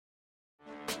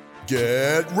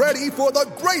Get ready for the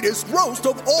greatest roast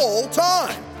of all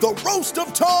time, the Roast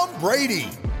of Tom Brady,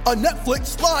 a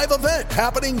Netflix live event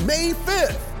happening May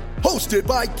 5th. Hosted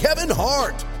by Kevin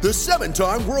Hart, the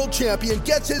 7-time world champion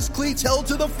gets his cleats held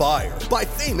to the fire by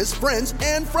famous friends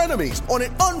and frenemies on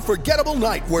an unforgettable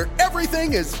night where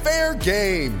everything is fair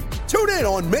game. Tune in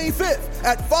on May 5th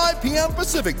at 5 p.m.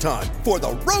 Pacific time for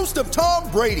the Roast of Tom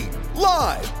Brady,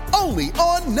 live only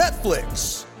on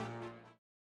Netflix.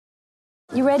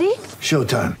 You ready?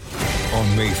 Showtime.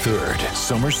 On May 3rd,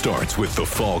 summer starts with The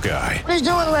Fall Guy. Let's do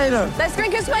it later. Let's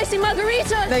drink a spicy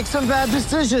margarita. Make some bad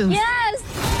decisions. Yes!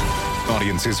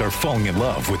 Audiences are falling in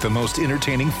love with the most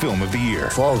entertaining film of the year.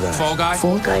 Fall Guy. Fall Guy?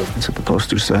 Fall Guy. That's what the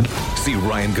poster said. See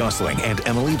Ryan Gosling and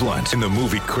Emily Blunt in the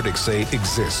movie critics say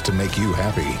exists to make you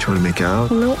happy. Trying to make it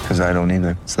out? Nope. Because I don't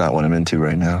either. It's not what I'm into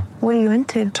right now. What are you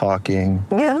into? Talking.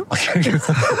 Yeah.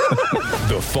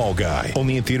 The Fall Guy.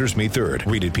 Only in theaters May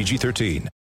 3rd. Rated PG-13.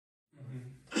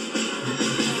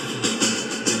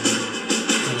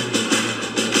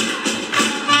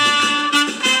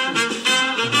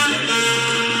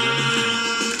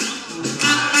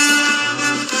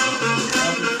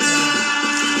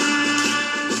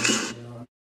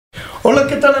 Hola,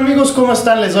 ¿qué tal amigos? ¿Cómo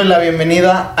están? Les doy la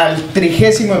bienvenida al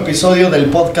 30º episodio del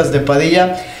podcast de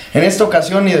Padilla. En esta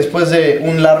ocasión y después de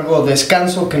un largo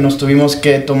descanso que nos tuvimos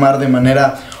que tomar de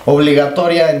manera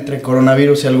obligatoria entre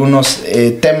coronavirus y algunos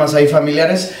temas ahí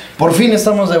familiares, por fin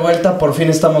estamos de vuelta, por fin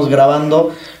estamos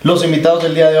grabando. Los invitados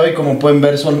del día de hoy, como pueden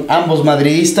ver, son ambos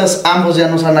madridistas, ambos ya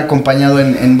nos han acompañado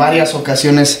en varias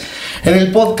ocasiones en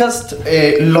el podcast.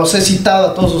 Los he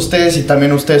citado a todos ustedes y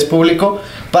también a ustedes público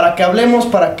para que hablemos,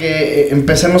 para que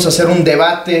empecemos a hacer un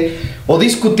debate o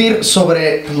discutir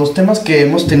sobre los temas que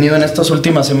hemos tenido en estas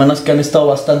últimas semanas que han estado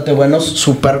bastante buenos.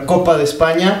 Supercopa de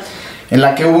España, en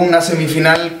la que hubo una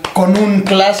semifinal con un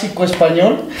clásico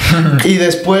español y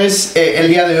después el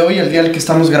día de hoy, el día en el que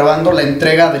estamos grabando, la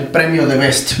entrega del premio de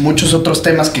Best. Muchos otros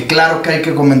temas que claro que hay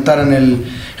que comentar en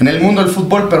el mundo del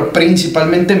fútbol, pero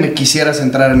principalmente me quisiera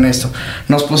centrar en esto.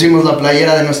 Nos pusimos la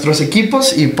playera de nuestros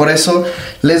equipos y por eso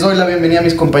les doy la bienvenida a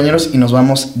mis compañeros y nos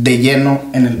vamos de lleno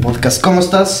en el podcast. ¿Cómo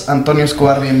estás, Antonio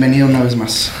Escobar? Bienvenido una vez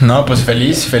más. No, pues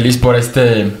feliz por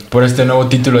este nuevo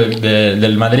título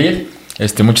del Madrid.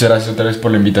 Muchas gracias otra vez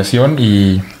por la invitación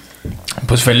y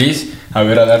pues feliz. A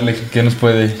darle, ¿qué nos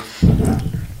puede...?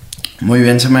 Muy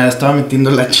bien, se me estaba metiendo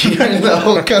la chía en la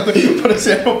boca, por eso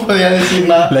ya no podía decir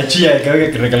nada. La chía, hay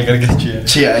que recalcar que es chía.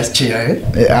 Chía, es chía,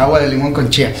 agua de limón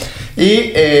con chía.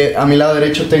 Y a mi lado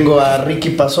derecho tengo a Ricky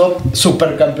Pasó,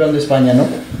 supercampeón de España, ¿no?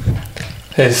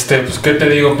 Pues qué te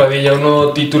digo, Padilla, un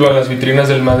nuevo título a las vitrinas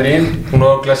del Madrid, un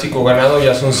nuevo clásico ganado,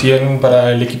 ya son 100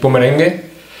 para el equipo merengue.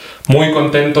 Muy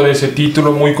contento de ese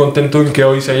título, muy contento en que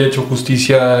hoy se haya hecho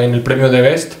justicia en el premio de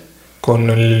Best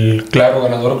con el claro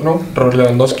ganador, ¿no? Robert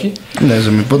Lewandowski. Desde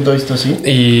mi punto de vista, sí.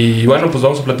 Y bueno, pues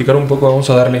vamos a platicar un poco, vamos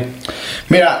a darle.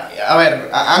 Mira, a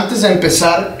ver, antes de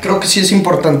empezar, creo que sí es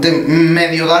importante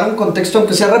medio dar un contexto,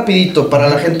 aunque sea rapidito, para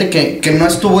la gente que no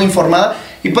estuvo informada.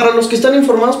 Y para los que están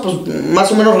informados, pues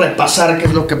más o menos repasar qué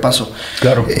es lo que pasó.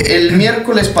 Claro. El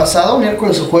miércoles pasado,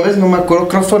 miércoles o jueves, no me acuerdo,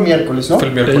 creo que fue miércoles, ¿no? Fue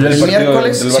el miércoles. El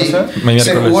miércoles, sí,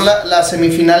 se jugó la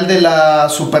semifinal de la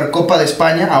Supercopa de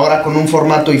España, ahora con un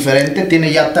formato diferente.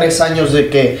 Tiene ya 3 años de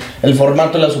que el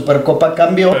formato de la Supercopa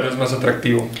cambió. Pero es más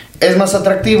atractivo. Es más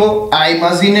atractivo, hay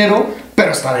más dinero,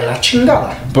 pero está de la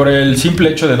chingada. Por el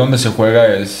simple hecho de dónde se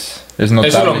juega es notable.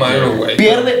 Eso es lo malo, güey.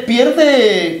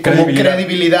 Pierde como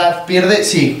credibilidad,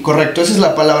 sí, correcto, esa es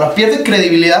la palabra. Pierde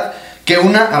credibilidad que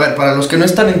para los que no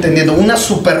están entendiendo, una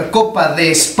Supercopa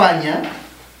de España,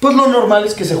 pues lo normal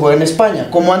es que se juegue en España,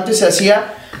 como antes se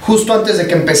hacía. Justo antes de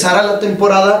que empezara la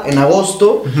temporada, en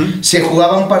agosto, se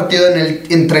jugaba un partido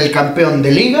entre el campeón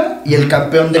de Liga y el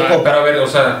campeón de Copa. Pero a ver, o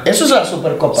sea... Eso es la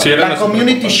Supercopa. Sí, la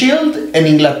Community Shield en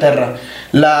Inglaterra.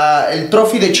 El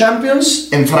Trophy de Champions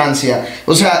en Francia.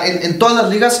 O sea, en todas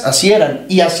las ligas así eran.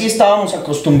 Y así estábamos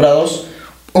acostumbrados,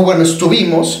 o bueno,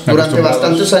 estuvimos durante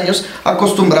bastantes años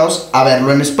acostumbrados a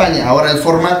verlo en España. Ahora el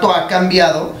formato ha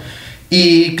cambiado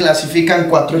y clasifican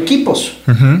 4 equipos.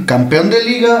 Campeón de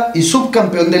liga y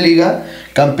subcampeón de liga,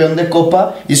 campeón de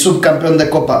copa y subcampeón de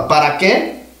copa. ¿Para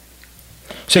qué?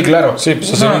 Sí, claro. Sí,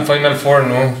 pues hacer un Final Four,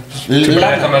 ¿no? Siempre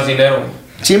deja más dinero.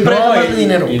 Siempre hay más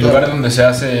dinero. Y el lugar donde se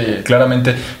hace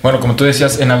claramente, bueno, como tú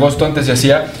decías, en agosto antes se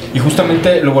hacía, y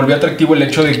justamente lo volvió atractivo el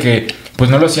hecho de que pues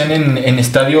no lo hacían en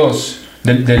estadios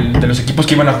de los equipos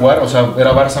que iban a jugar, o sea,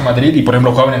 era Barça-Madrid y por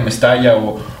ejemplo jugaban en Mestalla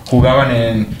o jugaban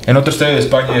en otro estadio de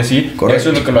España y así. Correcto.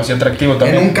 Eso es lo que lo hacía atractivo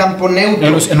también. En un campo neutro.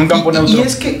 En un campo neutro. Y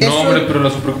es que eso, No, hombre, pero la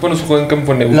Supercopa no se juega en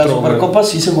campo neutro. la Supercopa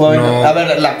sí se jugaba No. A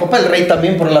ver, la Copa del Rey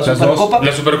también, pero la Las Supercopa...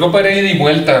 La Supercopa era ida y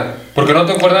vuelta. Porque no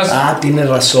te acuerdas. Ah, tienes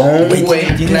razón, güey.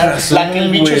 tienes razón, La que el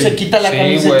bicho güey. se quita la Sí,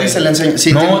 camiseta güey. y se la enseña.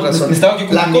 Sí, No, tienes razón. me estaba aquí La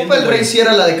confundiendo, Copa del Rey güey. sí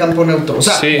era la de campo neutro. O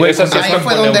sea, Sí, güey, esa sí es ahí campo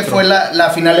fue donde neutro. fue la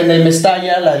final en el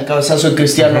Mestalla, la del cabezazo de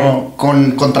Cristiano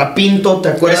contra Pinto, ¿te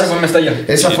acuerdas? Esa fue en Mestalla.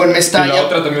 Esa fue en Y Mestalla. la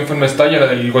otra también fue en Mestalla, la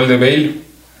del gol de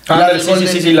Bale. La del sí, gol sí,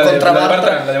 de- sí, sí, la de contra Bartra,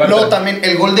 Bartra. la de Bartra. Luego también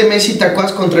el gol de Messi, ¿te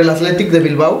acuerdas? Contra el Athletic de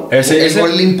Bilbao. Ese- el gol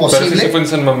Pero imposible. ese fue en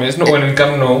San Mamés, ¿no? O en el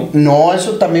Camp Nou. No,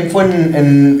 eso también fue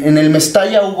en el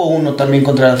Mestalla, hubo uno también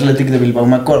contra el Athletic de Bilbao,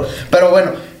 me acuerdo. Pero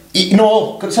bueno, y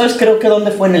no, ¿sabes? Creo que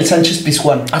dónde fue en el Sánchez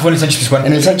Pizjuán. Ah, fue en el Sánchez Pizjuán.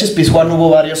 En el Sánchez Pizjuán hubo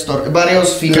varios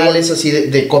finales así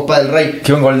de Copa del Rey.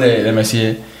 Qué buen gol de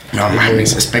Messi. No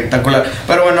mames, espectacular.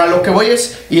 Pero bueno, a lo que voy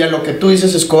es, y a lo que tú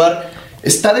dices, Escobar,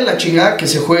 está de la chingada que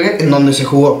se juegue en donde se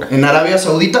jugó, en Arabia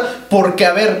Saudita, porque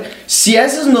a ver, si a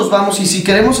esas nos vamos y si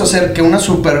queremos hacer que una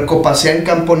Supercopa sea en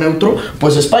campo neutro,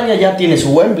 pues España ya tiene su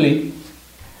Wembley.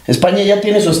 España ya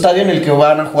tiene su estadio en el que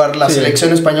van a jugar la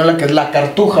selección española, que es la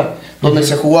Cartuja, donde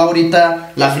se jugó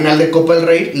ahorita la final de Copa del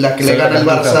Rey, la que le gana el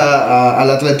Barça al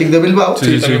Athletic de Bilbao.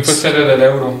 Sí, también fue sede del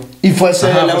Euro. Y fue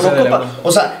sede de la fue sede de la Eurocopa. Euro.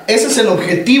 O sea, ese es el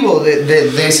objetivo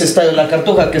de ese estadio, la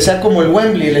Cartuja, que sea como el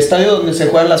Wembley, el estadio donde se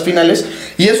juegan las finales.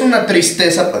 Y es una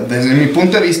tristeza, desde mi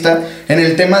punto de vista, en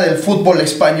el tema del fútbol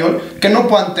español, que no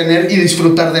puedan tener y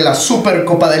disfrutar de la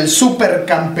Supercopa, del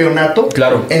supercampeonato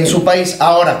Claro. en su país.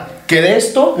 Ahora, que de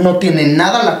esto no tiene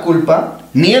nada la culpa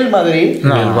ni el Madrid,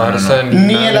 Ni el Barça,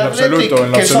 ni nada. el Athletic, absoluto,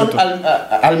 en que son absoluto.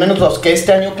 al menos los que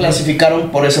este año clasificaron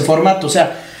por ese formato. O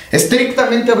sea,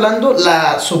 estrictamente hablando,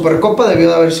 la Supercopa debió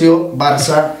de haber sido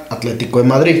Barça-Atlético de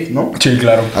Madrid, ¿no? Sí,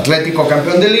 claro. Atlético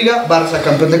campeón de Liga, Barça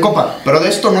campeón de Copa. Pero de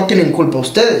esto no tienen culpa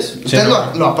ustedes. Ustedes Sí,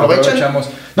 no, lo aprovechan. aprovechamos.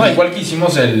 No, igual que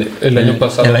hicimos el año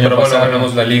pasado, el año pero bueno, pasado.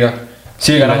 ganamos la liga.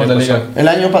 Sí, ganamos la liga. El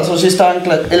año pasado sí estaban.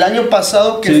 El año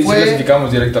pasado que Sí, fue. sí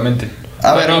clasificamos directamente.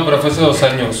 A ver, No, pero fue hace 2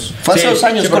 años. fue hace Sí, 2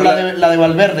 años sí, con porque la de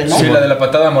Valverde, ¿no? Sí, la de la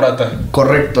patada Morata.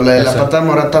 Correcto, la de la Esa. patada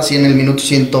Morata, sí, en el minuto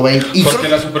 120. Y Porque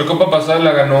la Supercopa pasada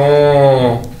la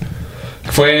ganó.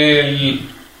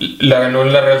 La ganó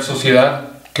la Real Sociedad.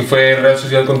 Que fue Real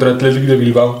Sociedad contra Athletic de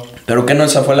Bilbao. ¿Pero qué no?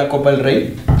 ¿Esa fue la Copa del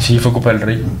Rey? Sí, fue Copa del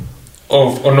Rey.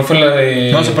 O no fue la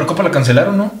de. No, Supercopa la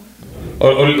cancelaron, ¿no?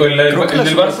 O la del, Creo que el la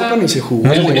del Supercopa Barça. ni se jugó,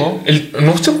 No, güey.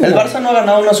 no se jugó. El Barça no ha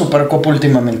ganado una Supercopa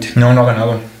últimamente. No, no ha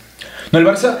ganado. No, el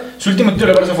Barça, su último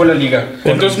título del Barça fue la Liga.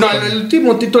 Entonces, No, el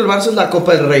último título del Barça es la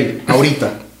Copa del Rey, ahorita.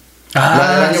 Ah,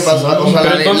 la del año sí. pasado, o sea,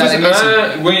 Pero la entonces, de Messi.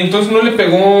 güey, entonces no le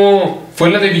pegó. Fue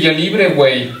la de Villalibre,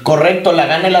 güey. Correcto, la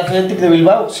gana el Athletic de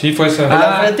Bilbao. Sí, fue esa. El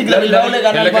Athletic de Bilbao le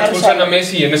gana en al la que expulsan a Barça.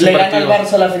 Messi en ese Le partido. gana al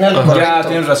Barça la final. Ajá. Correcto. Ya,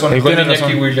 tienes razón. El gol de tienes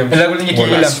Iñaki razón. Williams. El gol de Iñaki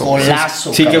Williams.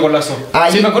 Golazo, Sí, qué cabrón. golazo.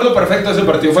 Ahí- Sí, me acuerdo perfecto de ese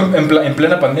partido. Fue en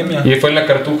plena pandemia. Y fue en la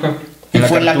Cartuja. Y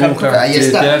fue en la Cartuja, ahí Sí,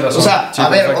 está. tienes razón. O sea, Sí, a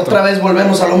ver, perfecto. otra vez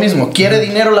volvemos a lo mismo. ¿Quiere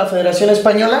dinero la Federación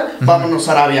Española? Vámonos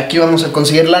a Arabia, aquí vamos a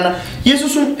conseguir lana. Y eso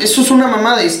es una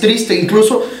mamada, es triste.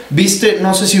 Incluso, viste,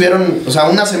 no sé si vieron, o sea,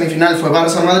 una semifinal fue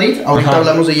Barça-Madrid, ahorita Ajá.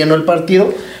 hablamos de lleno del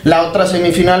partido. La otra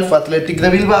semifinal fue Athletic de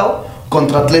Bilbao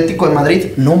contra Atlético de Madrid.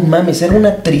 No mames, era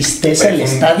una tristeza el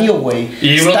estadio, güey.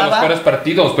 Y uno de los peores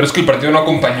partidos, pero es que el partido no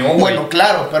acompañó, güey. Bueno,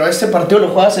 claro, pero este partido lo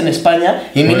juegas en España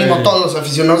y mínimo Güey. todos los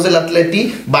aficionados del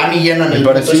Atleti van y llenan Me el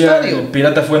puto parecía el estadio.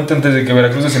 Pirata Fuente antes de que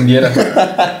Veracruz descendiera.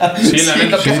 Sí, la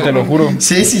neta, Sí, te lo juro.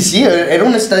 Sí, era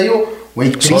un estadio,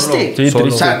 güey, triste. sí, O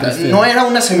sea, triste. no era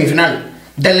una semifinal.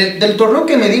 Del torneo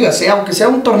que me digas, aunque sea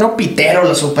un torneo pitero,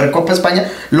 la Supercopa España,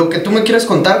 lo que tú me quieres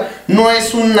contar no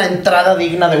es una entrada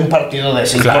digna de un partido de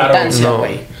esa Claro, importancia, no.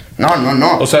 güey.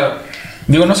 No. O sea,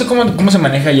 Digo, no sé cómo se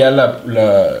maneja ya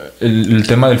el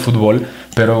tema del fútbol,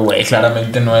 pero, güey,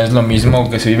 claramente no es lo mismo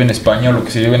que se vive en España o lo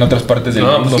que se vive en otras partes del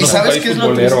No, mundo. pues, ¿Y no, sabes país qué es lo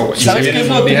futbolero, triste? güey. Y ¿Sabes se qué es viene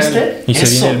lo el mundial. triste? Y se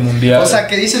viene el mundial. O sea,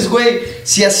 que dices, güey,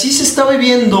 si así se está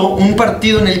viviendo un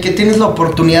partido en el que tienes la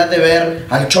oportunidad de ver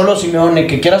al Cholo Simeone,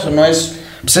 que quieras o no es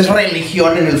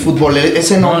religión en el fútbol,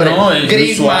 ese nombre. No, es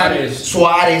Griezmann,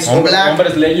 Suárez, Oblak.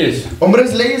 Hombres leyes.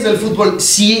 Hombres leyes del fútbol.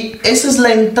 Si esa es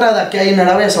la entrada que hay en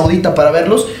Arabia Saudita para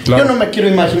verlos, Claro. yo no me quiero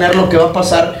imaginar lo que va a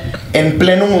pasar en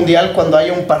pleno mundial cuando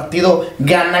haya un partido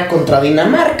Ghana contra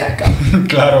Dinamarca, cabrón.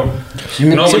 Claro.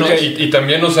 No, Sí, bueno, que- y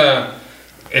también, o sea,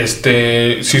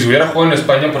 si se hubiera jugado en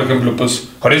España, por ejemplo, pues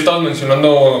ahorita estamos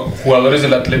mencionando jugadores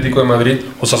del Atlético de Madrid,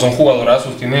 o sea, son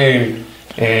jugadorazos, tiene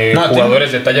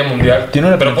jugadores de talla mundial.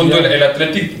 Pero punto, el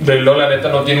Athletic de la neta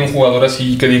no tiene un jugador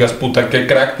así que digas, puta, qué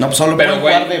crack. No, pues solo pueden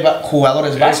jugar de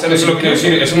jugadores vascos. Eso es lo que quiero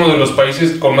decir. Es uno de los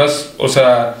países con más, o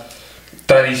sea,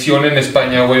 tradición en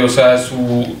España, güey. O sea,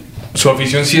 su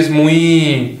afición sí es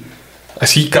muy...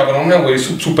 Así, cabrona, güey,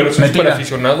 súper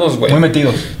aficionados, güey. Muy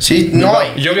metidos. Sí, no.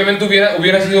 Y obviamente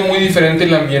hubiera sido muy diferente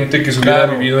el ambiente que se hubiera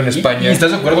vivido en España. Y estás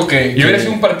de acuerdo que... Y hubiera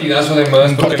sido un partidazo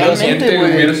además, porque el ambiente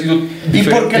hubiera sido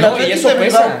diferente. Y porque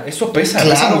eso pesa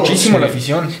claro, muchísimo la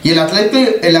afición. Y el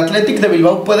Athletic de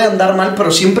Bilbao puede andar mal, pero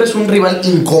siempre es un rival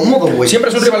incómodo, güey. Siempre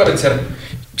es un rival a vencer.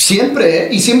 Siempre,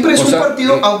 y siempre es un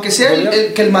partido, aunque sea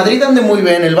que el Madrid ande muy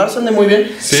bien, el Barça ande muy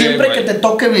bien, siempre que te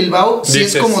toque Bilbao,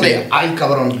 es como de, ay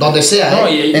cabrón, donde sea,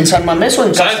 en San Mamés o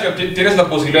en casa. Sabes que tienes la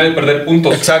posibilidad de perder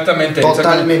puntos. Exactamente.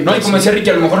 Totalmente. No, y como decía Ricky,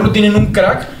 a lo mejor no tienen un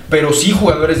crack, pero sí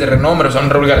jugadores de renombre, o sea, un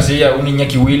Raúl García, un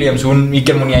Iñaki Williams, un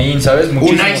Iker Muniain, ¿sabes?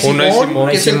 Unai Simón,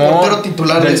 que es el portero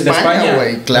titular de España,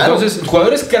 güey, claro. Entonces,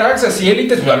 jugadores cracks así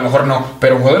élites, pues a lo mejor no,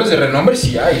 pero jugadores de renombre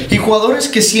sí hay. Y jugadores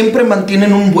que siempre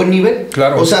mantienen un buen nivel.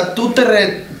 Claro. O sea, tú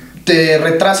te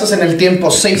retrasas en el tiempo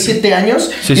 6-7 años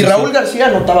y Raúl García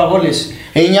anotaba goles.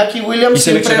 Iñaki Williams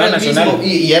siempre era el mismo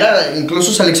y era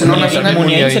incluso seleccionado nacional.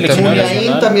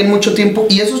 Muniain también mucho tiempo.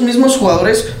 Y esos mismos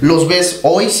jugadores los ves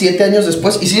hoy, 7 años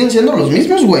después, y siguen siendo los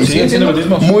mismos, güey. Siguen siendo los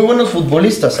mismos. Muy buenos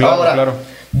futbolistas. Claro, ahora,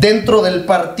 dentro del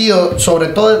partido, sobre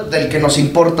todo del que nos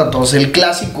importa a todos, el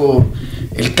clásico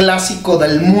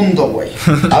del mundo, güey.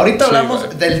 Ahorita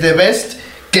hablamos del The Best,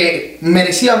 que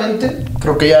merecidamente,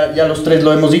 creo que ya los tres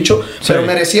lo hemos dicho, pero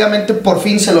merecidamente por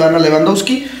fin se lo gana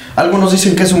Lewandowski. Algunos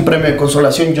dicen que es un premio de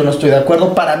consolación, yo no estoy de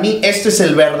acuerdo. Para mí este es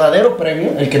el verdadero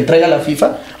premio, el que entrega la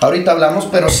FIFA. Ahorita hablamos,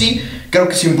 pero sí creo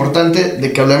que es importante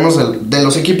de que hablemos de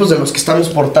los equipos de los que estamos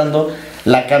portando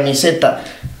la camiseta.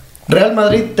 Real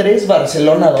Madrid 3,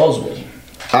 Barcelona 2, güey.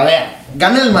 A ver,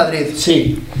 gana el Madrid,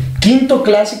 sí. 5º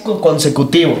clásico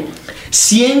consecutivo,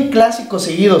 100 clásicos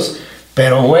seguidos.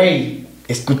 Pero, güey,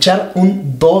 escuchar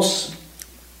un 2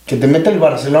 que te mete el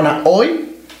Barcelona hoy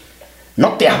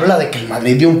no te habla de que el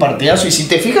Madrid dio un partidazo. Y si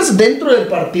te fijas dentro del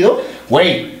partido,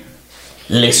 güey,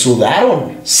 le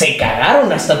sudaron, se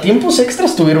cagaron, hasta tiempos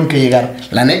extras tuvieron que llegar.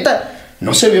 La neta,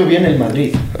 no se vio bien el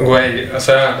Madrid. Güey, o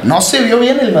sea... No se vio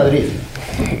bien el Madrid.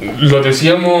 Lo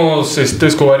decíamos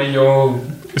Escobar y yo,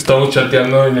 estábamos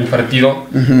chateando en el partido.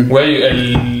 Güey,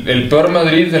 el peor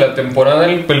Madrid de la temporada,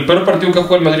 el peor partido que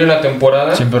jugó el Madrid en la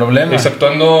temporada. Sin problema.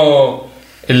 Exceptuando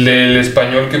el del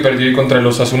Español que perdió contra el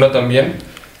Osasuna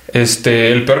también.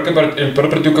 El peor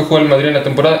partido que jugó el Madrid en la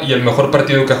temporada y el mejor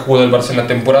partido que ha jugado el Barça en la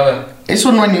temporada.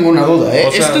 Eso no hay ninguna duda, ¿eh?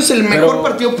 O sea, este es el mejor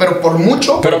partido, pero por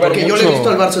mucho, porque yo le he visto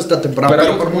al Barça esta temporada.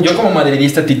 Pero por mucho. Yo como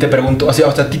madridista a ti te pregunto, o sea,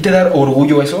 ¿a ti te da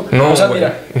orgullo eso? No, o sea, güey.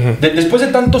 mira, después de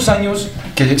tantos años,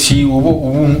 que sí hubo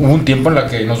un tiempo en la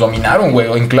que nos dominaron,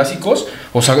 güey, en clásicos,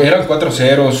 o sea, eran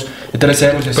 4-0,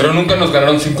 3-0. Pero nunca nos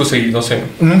ganaron 5 seguidos,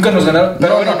 Nunca nos ganaron.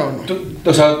 Pero no.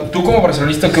 O sea, tú como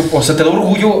barcelonista, o sea, te da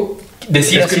orgullo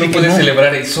decir es que no puedes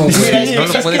celebrar eso, güey. Mira, No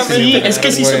lo puedes celebrar. Es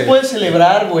que sí se puede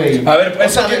celebrar, güey. A ver,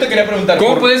 pues, yo te quería preguntar.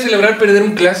 ¿Cómo puedes celebrar perder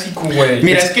un clásico, güey?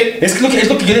 Mira, es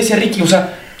lo que yo decía, Ricky, o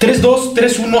sea, 3-2,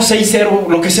 3-1, 6-0,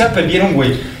 lo que sea, perdieron,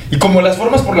 güey. Y como las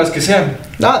formas por las que sean.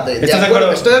 No,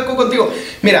 estoy de acuerdo contigo.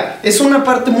 Mira, es una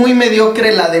parte muy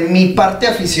mediocre la de mi parte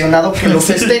aficionado que lo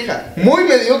festeja. Muy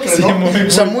mediocre, ¿no?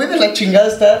 O sea, muy de la chingada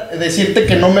está decirte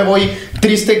que no me voy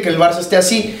triste que el Barça esté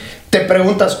así. Te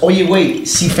preguntas, oye, güey,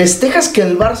 si festejas que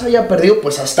el Barça haya perdido,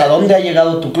 pues ¿hasta dónde ha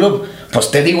llegado tu club?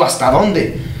 Pues te digo, ¿hasta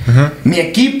dónde? Mi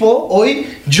equipo,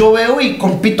 hoy, yo veo y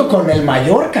compito con el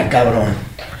Mallorca, cabrón.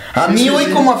 A mí hoy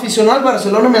como aficionado al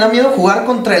Barcelona me da miedo jugar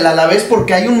contra el Alavés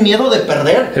porque hay un miedo de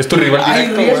perder. Es tu rival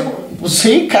directo, pues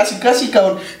sí, casi,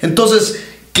 cabrón. Entonces,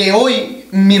 que hoy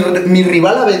mi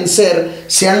rival a vencer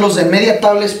sean los de media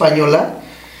tabla española,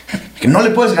 que no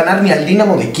le puedes ganar ni al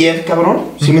Dinamo de Kiev, cabrón,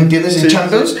 ¿sí me entiendes? En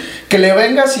Champions, que le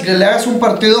vengas y que le hagas un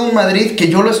partido a un Madrid que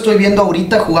yo lo estoy viendo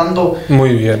ahorita jugando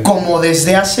muy bien, como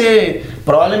desde hace,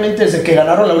 probablemente desde que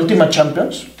ganaron la última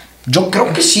Champions. Yo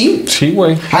creo que sí. Sí,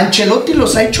 güey. Ancelotti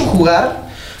los ha hecho jugar.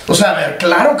 O sea, a ver,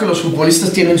 claro que los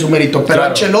futbolistas tienen su mérito, pero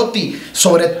claro, Ancelotti,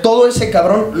 sobre todo ese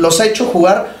cabrón, los ha hecho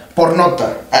jugar por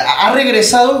nota. Ha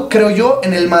regresado, creo yo,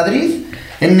 en el Madrid,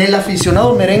 en el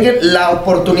aficionado merengue, la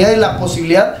oportunidad y la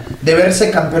posibilidad de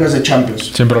verse campeones de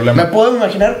Champions. Sin problema. Me puedo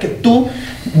imaginar que tú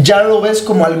ya lo ves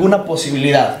como alguna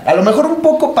posibilidad. A lo mejor un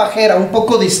poco pajera, un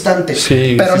poco distante,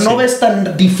 sí, pero sí, no ves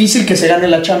tan difícil que se gane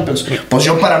la Champions. Pues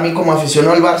yo, para mí, como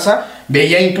aficionado al Barça,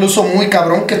 veía incluso muy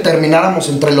cabrón que termináramos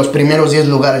entre los primeros 10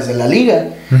 lugares de la liga.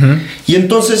 Y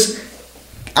entonces,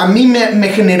 a mí me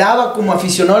generaba como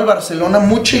aficionado al Barcelona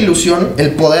mucha ilusión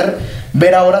el poder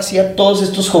ver ahora sí a todos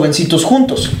estos jovencitos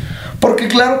juntos. Porque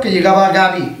claro que llegaba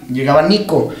Gavi, llegaba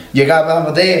Nico, llegaba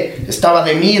Abde, estaba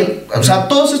Demir, o sea,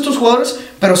 todos estos jugadores,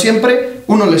 pero siempre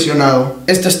uno lesionado,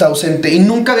 este está ausente y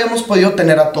nunca habíamos podido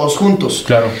tener a todos juntos.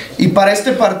 Claro. Y para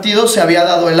este partido se había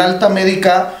dado el alta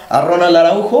médica a Ronald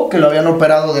Araujo, que lo habían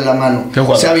operado de la mano.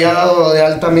 Se había dado de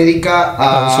alta médica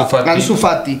a Ansu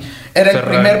Fati. Era el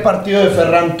primer partido de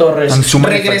Ferran Torres.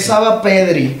 Regresaba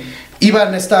Pedri.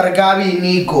 Iban a estar Gavi y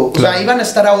Nico. Claro. O sea, iban a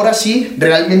estar ahora sí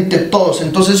realmente todos.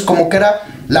 Entonces como que era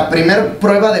la primer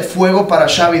prueba de fuego para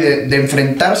Xavi de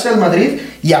enfrentarse al Madrid.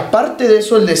 Y aparte de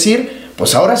eso el decir,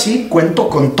 pues ahora sí cuento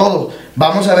con todo.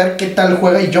 Vamos a ver qué tal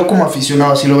juega. Y yo como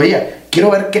aficionado así lo veía.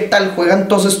 Quiero ver qué tal juegan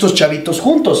todos estos chavitos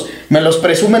juntos. Me los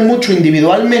presumen mucho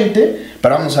individualmente,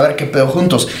 pero vamos a ver qué pedo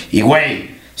juntos. Y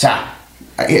güey, o sea,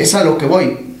 es a lo que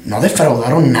voy. No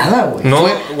defraudaron nada, güey. No,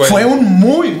 fue un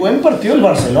muy buen partido el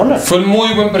Barcelona. Fue un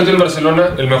muy buen partido el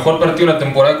Barcelona. El mejor partido de la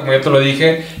temporada, como ya te lo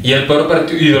dije. Y el peor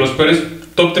partido, y de los peores,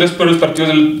 top 3 peores partidos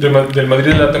del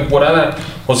Madrid de la temporada.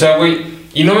 O sea, güey,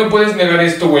 y no me puedes negar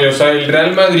esto, güey. O sea, el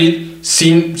Real Madrid,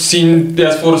 sin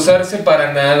esforzarse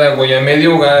para nada, güey, a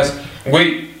medio gas.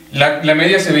 Güey, la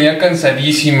media se veía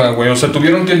cansadísima, güey. O sea,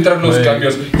 tuvieron que entrar los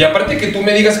cambios. Y aparte que tú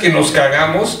me digas que nos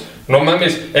cagamos. No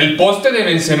mames, el poste de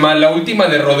Benzema, la última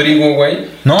de Rodrigo, güey.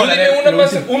 No, tú dime una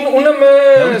más.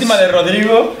 La última de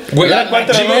Rodrigo. Güey,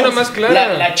 dime una más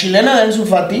clara. La chilena de Ansu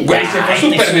Fati. Güey, se fue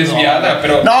súper desviada,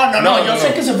 pero. No, yo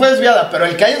sé que se fue desviada, pero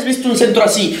el que hayas visto un centro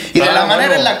así y de la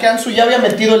manera en la que Ansu ya había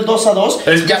metido el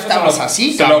 2-2, ya estabas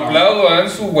así. Se lo aplaudo a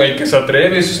Ansu, güey, que se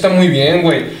atreve. Eso está muy bien,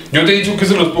 güey. Yo te he dicho que es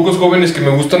de los pocos jóvenes que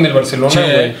me gustan del Barcelona,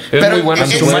 güey. Es muy bueno.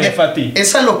 Fati.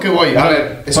 Es a lo que voy. A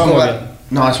ver, Escobar.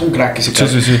 No, es un crack ese crack.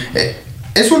 Sí.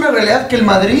 Es una realidad que el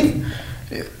Madrid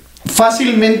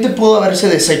fácilmente pudo haberse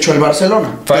deshecho el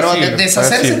Barcelona. Pero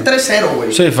deshacerse 3-0,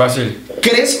 güey. Sí, fácil.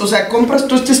 ¿Crees? O sea, compras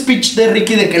tú este speech de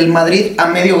Ricky de que el Madrid a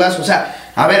medio gas. O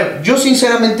sea, a ver, yo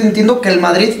sinceramente entiendo que el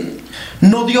Madrid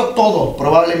no dio todo,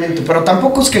 probablemente. Pero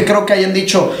tampoco es que creo que hayan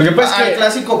dicho al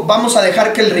clásico, vamos a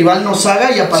dejar que el rival nos haga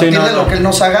y a partir de lo que él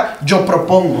nos haga, yo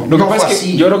propongo. Lo que pasa es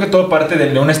que yo creo que todo parte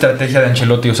de una estrategia de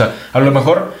Ancelotti. O sea, a lo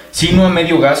mejor sí no a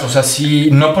medio gas, o sea, sí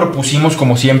no propusimos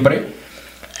como siempre.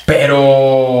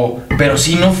 Pero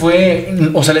sí no fue.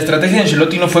 O sea, la estrategia de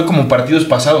Ancelotti no fue como partidos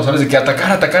pasados, ¿sabes? De que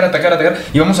atacar.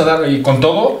 Y vamos a dar con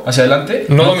todo hacia adelante.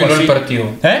 No dominó el partido.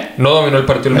 No dominó el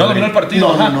partido. No dominó el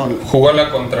partido. No. Jugó a la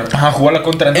contra. Jugó a la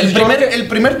contra. Entonces, el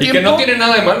primer tiempo. Y que no tiene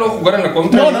nada de malo jugar en la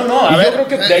contra. No. A ver, yo creo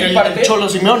que de ahí parte. Cholo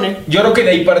Simeone. Yo creo que de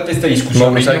ahí parte esta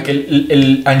discusión. O sea, que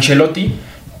el Ancelotti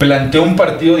planteó un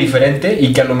partido diferente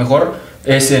y que a lo mejor.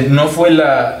 No fue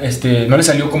no le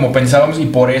salió como pensábamos y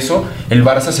por eso el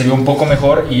Barça se vio un poco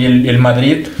mejor y el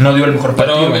Madrid no dio el mejor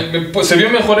partido. Pero pues, se vio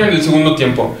mejor en el segundo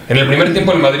tiempo. En el primer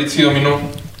tiempo el Madrid sí dominó.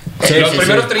 Los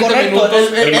primeros 30 minutos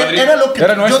el Madrid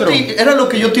era lo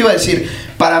que yo te iba a decir.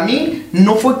 Para mí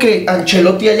no fue que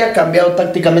Ancelotti haya cambiado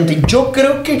tácticamente. Yo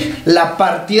creo que la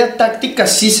partida táctica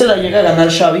sí se la llega a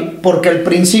ganar Xavi, porque al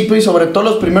principio y sobre todo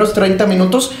los primeros 30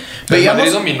 minutos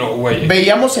Madrid dominó, güey.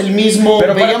 Veíamos el mismo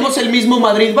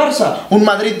Madrid-Barça, un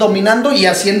Madrid dominando y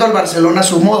haciendo al Barcelona a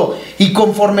su modo. Y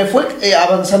conforme fue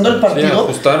avanzando el partido,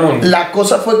 la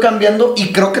cosa fue cambiando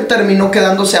y creo que terminó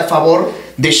quedándose a favor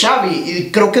de Xavi.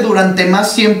 Y creo que durante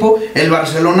más tiempo el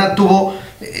Barcelona tuvo,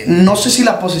 no sé si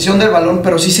la posesión del balón,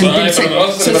 pero sí se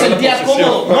sentía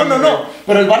cómodo. No,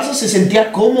 pero el Barça se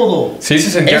sentía cómodo. Sí,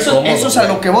 se sentía cómodo. Eso es a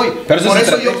lo que voy. Pero por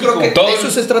eso yo creo que eso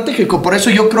es estratégico. Por eso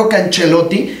yo creo que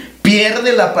Ancelotti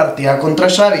pierde la partida contra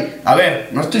Xavi. A ver,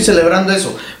 no estoy celebrando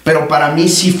eso, pero para mí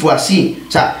sí fue así.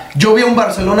 O sea, yo vi a un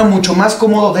Barcelona mucho más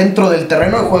cómodo dentro del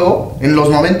terreno de juego en los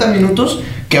 90 minutos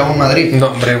que a un Madrid. No,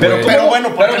 hombre, pero bueno,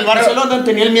 porque el Barcelona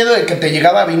tenía el miedo de que te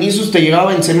llegaba Vinicius, te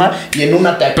llegaba Benzema y en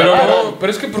una te acabaron.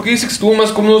 Pero es que ¿por qué dices que estuvo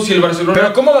más cómodo si el Barcelona?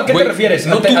 Pero ¿cómo? ¿A qué te refieres?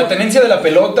 ¿A tenencia de la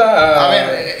pelota? A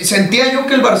ver, sentía yo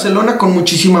que el Barcelona con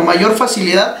muchísima mayor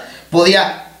facilidad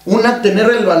podía tener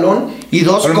el balón y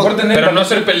dos, pero no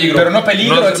ser peligro. Pero no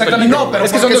peligro, exactamente. No, pero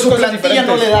es que son dos cosas diferentes.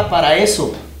 No le da para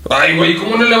eso. Ay, güey,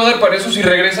 ¿cómo no le va a dar para eso si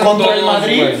regresan contra todos, el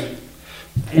Madrid?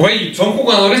 Güey, son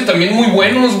jugadores también muy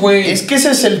buenos, güey. Es que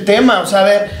ese es el tema, o sea, a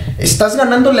ver, estás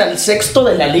ganándole al sexto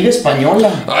de la Liga Española.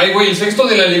 Ay, güey, el sexto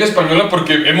de la Liga Española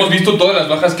porque hemos visto todas las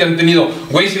bajas que han tenido.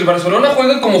 Güey, si el Barcelona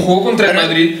juega como jugó contra el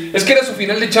Madrid, es que era su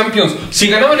final de Champions. Si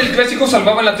ganaban el Clásico,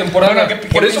 salvaban la temporada.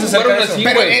 Por eso jugaron así,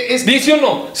 güey. ¿Dice o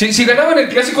no? Si ganaban el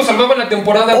Clásico, salvaban la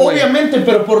temporada, güey. Obviamente,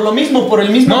 pero por el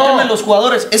mismo tema de los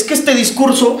jugadores. Es que este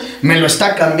discurso me lo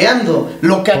está cambiando.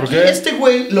 Lo que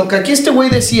aquí este güey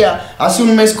decía hace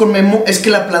un mes con Memo es que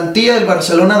la plantilla del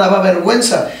Barcelona daba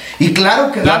vergüenza. Y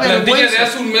claro que da vergüenza. La plantilla de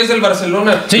hace un mes del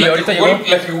Barcelona. Sí, ahorita llegó.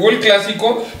 La que jugó el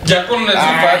clásico ya con el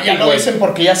Fati, ya lo dicen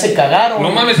porque ya se cagaron.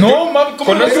 No mames. No, mames,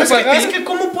 ¿cómo no se cagar? Es que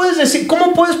 ¿cómo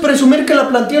puedes presumir que la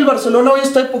plantilla del Barcelona hoy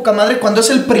está de poca madre cuando es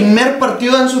el primer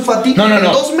partido de Ansu Fati en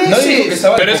 2 meses?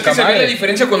 Pero es que se ve la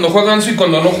diferencia cuando juega Ansu y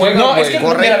cuando no juega. No, es que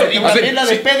correcto. Y también la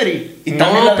de Pedri. Y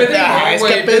también la de Pedri. Es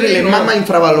que a Pedri le mama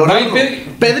infravalorarlo.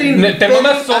 Pedri te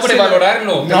mama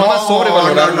sobrevalorarlo. Te mama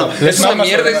sobrevalorarlo. Es una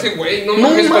mierda ese güey. No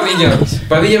mames, Padilla.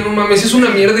 Padilla, no mames. Es una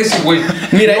mierda ese güey.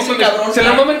 Mira, ese cabrón. Se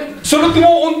la maman. Solo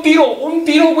tuvo un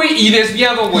tiro, güey, y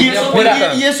desviado, güey.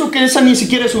 Y eso que esa ni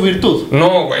siquiera es su virtud.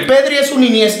 No, güey. Pedri es un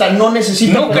Iniesta, no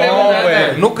necesita. No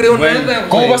creo nada.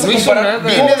 ¿Cómo vas a comparar?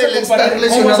 Viene del estar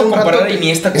lesionado un rato.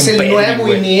 Iniesta con es el Pedri, nuevo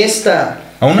güey. Iniesta.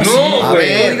 Aún así, no,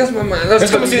 güey. No digas mamadas.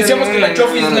 Es como si decíamos que la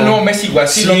Chofi es el nuevo Messi, güey.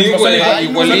 Sí,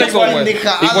 igualito, güey.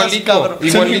 Igualito.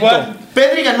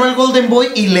 Pedri ganó el Golden Boy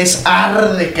y les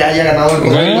arde que haya ganado el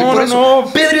Golden Boy. Por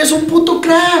eso, Pedri es un puto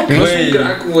crack. No es un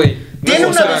crack, güey. Tiene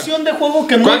una visión de juego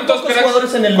que muy pocos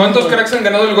jugadores en el mundo. ¿Cuántos cracks han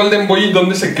ganado el Golden Boy y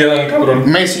dónde se quedan, cabrón?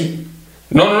 Messi.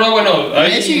 No, bueno.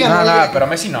 Messi ganó. No, pero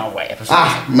Messi no, güey.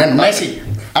 Bueno, Messi.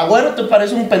 ¿Agüero te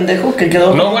parece un pendejo que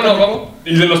quedó? No, bueno, vamos.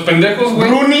 ¿Y de los pendejos,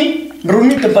 güey?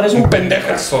 Rooney te parece un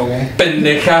pendejazo. Un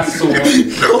pendejazo, güey.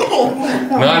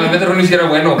 No, la neta Rooney sí era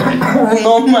bueno, güey.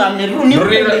 No mames, Rooney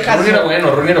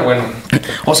era bueno.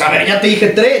 O sea, a ver, ya te dije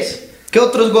 3. ¿Qué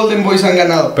otros Golden Boys han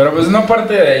ganado? Pero pues no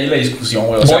parte de ahí la discusión,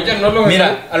 güey. O sea,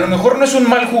 mira, a lo mejor no es un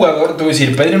mal jugador, te voy a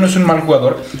decir, Pedri no es un mal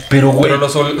jugador, pero güey, lo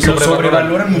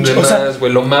sobrevaloran mucho. O sea,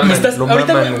 güey, lo maman,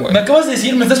 me acabas de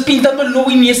decir, me estás pintando el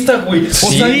nuevo Iniesta, güey. O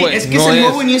sea, es que es el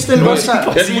nuevo Iniesta del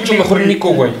Barça. Es mucho mejor Nico,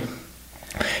 güey.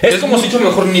 Es como mucho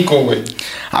mejor Nico, güey.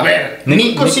 A ver,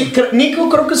 Nico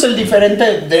creo que es el diferente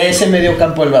de ese medio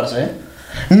campo del Barça,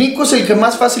 Nico es el que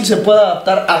más fácil se puede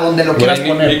adaptar a donde lo quieras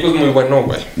poner. Nico es muy bueno,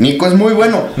 güey. Nico es muy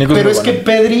bueno. Pero es que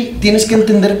Pedri, tienes que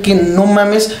entender que no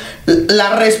mames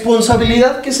la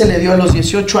responsabilidad que se le dio a los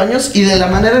 18 años y de la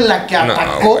manera en la que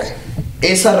atacó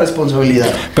esa responsabilidad.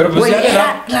 Pero pues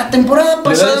la temporada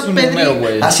pasada Pedri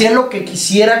hacía lo que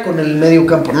quisiera con el medio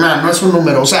campo. No es un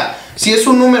número. O sea, sí es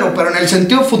un número, pero en el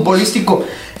sentido futbolístico,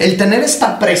 el tener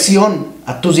esta presión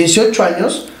a tus 18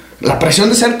 años... La presión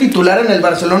de ser titular en el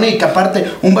Barcelona y que aparte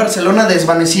un Barcelona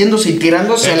desvaneciéndose y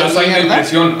tirándose entonces a la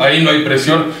mierda. Ahí no hay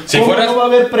presión. ¿Cómo no va a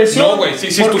haber presión? No, güey. Si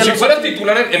fueras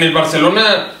titular en el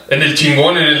Barcelona, en el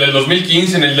chingón, en el del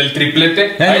 2015, en el del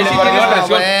triplete, ahí sí tienes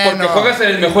presión. Porque juegas en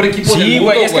el mejor equipo del mundo,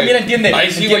 güey. Es que mira, entiende.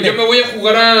 Ahí sí, güey. Yo me voy a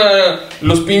jugar a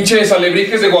los pinches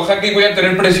alebrijes de Oaxaca y voy a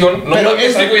tener presión. No, pero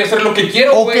ahí voy a hacer lo que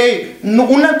quiero, güey. No,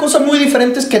 una cosa muy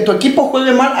diferente es que tu equipo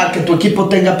juegue mal a que tu equipo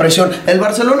tenga presión. El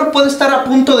Barcelona puede estar a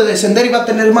punto de descender y va a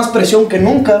tener más presión que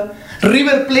nunca.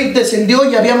 River Plate descendió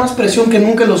y había más presión que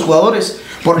nunca en los jugadores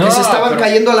porque se estaban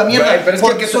cayendo a la mierda,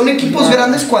 porque son equipos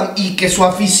grandes y que su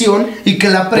afición y que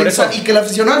la prensa y que el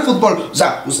aficionado al fútbol, o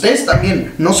sea, ustedes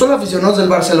también, no solo aficionados del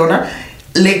Barcelona,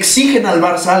 le exigen al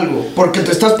Barça algo porque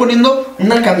te estás poniendo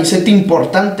una camiseta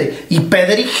importante y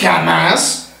Pedri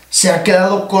jamás se ha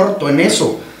quedado corto en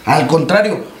eso. Al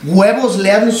contrario, huevos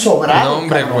le han sobrado. No,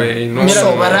 hombre, güey. No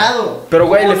sobrado. Pero,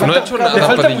 güey, le falta. No ha hecho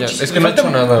nada, Padilla. Es que no ha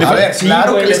hecho nada. A ver,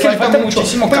 claro, es que le falta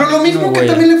muchísimo. Pero lo mismo que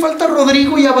también le falta a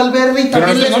Rodrigo y a Valverde y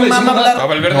también les mama hablar. A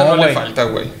Valverde no le falta,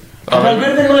 güey. A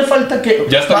Valverde no le falta que.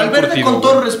 Valverde, con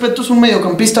todo respeto, es un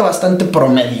mediocampista bastante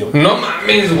promedio. No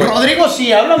mames, güey. Rodrigo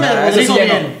sí, háblame de Rodrigo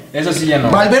bien. Eso sí ya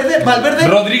no. Valverde.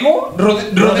 Rodrigo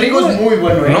es muy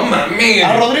bueno, No mames.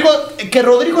 A Rodrigo, que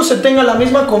Rodrigo se tenga la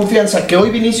misma confianza que hoy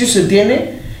Vinicius se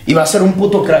tiene y va a ser un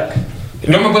puto crack.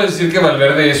 No me puedes decir que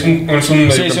Valverde es un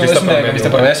mediocampista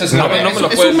promedio.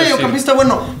 Es un mediocampista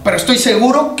bueno, pero estoy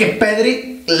seguro que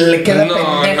Pedri le queda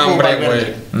pendejo. No, hombre,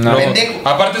 güey. Pendejo.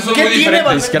 Aparte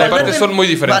son muy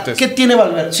diferentes. ¿Qué tiene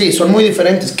Valverde? Sí, son muy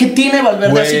diferentes. ¿Qué tiene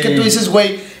Valverde así que tú dices,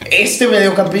 güey, este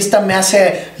mediocampista me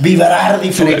hace vibrar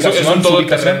diferente? Es un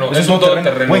todoterreno. Es un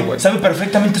todoterreno, güey. Sabe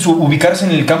perfectamente ubicarse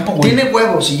en el campo, güey. Tiene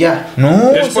huevos y ya.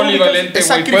 No. Es polivalente,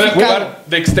 güey. Puede jugar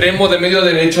de extremo, de medio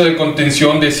derecho, de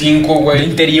contención, de 5, güey. De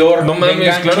interior. No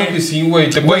mames, claro que sí, güey.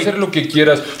 Te puede hacer lo que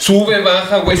quieras. Sube,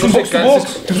 baja, güey. No se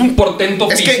canses. Es un portento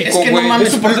físico, güey. No mames,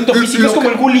 es un portento físico. Es como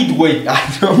el Gullit, güey. Ay,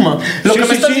 no mames. Lo que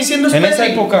me estás diciendo es en esa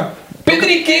época.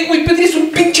 ¿Pedri qué, güey? Pedri es un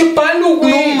pinche palo,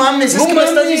 güey. No mames, es que me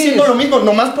estás diciendo lo mismo.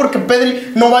 Nomás porque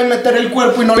Pedri no va a meter el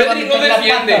cuerpo y no le va a meter la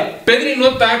pata. Pedri no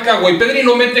ataca, güey. Pedri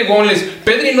no mete goles.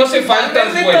 Pedri no hace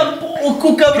faltas, güey.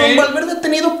 Tampoco, cabrón. Valverde ha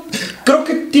tenido... Creo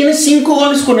que tiene 5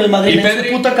 goles con el Madrid en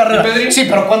su puta carrera. Sí,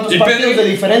 pero ¿cuántos partidos de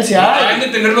diferencia hay? Hay de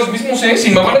tener los mismos,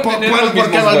 sin mamar a tener los mismos.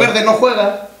 Porque Valverde no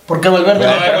juega. Porque Valverde...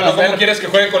 Bueno, ¿cómo quieres que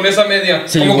juegue con esa media?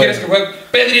 Sí, ¿Cómo güey. quieres que juegue?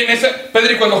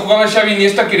 Pedri cuando jugaba Xavi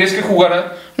Iniesta, ¿querías que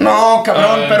jugara? No,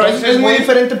 cabrón, pero entonces, es muy güey.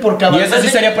 diferente porque a Y Valverde, eso sí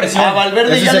sería presión. a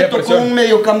Valverde Eso ya sería le tocó presión. un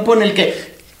mediocampo en el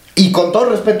que, y con todo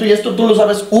respeto, y esto tú lo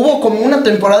sabes, hubo como una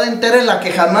temporada entera en la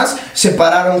que jamás se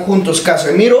pararon juntos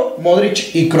Casemiro,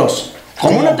 Modric y Kroos.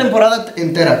 Como una temporada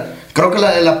entera. Creo que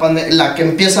la que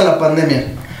empieza la pandemia.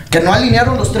 Que no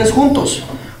alinearon los tres juntos.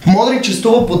 Modric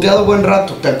estuvo puteado buen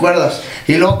rato, ¿te acuerdas?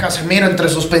 Y luego Casemiro entre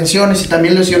suspensiones y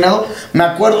también lesionado. Me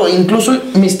acuerdo, incluso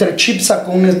Mr. Chip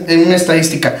sacó una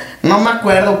estadística. No me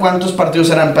acuerdo cuántos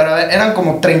partidos eran, pero eran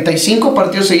como 35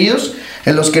 partidos seguidos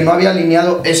en los que no había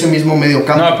alineado ese mismo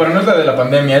mediocampo. No, pero no es la de la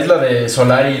pandemia, es la de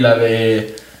Solari y la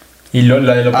de...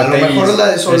 la de Lopetegui. A lo mejor es la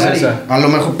de Solari. Es esa. A lo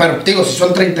mejor, pero digo, si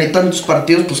son 30 y tantos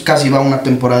partidos, pues casi va una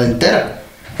temporada entera.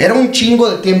 Era un chingo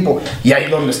de tiempo. Y ahí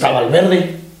donde estaba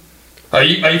Valverde.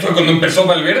 Ahí fue cuando empezó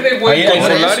Valverde, güey, con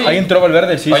Solari. Ahí entró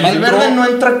Valverde, sí. Ahí Valverde entró. no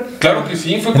entra. Claro que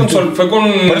sí, fue con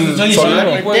Por eso estoy diciendo.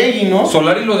 Solari, güey. Lopetegui, ¿no?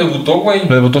 Solari lo debutó, güey.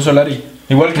 Lo debutó Solari.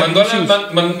 Igual que Mandó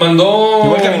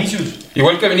Igual que a Vinicius.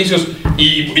 Igual que a Vinicius.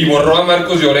 Y borró a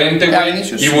Marcos Llorente, A güey.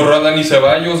 Vinicius, Y sí. borró a Dani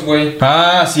Ceballos, güey.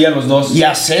 Ah, sí, a los dos. Y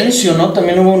Asensio, ¿no?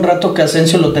 También hubo un rato que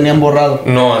Asensio lo tenían borrado.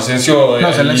 No, Asensio.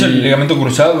 No, se le hizo el ligamento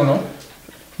cruzado, ¿no?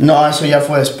 No, eso ya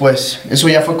fue después. Eso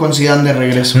ya fue con Zidane de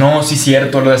regreso. No, sí,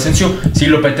 cierto. Lo de Asensio, sí,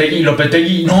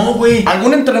 Lopetegui. No, güey.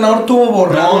 ¿Algún entrenador tuvo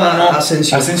borrado a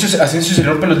Asensio? Asensio se le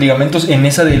rompe los ligamentos en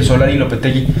esa del Solari y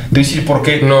Lopetegui. Te voy a decir por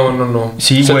qué. No.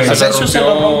 Sí, güey. Asensio se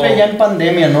lo rompe ya en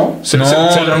pandemia, ¿no? Se No,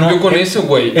 rompió no. con eso,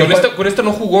 güey. Con esta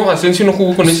no jugó. Asensio no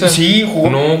jugó con esa. Sí,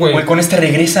 jugó. No, güey. Con este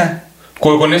regresa.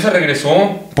 Con esa regresó.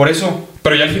 Por eso.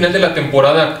 Pero ya al final de la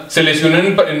temporada se lesionó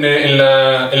en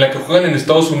la que juegan en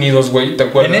Estados Unidos, güey. ¿Te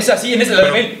acuerdas? En esa, la de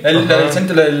Bale. La del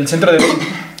centro de Bale.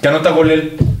 Que anota gol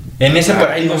él. En ese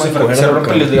para ahí no se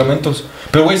rompen los ligamentos.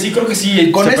 Pero, güey, sí creo que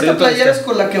sí. Con se esta perdió toda playera es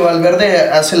con la que Valverde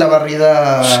hace la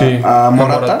barrida Sí, a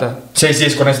Morata. Sí,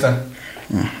 es con esta.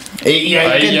 ¿Y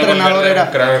ahí qué ya entrenador Valverde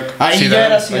era? crack. Ahí Zidane, ya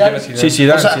era ahí Zidane. era Zidane. Sí,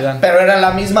 Zidane, O sea, Zidane. pero era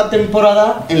la misma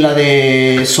temporada en la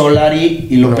de Solari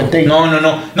y Lopetegui.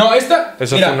 No, esta.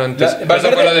 Esa mira, fue una antes. Valverde,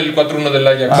 Esa fue la del 4-1 del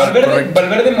Ajax.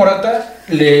 Valverde Morata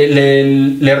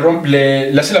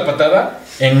le hace la patada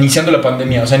iniciando la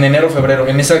pandemia, o sea, en enero febrero.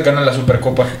 En esa gana la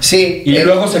Supercopa. Sí, Y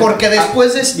luego porque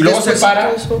después de y luego después se para.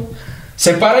 de eso,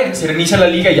 Se para y se reinicia la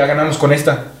liga y ya ganamos con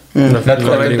esta. La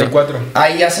 34.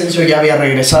 ahí Asensio ya había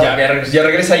regresado. Ya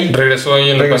regresa ahí. Regresó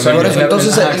ahí en la Regresó Por pandemia. eso,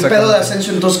 entonces Ajá, el pedo de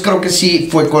Asensio, entonces creo que sí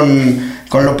fue con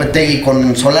Lopetegui,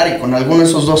 con Solari, con alguno de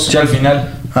esos dos. Sí, al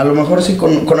final. A lo mejor sí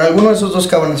con alguno de esos dos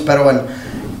cabrones, pero bueno,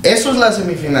 eso es la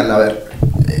semifinal. A ver,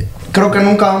 creo que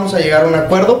nunca vamos a llegar a un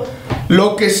acuerdo.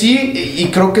 Lo que sí, y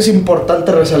creo que es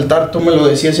importante resaltar, tú me lo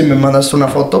decías y me mandaste una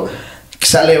foto, que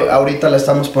sale, ahorita la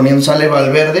estamos poniendo, sale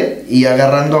Valverde y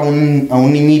agarrando a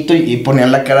un niñito y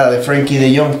ponían la cara de Frenkie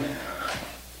de Jong.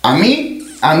 A mí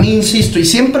insisto, y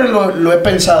siempre lo he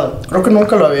pensado, creo que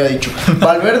nunca lo había dicho,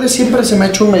 Valverde siempre se me ha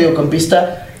hecho un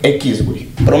mediocampista X, güey,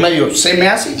 promedio, se me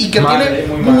hace, y que tiene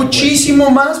muchísimo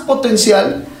más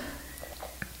potencial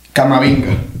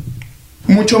Camavinga,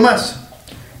 mucho más.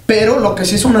 Pero lo que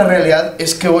sí es una realidad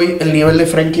es que hoy el nivel de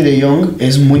Frenkie de Jong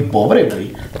es muy pobre,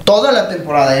 güey. Toda la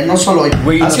temporada, no solo hoy.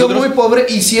 Güey, ha sido muy pobre,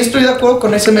 y sí estoy de acuerdo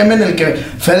con ese meme en el que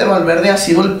Fede Valverde ha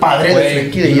sido el padre de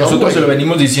Frenkie de Jong. Nosotros güey. se lo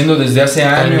venimos diciendo desde hace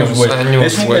años, güey.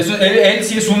 Él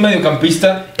sí es un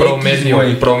mediocampista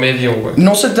promedio, güey.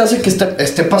 No se te hace que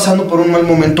esté pasando por un mal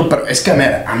momento, pero es que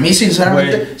a mí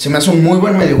sinceramente Güey. se me hace un muy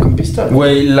buen mediocampista.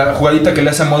 Güey, la jugadita que le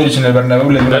hace a Modric en el Bernabéu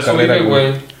le dio De una eso carrera, vive,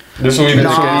 güey. De eso vive.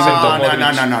 No, Eso que dice el Tom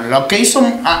Modric. no. Lo que hizo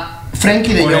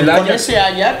Frenkie de Con Jong el con Ajax. ese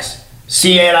Ajax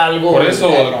sí era algo. Por eso,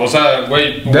 o sea,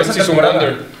 güey, De esa Once is a temporada.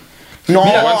 wonder. No,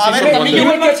 Mira, a ver,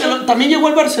 también llegó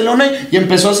al Barcelona y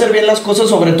empezó a hacer bien las cosas,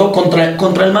 sobre todo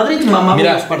contra el Madrid, mamá.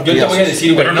 Mira, los yo partidos. te voy a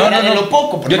decir, güey. Pero no era de lo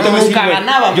poco, porque Yo te voy a decir, nunca güey.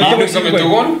 ganaba. Yo te voy a ¿Nunca decir, metió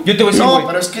güey. gol? Yo te voy a decir, No, güey.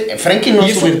 pero es que Frenkie no Y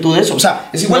es su eso- virtud de eso. O sea,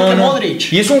 es igual que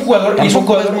Modric. Y es un jugador.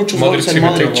 Tampoco es mucho Modric goles sí en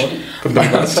metió Modric. gol contra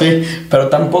el Barça. Sí, pero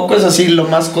tampoco es así lo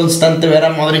más constante ver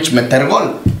a Modric meter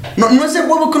gol. No es de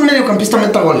huevo que un mediocampista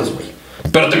meta goles, güey.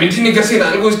 Pero también tiene que hacer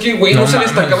algo, es que, güey, no se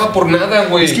mames. destacaba por nada,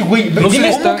 güey. Es que, güey, no se dime,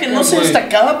 ¿Cómo destaca, que no se güey.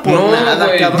 destacaba por No, nada,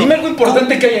 güey. cabrón? Dime algo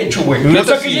importante que haya hecho, güey. Neta, O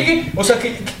sea, que sí. llegue, o sea,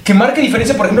 que marque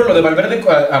diferencia, por ejemplo, lo de Valverde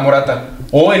a Morata.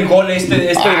 O el gol este de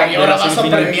Ay, la ahora vas a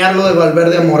semifinal. premiar lo de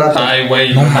Valverde a Morata. Ay,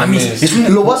 güey, No mames.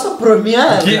 Lo vas a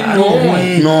premiar. ¿Quién Claro, no?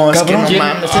 güey. No, es que Cabrón, no ¿quién?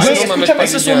 mames. Ay, Eso- no mames, escúchame,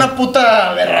 eso es Padilla. una puta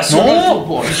aberración No. del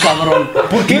fútbol, cabrón.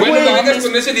 ¿Por qué, Bueno, güey? no vengas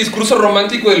con ese discurso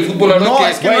romántico del fútbol ahora No, que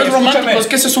es que güey, no es romántico, escúchame. es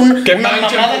que esa es Que una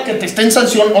mancha. mamada que te está en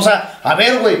sanción. O sea, a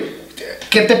ver, güey,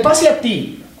 que te pase a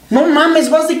ti No mames,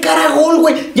 vas de cara a gol,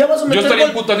 güey. Ya vas a meter Yo estaría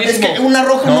gol. emputadísimo. Es que una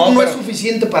roja no es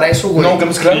suficiente para eso, güey. No,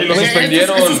 pues claro. Y lo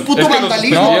suspendieron. Eso es puto Es que lo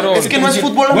vandalismo. suspendieron. Es que no es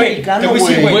fútbol Güey, americano, te voy a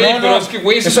decir, güey. Güey, No, pero no. es que,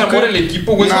 güey, eso es Eso amor creo- al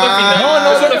equipo, güey. Es una No, final.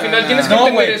 no, Es una final. Tienes que No,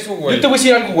 entender güey. eso, güey. Yo te voy a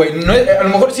decir algo, güey. No, a lo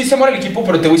mejor sí se amor al equipo,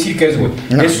 pero te voy a decir qué es, güey.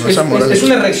 No, no es amor al es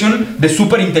equipo. una reacción de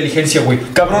súper inteligencia, güey.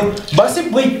 Cabrón,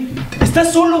 güey.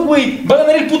 Estás solo, güey. Va a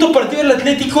ganar el puto partido del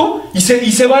Atlético y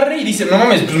se barre y dice, no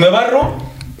mames, pues me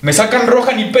barro. Me sacan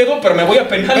roja ni pedo, pero me voy a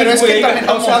penales, Pero es güey. que también,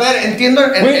 o sea, a ver, entiendo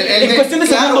en cuestión de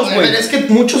segundos, güey. Es que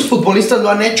muchos futbolistas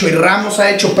lo han hecho y Ramos ha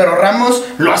hecho, pero Ramos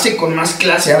lo hace con más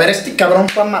clase. A ver, este cabrón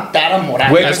fue a matar a Morales.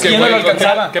 Güey, Es es que, que ya no lo güey,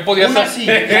 alcanzaba. ¿qué podías Una hacer?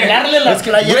 así, jalarle la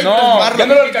playera y No, tumbarlo. ya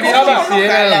no lo alcanzaba. ¿Cómo no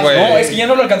lo jalas, güey? No, es que ya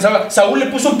no lo alcanzaba. Saúl le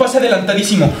puso un pase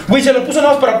adelantadísimo. Güey, se lo puso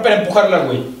nada más para empujarla,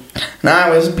 güey. Nah,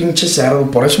 güey, ese pinche cerdo,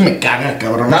 por eso me caga,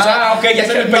 cabrón. O sea, ok, ya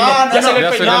se le no, peine. no, Ya se no, le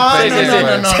ya se peine. le no, peine, no, no,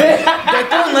 güey. no. De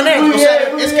todas maneras, o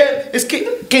sea, es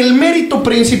que el mérito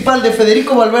principal de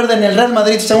Federico Valverde en el Real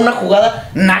Madrid sea una jugada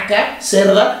naca,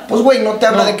 cerda, pues güey, no te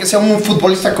habla de que sea un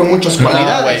futbolista con muchas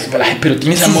cualidades. Ay, pero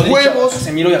tienes a Sus Modric, huevos. a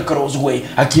Casemiro y a Kroos, güey.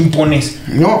 ¿A quién pones?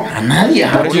 No, a nadie.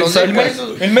 Por güey. eso, O sea, el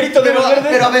mérito de pero- Valverde.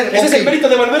 pero a ver, ese es ok, el mérito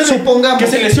de Valverde. supongamos. Que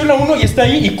se lesiona uno y está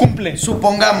ahí y cumple.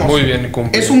 Supongamos. Muy bien,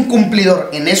 cumple. Es un cumplidor.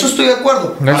 En eso estoy de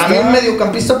acuerdo. No Para mí está. un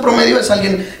mediocampista promedio es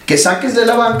alguien que saques de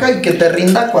la banca y que te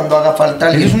rinda cuando haga falta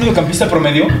 ¿Es alguien. un mediocampista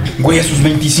promedio? Güey, a sus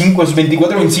 25, a sus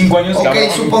 24, 25 años. Ok, cabrón.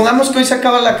 supongamos que hoy se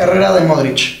acaba la carrera de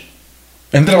Modric.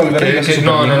 Entra Valverde y hace No, súper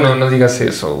no, bien, no, güey. no digas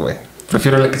eso, güey.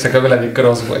 Prefiero la que se acabe la de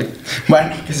Cross, güey.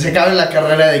 Bueno, que se acabe la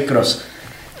carrera de Kroos.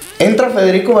 Entra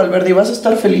Federico Valverde y vas a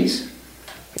estar feliz.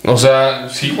 O sea,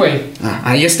 sí, güey.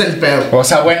 Ahí está el pedo. O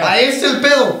sea, bueno. Ahí está el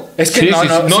pedo. Es que Sí, no, sí,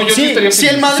 no, sí. No, yo sí estaría Si el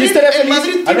feliz. Madrid, Sí estaría el feliz.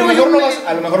 Madrid a lo tiene mejor un-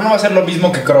 no va a ser lo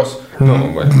mismo que Kroos. No,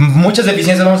 güey. Muchas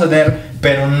deficiencias vamos a tener,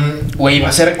 pero güey, va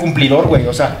a ser cumplidor, güey.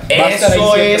 O sea, va a estar ahí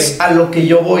Eso siempre. es a lo que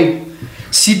yo voy.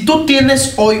 Si tú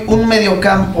tienes hoy un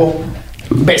mediocampo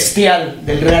bestial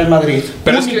del Real Madrid,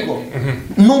 Pero es único,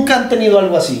 que- nunca han tenido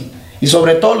algo así. Y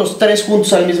sobre todo los tres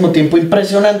juntos al mismo tiempo,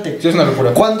 impresionante. Sí, es una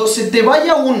locura. Cuando se te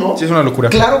vaya uno, Sí, es una locura.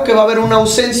 claro que va a haber una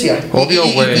ausencia. Obvio,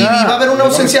 güey. Y va a haber una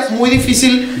ausencia muy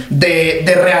difícil de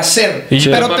rehacer. Y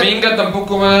pero te, Camavinga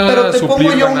tampoco va pero a te pongo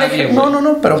suplir yo a un nadie, ejemplo. güey.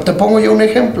 No, pero te pongo yo un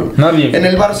ejemplo. Nadie, güey. En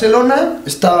el Barcelona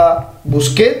estaba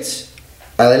Busquets,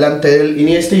 adelante de él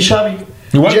Iniesta y Xavi.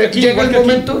 Igual que aquí, llega igual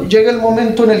el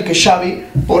momento en el que Xavi,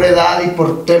 por edad y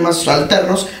por temas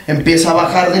alternos, empieza a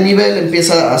bajar de nivel,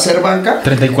 empieza a hacer banca.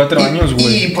 34 años,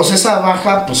 güey. Y pues esa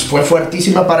baja pues fue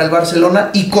fuertísima para el Barcelona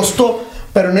y costó.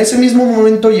 Pero en ese mismo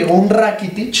momento llegó un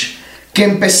Rakitic que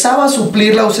empezaba a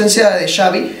suplir la ausencia de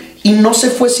Xavi y no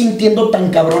se fue sintiendo tan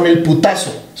cabrón el putazo.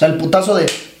 O sea, el putazo de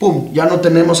pum, ya no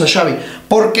tenemos a Xavi.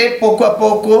 Porque poco a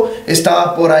poco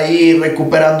estaba por ahí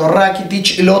recuperando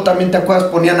Rakitic y luego también te acuerdas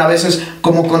ponían a veces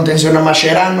como contención a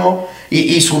Mascherano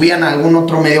y subían a algún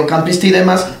otro mediocampista y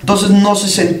demás. Entonces no se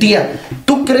sentía.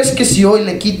 ¿Tú crees que si hoy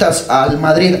le quitas al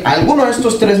Madrid a alguno de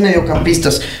estos tres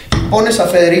mediocampistas y pones a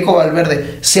Federico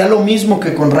Valverde, sea lo mismo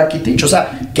que con Rakitic? O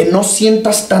sea, que no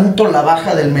sientas tanto la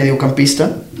baja del mediocampista.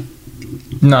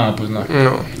 No, pues no.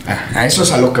 No. A eso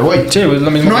es a lo que voy. Sí, es lo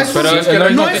mismo. No que- es, pero un, es que no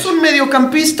no es un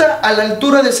mediocampista a la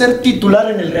altura de ser titular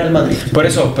en el Real Madrid. Por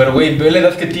eso, pero güey, ve la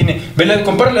edad que tiene.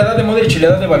 Compara la edad de Modric y la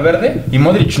edad de Valverde. Y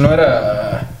Modric no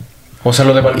era. O sea,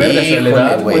 lo de Valverde es la Híjole,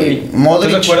 edad, güey. güey. Modric-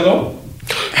 ¿Estás de acuerdo?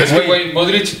 Es que, güey,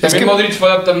 Modric, también Modric fue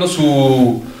adaptando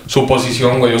su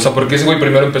posición, güey. O sea, porque ese güey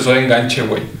primero empezó de enganche,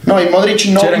 güey. No, y Modric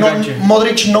Sí, era enganche.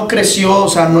 Modric no creció, o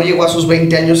sea, no llegó a sus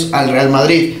 20 años al Real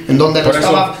Madrid, en donde Por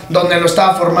eso. donde lo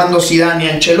estaba formando Zidane y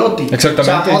Ancelotti.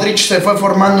 Exactamente. O sea, Modric se fue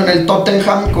formando en el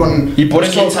Tottenham con Y por pues,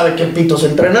 eso- quién sabe qué pitos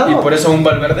entrenaba. Y por eso aún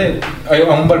Valverde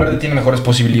tiene mejores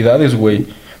posibilidades, güey.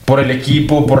 Por el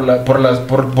equipo,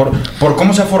 por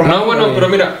cómo se ha formado. No, bueno, güey. pero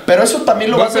mira. Pero eso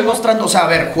también lo vas Golpe, ¿no? demostrando. O sea, a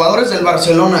ver, jugadores del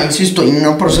Barcelona, insisto, y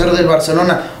no por ser del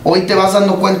Barcelona, hoy te vas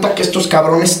dando cuenta que estos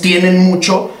cabrones tienen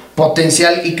mucho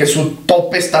potencial y que su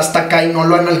tope está hasta acá y no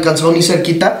lo han alcanzado ni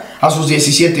cerquita a sus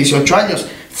 17, 18 años.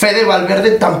 Fede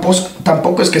Valverde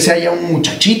tampoco es que sea ya un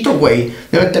muchachito, güey.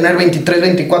 Debe tener 23,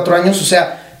 24 años, o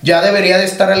sea, ya debería de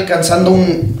estar alcanzando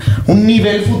un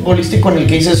nivel futbolístico en el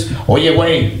que dices, oye,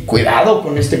 güey, cuidado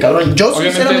con este cabrón. Yo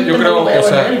Obviamente, sinceramente yo creo, no lo veo o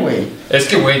sea, en él, güey. es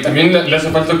que, güey, también le hace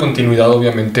falta continuidad,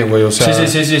 obviamente, güey. O sea,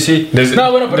 Sí. Desde,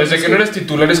 No, bueno, pero desde es que que- no eres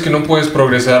titular es que no puedes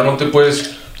progresar, no te puedes.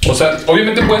 O sea,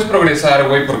 obviamente puedes progresar,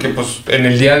 güey, porque pues en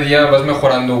el día a día vas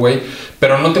mejorando, güey.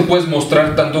 Pero no te puedes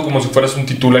mostrar tanto como si fueras un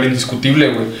titular indiscutible,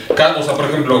 güey. O sea, por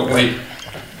ejemplo, güey,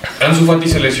 Ansu Fati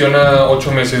se lesiona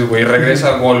 8 meses, güey, regresa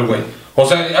a gol, güey. O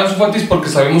sea, Ansu Fati es porque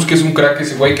sabemos que es un crack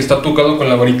ese güey que está tocado con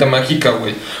la varita mágica,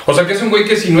 güey. O sea, que es un güey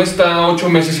que si no está 8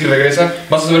 meses y regresa,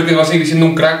 vas a saber que va a seguir siendo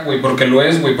un crack, güey, porque lo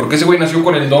es, güey. Porque ese güey nació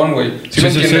con el don, güey. ¿Sí me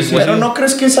entiendes, güey? Pero ¿no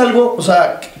crees que es algo, o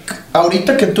sea,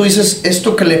 ahorita que tú dices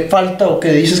esto que le falta o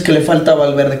que dices que le falta a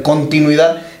Valverde,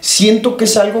 continuidad, siento que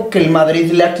es algo que el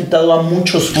Madrid le ha quitado a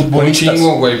muchos futbolistas? Un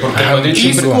chingo, güey, porque el Madrid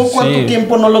siempre... ¿Cuánto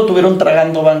tiempo no lo tuvieron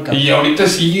tragando banca? Y ahorita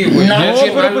sigue, güey. No,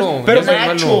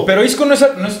 pero Isco no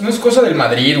es cosa del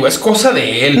Madrid, güey, es cosa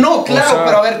de él. No, claro, o sea,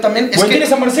 pero a ver, también es que...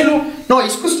 tienes a Marcelo. No,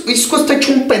 Isco está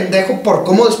hecho un pendejo por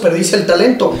cómo desperdicia el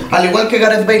talento, al igual que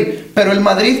Gareth Bale. Pero el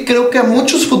Madrid creo que a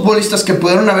muchos futbolistas que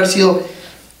pudieron haber sido,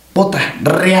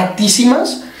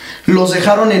 reatísimas, los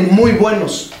dejaron en muy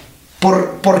buenos.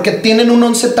 Porque tienen un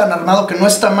 11 tan armado que no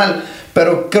está mal.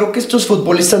 Pero creo que estos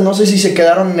futbolistas no sé si se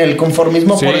quedaron en el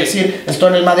conformismo por decir, estoy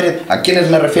en el Madrid. ¿A quiénes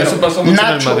me refiero? Eso pasó mucho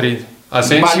en el Madrid.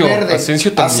 Asensio, Valverde,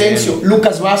 Asensio también. Asensio,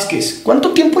 Lucas Vázquez. ¿Cuánto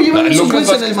tiempo llevan esos güeyes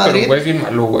en el Madrid? Pero güey, bien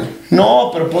malo, güey.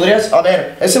 No, pero podrías... A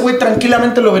ver, ese güey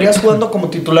tranquilamente lo verías jugando como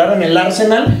titular en el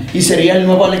Arsenal y sería el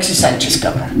nuevo Alexis Sánchez,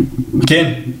 cabrón.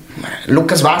 ¿Quién?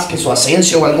 Lucas Vázquez o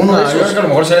Asensio o alguno de esos. Yo creo que a lo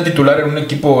mejor será titular en un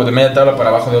equipo de media tabla para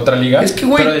abajo de otra liga. Es que,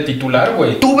 güey, pero de titular,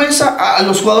 güey. Tú ves a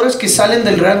los jugadores que salen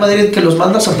del Real Madrid que los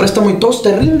mandas a préstamo y todos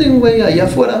te rinden, güey, allá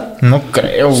afuera. No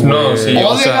creo, güey. No, sí.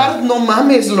 Odegaard, no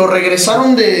mames, lo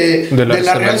regresaron de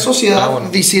la Real Sociedad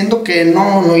diciendo que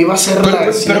no iba a ser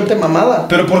la siguiente mamada.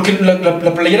 Pero porque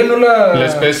la playera no la...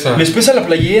 Les pesa. Les pesa la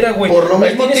playera, güey. Por lo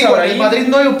mismo digo, en el Madrid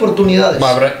no hay oportunidades.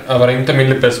 A Brahim también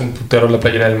le pesa un putero la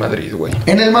playera del Madrid, güey.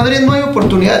 En el Madrid no hay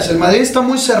oportunidades. El Madrid está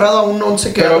muy cerrado a un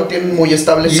 11 que ya lo tienen muy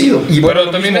establecido. Y pero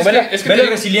también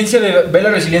ve la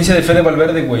resiliencia de Fede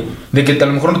Valverde, güey. De que a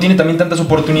lo mejor no tiene también tantas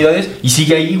oportunidades y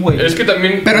sigue ahí, güey. Es que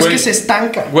también... Pero güey, es que se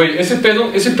estanca. Güey, ese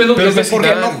pedo pero es de porque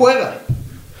Zidane. no juega.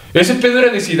 Ese pedo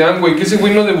era de Zidane, güey. Que ese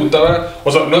güey no debutaba.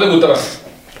 O sea, no debutaba.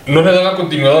 No le daba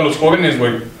continuidad a los jóvenes,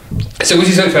 güey. Ese güey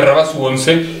sí se aferraba a su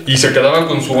 11 y se quedaba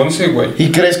con su 11, güey.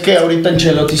 ¿Y crees que ahorita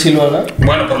Ancelotti sí lo haga?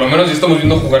 Bueno, por lo menos ya estamos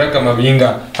viendo jugar a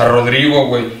Camavinga, a Rodrigo,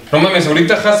 güey. No mames,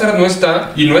 ahorita Hazard no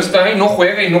está y no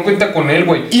juega y no cuenta con él,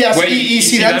 güey. Y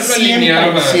Zidane lo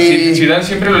alineaba. Zidane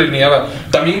siempre lo alineaba.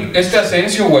 También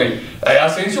Asensio, güey.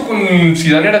 Asensio con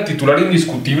Zidane era titular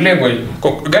indiscutible, güey.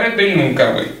 Con Gareth Bale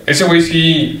nunca, güey. Ese güey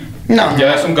sí... No,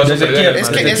 ya es un caso de es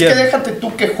que déjate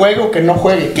tú que juegue o que no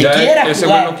juegue, que ya quiera ese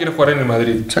jugar. güey no quiere jugar en el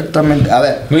Madrid. Exactamente. A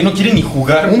ver, güey, no quiere ni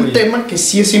jugar, un tema que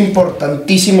sí es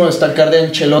importantísimo destacar de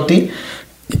Ancelotti.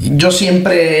 Yo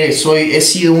siempre he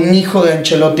sido un hijo de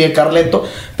Ancelotti, de Carleto,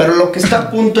 pero lo que está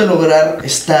a punto de lograr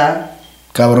está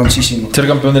cabroncísimo. Ser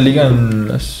campeón de liga en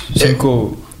las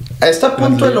 5... Está a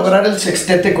punto de lograr el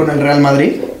sextete con el Real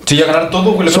Madrid. Sí, ya ganar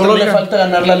todo, güey. Solo le falta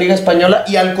ganar la Liga Española.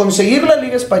 Y al conseguir la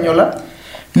Liga Española,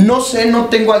 no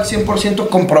tengo al 100%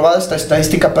 comprobada esta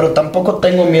estadística, pero tampoco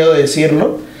tengo miedo de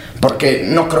decirlo, porque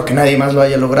no creo que nadie más lo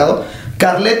haya logrado.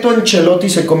 Carleto Ancelotti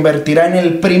se convertirá en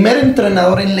el primer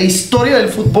entrenador en la historia del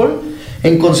fútbol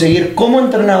en conseguir como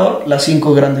entrenador las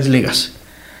 5 grandes ligas.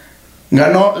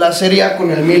 Ganó la Serie A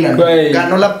con el Milan,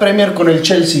 ganó la Premier con el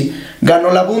Chelsea,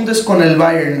 ganó la Bundes con el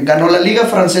Bayern, ganó la Liga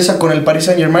Francesa con el Paris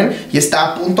Saint-Germain y está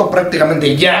a punto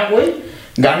prácticamente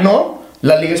ganó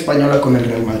la Liga Española con el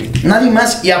Real Madrid. Nadie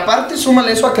más. Y aparte,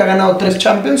 súmale eso a que ha ganado 3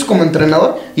 Champions como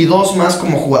entrenador y 2 más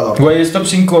como jugador. Güey, es top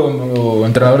 5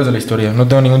 entrenadores de la historia. No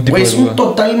tengo ningún tipo de duda. Es un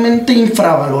totalmente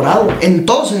infravalorado. En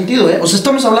todo sentido, ¿eh? O sea,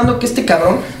 estamos hablando que este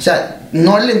cabrón, o sea,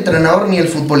 no el entrenador ni el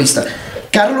futbolista.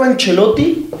 Carlo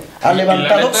Ancelotti ha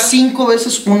levantado 5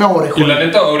 veces una oreja. Y la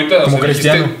neta, ahorita, como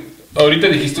Cristiano. Ahorita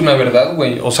dijiste una verdad,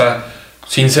 güey. O sea,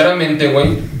 sinceramente,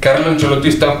 güey, Carlo Ancelotti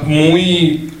está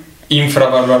muy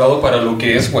infravalorado para lo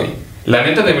que es, güey. La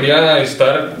neta debería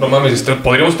estar, no mames,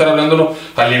 podríamos estar hablándolo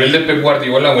al nivel de Pep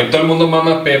Guardiola, güey. Todo el mundo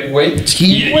mama a Pep, güey.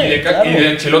 Sí, y de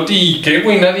Ancelotti, ¿y qué,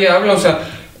 güey? Nadie habla, o sea,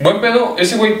 buen pedo.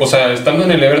 Ese güey, o sea, estando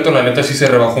en el Everton, la neta sí se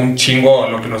rebajó un chingo a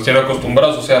lo que nos tiene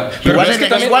acostumbrados, o sea. Igual, es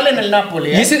que igual en el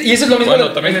Napoli, ¿eh? Y ese es lo mismo.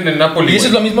 Bueno, también en el Napoli. Y eso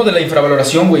es lo mismo de la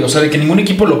infravaloración, güey. O sea, de que ningún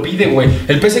equipo lo pide, güey.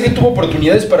 El PSG tuvo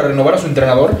oportunidades para renovar a su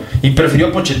entrenador y prefirió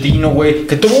a Pochettino, güey.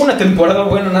 Que tuvo una temporada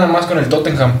buena nada más con el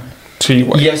Tottenham. Sí,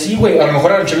 güey. Y así, güey, a lo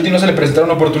mejor a Ancelotti no se le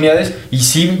presentaron oportunidades y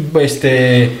sí,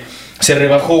 se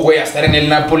rebajó, güey, a estar en el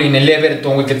Napoli, en el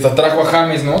Everton, güey, que trajo a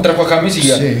James, ¿no? Trajo a James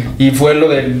y fue lo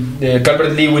de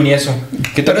Calvert-Lewin y eso.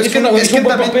 Que también es un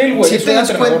buen papel, güey. Si te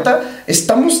das cuenta,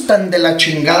 estamos tan de la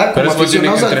chingada como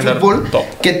aficionados al fútbol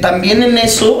que también en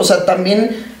eso, o sea,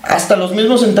 también hasta los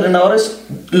mismos entrenadores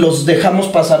los dejamos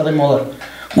pasar de moda.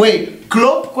 Güey,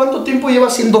 Klopp, ¿cuánto tiempo lleva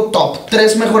siendo top?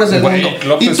 3 mejores del mundo.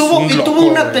 Klopp Y tuvo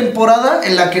una temporada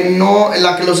en la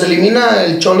que los elimina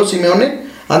el Cholo Simeone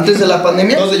antes de la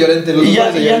pandemia. Dos de Llorente, y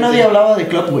ya nadie hablaba de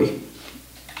Klopp, güey.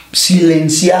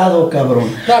 silenciado, cabrón.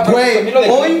 No, pero Güey, también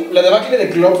hoy... la debacle de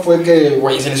Klopp fue que,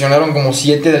 güey, se lesionaron como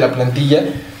 7 de la plantilla.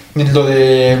 Lo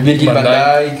de Virgil van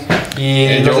Dijk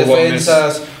y los Joe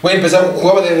defensas. Güey,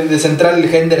 jugaba de central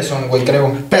Henderson, güey,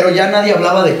 creo. Pero ya nadie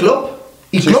hablaba de Klopp.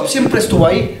 Y Klopp siempre estuvo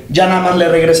ahí. Ya nada más le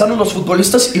regresaron los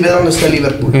futbolistas y ve dónde está el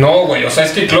Liverpool. No, güey, o sea,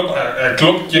 es que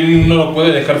Klopp, ¿quién no lo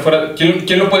puede dejar fuera?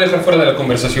 ¿Quién lo puede dejar fuera de la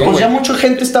conversación, Pues güey? ya mucha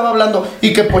gente estaba hablando.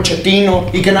 Y que Pochettino,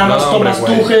 y que nada más No, Thomas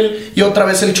hombre, güey. Tuchel, y otra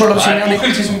vez el Cholo Simeone.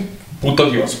 Tuchel sí es un puto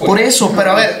dios, güey. Por eso,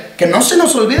 pero a ver, que no se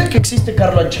nos olvide que existe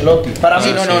Carlo Ancelotti. Para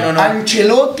mí, no.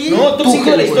 Ancelotti. No, tú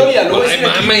sigue la historia, lo Ay,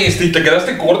 mames, y te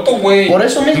quedaste corto, güey. Por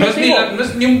eso mismo No es digo.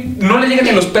 no le llegan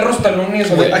ni a los perros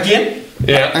talones, güey. ¿A quién?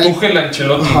 Tuchel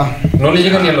Ancelotti. Ajá. No le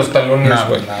llegan ni a los talones, No,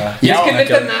 güey. nada. Y es Ya, que ahora,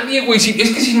 neta ¿qué? nadie, güey.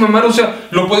 Es que sin mamar, o sea,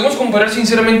 lo podemos comparar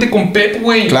sinceramente con Pep,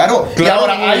 güey. Claro. Y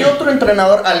ahora güey. hay otro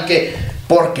entrenador al que,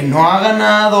 porque no ha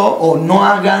ganado,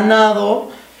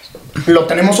 lo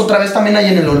tenemos otra vez también ahí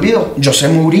en el olvido. José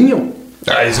Mourinho.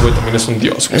 Ay, ese güey también es un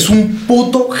dios, güey. Es un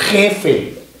puto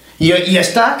jefe. Y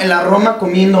está en la Roma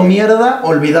comiendo mierda,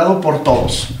 olvidado por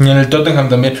todos. Y en el Tottenham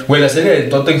también. Güey, la serie del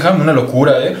Tottenham, una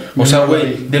locura, O sea,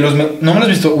 güey, no me lo has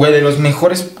visto, güey, de las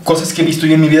mejores cosas que he visto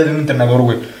yo en mi vida de un entrenador,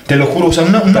 güey. Te lo juro, o sea,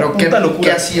 una Pero puta ¿qué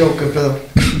locura. hacía o qué pedo?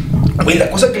 Güey,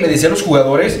 la cosa que le decía a los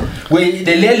jugadores, güey,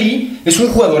 Dele Alli es un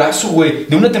jugadorazo, güey,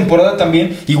 de una temporada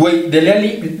también. Y, güey, Dele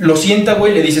Alli lo sienta,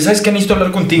 güey, le dice, ¿sabes qué? Necesito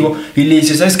hablar contigo. Y le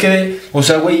dice, ¿sabes qué? O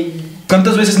sea, güey,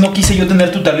 ¿cuántas veces no quise yo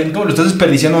tener tu talento? Lo estás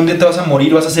desperdiciando, un día te vas a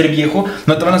morir, vas a ser viejo,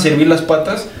 no te van a servir las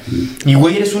patas. Y,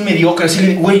 güey, eres un mediocre,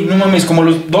 así, güey, no mames, como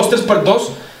los tres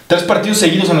partidos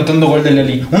seguidos anotando gol de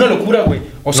Alli. Una locura, güey.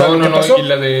 O sea,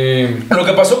 lo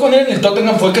que pasó con él en el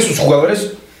Tottenham fue que sus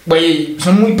jugadores, güey,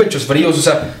 son muy pechos fríos. O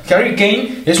sea, Harry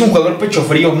Kane es un jugador pecho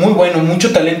frío, muy bueno,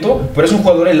 mucho talento, pero es un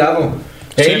jugador helado.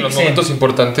 Sí, en los momentos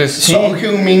importantes. Sí. Son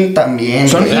Heung-min también.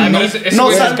 Nos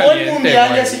salvó el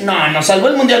mundial y así. No, nos salvó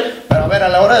el mundial. Pero a ver, a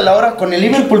la hora de la hora, con el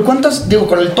Liverpool,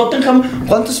 con el Tottenham,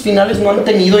 ¿cuántas finales no han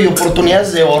tenido y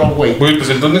oportunidades de oro, güey? Güey, pues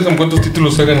el Tottenham, ¿cuántos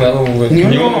títulos ha ganado, güey? Ni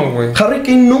uno, güey. Harry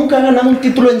Kane nunca ha ganado un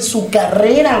título en su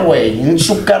carrera, güey. En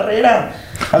su carrera.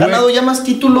 Ha ganado ya más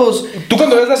títulos. Tú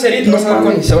cuando ves la serie te vas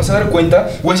a dar cuenta,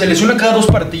 güey, se lesiona cada 2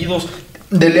 partidos.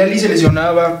 Dele Alli se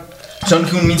lesionaba. Son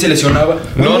Heung-min se lesionaba.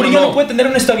 Mourinho no puede tener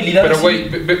una estabilidad. Pero, así. güey,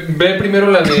 ve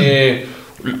primero la de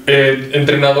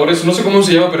entrenadores. No sé cómo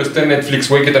se llama, pero está en Netflix,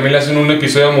 güey. Que también le hacen un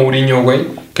episodio a Mourinho, güey.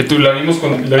 Que tú la vimos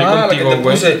contigo,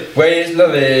 güey. Güey, es la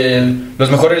de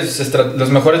los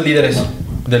mejores líderes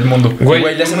del mundo.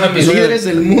 Güey, le hacen un episodio. Líderes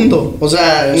del mundo. O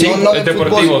sea, Sí, no de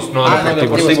deportivos, fútbol. no,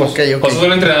 deportivos. Ok. O sea,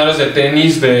 son entrenadores de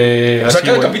tenis, de. O sea, así,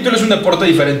 cada güey. capítulo es un deporte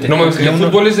diferente. No mames, el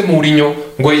fútbol es de Mourinho,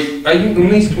 güey. Hay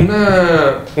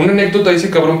una anécdota de ese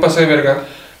cabrón pasa de verga.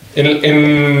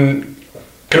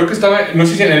 Creo que estaba, no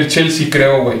sé si en el Chelsea,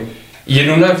 creo, güey. Y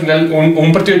en una final,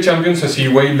 un partido de Champions así,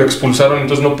 güey, lo expulsaron,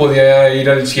 entonces no podía ir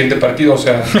al siguiente partido, o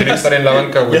sea, quería estar en la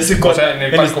banca, güey. O sea, en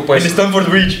el palco, pues. En Stamford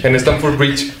Bridge. En Stamford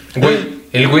Bridge. Güey,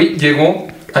 el güey llegó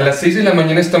a las 6 de la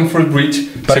mañana a Stamford Bridge.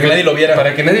 Para que nadie lo viera.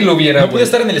 Para que nadie lo viera, No podía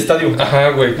estar en el estadio. Ajá,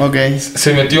 güey. Ok.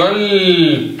 Se metió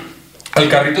al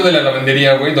carrito de la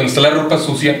lavandería, güey, donde está la ropa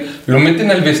sucia, lo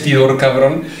meten al vestidor,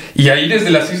 cabrón, y ahí desde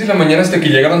las 6 de la mañana hasta que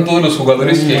llegaron todos los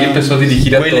jugadores y ahí empezó a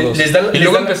dirigir a Güey, todos. Y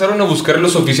luego empezaron a buscar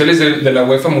los oficiales de la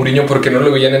UEFA Mourinho porque no lo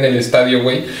veían en el estadio,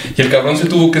 güey, y el cabrón se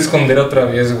tuvo que esconder otra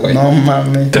vez, güey. No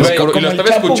mames. Y lo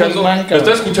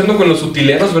estaba escuchando con los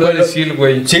utileros, ¿verdad? Decir,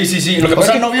 güey. Sí. Lo que pasa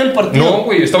es que no vio el partido. No,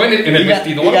 güey, estaba en el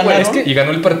vestidor, güey, y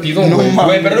ganó el partido, No, güey. mames.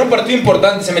 Güey, pero era un partido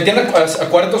importante. Se metían a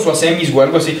cuartos o a semis o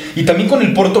algo así. Y también con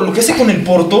el Porto. Lo que hace con el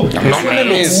Porto No es una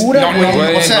mames, locura, no,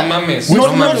 güey. O sea, no mames.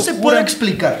 No se puede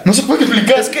explicar. No se puede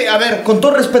explicar. Es que, a ver, con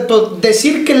todo respeto,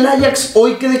 decir que el Ajax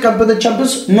hoy quede campeón de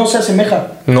Champions no se asemeja.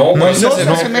 No, güey, se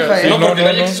asemeja, No, porque el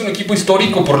Ajax es un equipo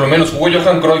histórico, por lo menos. Jugó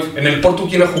Johan Cruyff. En el Porto,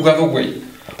 ¿quién ha jugado, güey?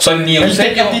 O sea, ni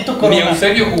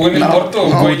Eusebio jugó en el Porto.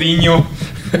 Guidiño.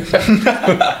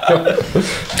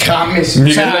 James.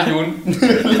 Miguel Layún.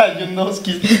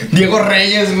 Lewandowski. Diego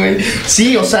Reyes, güey.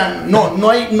 Sí, o sea, no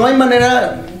hay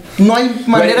manera. No hay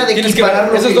manera de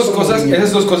equiparar esas dos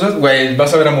cosas, güey,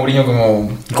 vas a ver a Mourinho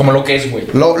como lo que es, güey.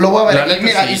 Lo voy a ver. La neta,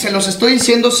 Mira, sí. y se los estoy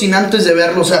diciendo sin antes de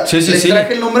verlo. O sea, les traje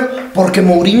sí. el nombre porque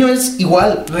Mourinho es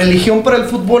igual, religión para el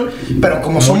fútbol, pero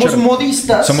como somos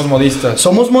modistas,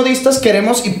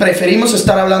 queremos y preferimos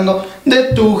estar hablando de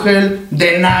Tuchel,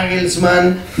 de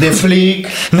Nagelsmann, de Flick.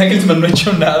 Nagelsmann no ha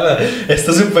hecho nada.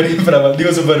 Está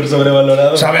súper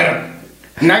sobrevalorado. O sea, a ver,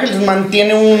 Nagelsmann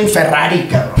tiene un Ferrari,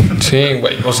 cabrón. Sí,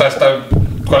 güey. O sea, hasta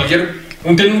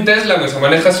tiene un Tesla, güey. Se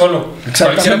maneja solo.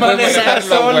 Exactamente. Cualquiera puede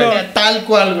manejarlo, güey. Tal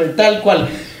cual, güey, tal cual.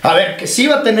 A ver, que sí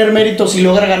va a tener mérito si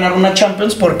logra ganar una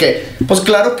Champions, porque, pues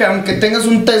claro que aunque tengas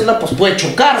un Tesla, pues puede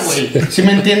chocar, güey. ¿Sí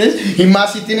me entiendes? Y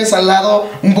más si tienes al lado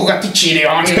un Bugatti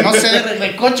Chiron, no sé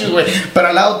de coches, güey. Pero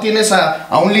al lado tienes a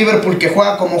un Liverpool que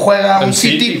juega como juega un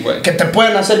City, que te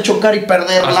pueden hacer chocar y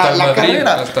perder la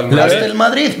carrera. Hasta el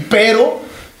Madrid. Pero,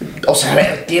 o sea, a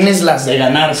ver, tienes las de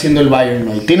ganar siendo el Bayern,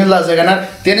 güey. Tienes las de ganar.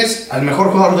 Tienes al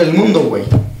mejor jugador del mundo, güey.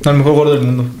 Al mejor jugador del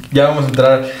mundo. Ya vamos a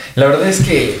entrar. La verdad es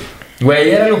que, güey,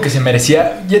 era lo que se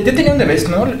merecía. Ya tenía un The Best,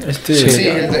 ¿no? Sí,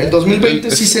 el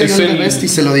 2020 sí se dio el The Best y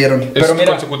se lo dieron. Pero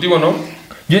mira, consecutivo, ¿no?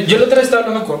 Yo la otra vez estaba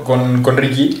hablando con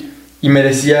Ricky y me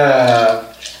decía,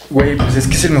 güey, pues es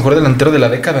que es el mejor delantero de la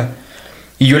década.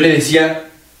 Y yo le decía,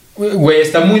 güey,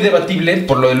 está muy debatible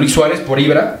por lo de Luis Suárez, por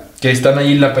Ibra, que están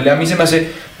ahí en la pelea. A mí se me hace,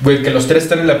 güey, que los tres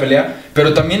están en la pelea.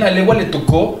 Pero también a Lewa le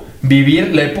tocó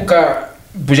vivir la época,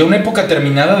 pues ya una época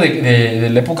terminada de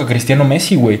la época Cristiano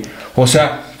Messi, güey. O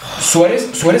sea,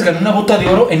 Suárez ganó una bota de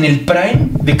oro en el prime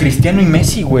de Cristiano y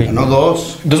Messi, güey. Ganó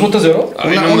dos. ¿2 botas de oro?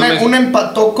 Una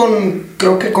empató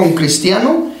creo que con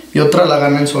Cristiano y otra la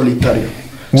gana en solitario.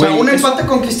 Güey, o sea, un empate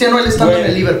con Cristiano él estando en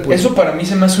el Liverpool. Eso para mí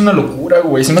se me hace una locura,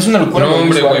 güey. Se me hace una locura. No,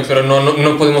 hombre, güey, pero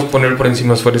no podemos poner por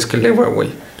encima a Suárez que Lewa, güey.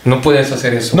 No puedes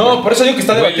hacer eso. No, güey. Por eso digo que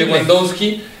está debatible.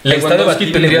 Lewandowski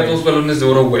debatible, tendría güey. 2 balones de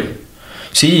oro, güey.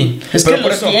 Sí, es que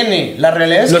los tiene. La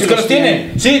realidad es que los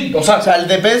tiene. Sí, o sea, el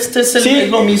de Best es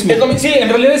lo mismo. Sí, en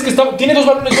realidad es que tiene 2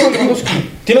 balones de oro.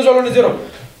 Tiene 2 balones de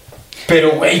oro.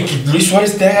 Pero, güey, que Luis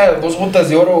Suárez te haga 2 botas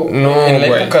de oro en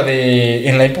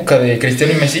la época de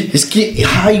Cristiano y Messi. Es que,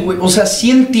 ay, güey, o sea,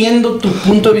 sí entiendo tu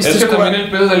punto de vista. Es que también el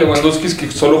pedo de Lewandowski es que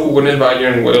solo jugó en el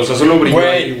Bayern, güey. O sea, solo brilló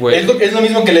ahí, güey. Es lo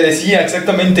mismo que le decía,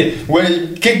 exactamente.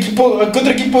 Güey, ¿qué otro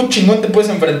equipo chingón te puedes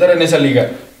enfrentar en esa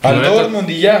liga? Al Dortmund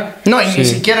y ya. No, y ni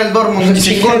siquiera el Dortmund. Ni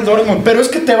siquiera el Dortmund. Pero es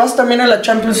que te vas también a la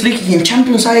Champions League y en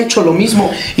Champions ha hecho lo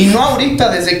mismo. Y no ahorita,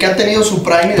 desde que ha tenido su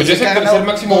prime. Pues es el tercer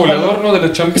máximo goleador, ¿no? De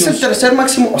la Champions. Es el tercer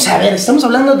máximo. O sea, a ver, estamos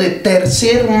hablando de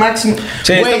tercer máximo.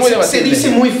 Sí, güey, se dice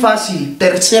muy fácil.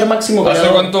 Tercer máximo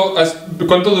goleador.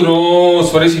 ¿Cuánto duró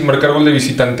Suárez sin marcar gol de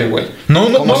visitante, güey? No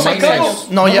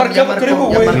ya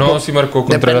marcó. No, sí marcó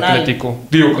contra el Atlético.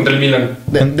 Digo, contra el Milan.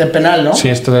 De penal, ¿no? Sí,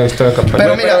 está campeón.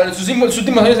 Pero mira, en sus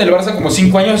últimos años en el Barça, como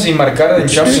 5 años sin marcar en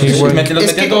Champions. Los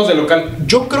metía todos de local.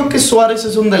 Yo creo que Suárez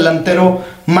es un delantero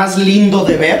más lindo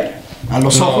de ver a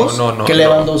los ojos que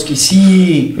Lewandowski.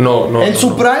 Sí. En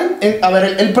su prime, a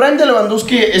ver, el prime de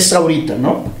Lewandowski es ahorita,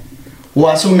 ¿no? O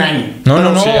hace un año.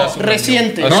 No. Sí,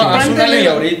 reciente. Hace un año y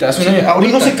ahorita.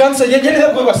 Ahorita no se cansa, ya le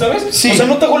da hueva, ¿sabes? Sí. O sea,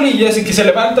 nota gol y ya así que se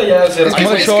levanta, ya se es que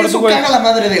eso caga la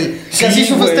madre de él. Sí, así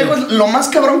su festejo es lo más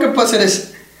cabrón que puede hacer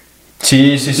es.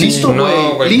 Sí. Listo,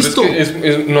 güey. Listo.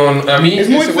 A mí es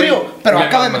muy frío, pero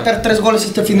acaba de meter 3 goles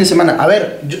este fin de semana. A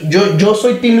ver, yo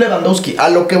soy Team Lewandowski. A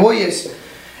lo que voy es,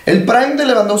 el prime de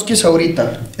Lewandowski es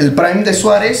ahorita. El prime de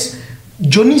Suárez,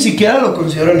 yo ni siquiera lo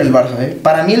considero en el Barça, ¿eh?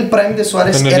 Para mí el prime de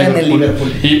Suárez era en el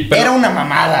Liverpool. Era una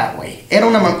mamada, güey.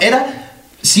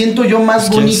 Siento yo más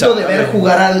bonito de ver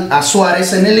jugar a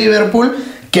Suárez en el Liverpool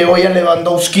que hoy a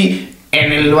Lewandowski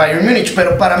en el Bayern Múnich.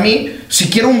 Pero para mí, si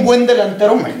quiero un buen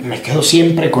delantero, me quedo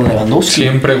siempre con Lewandowski.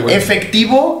 Siempre, güey.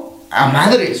 Efectivo a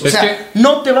madres. O sea,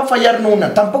 no te va a fallar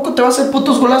una. Tampoco te va a hacer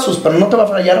putos golazos, pero no te va a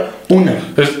fallar una.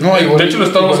 De hecho, lo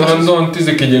estábamos hablando antes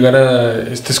de que llegara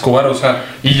Escobar. O sea,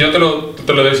 y yo te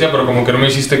lo decía, pero como que no me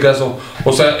hiciste caso.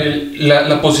 O sea,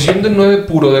 la posición de 9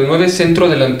 puro, de 9 centro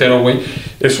delantero, güey,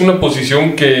 es una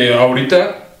posición que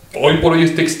ahorita, hoy por hoy,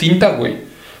 está extinta,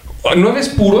 güey. 9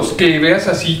 puros que veas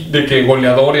así, de que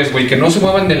goleadores, güey, que no se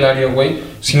muevan del área, güey,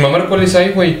 sin mamar cuáles hay,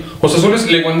 güey. O sea, solo es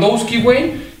Lewandowski,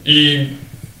 güey, y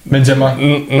Benzema.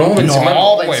 No, Benzema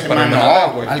no, güey, para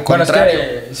nada, güey. Al contrario.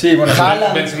 Sí, bueno,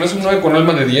 Benzema es un 9 con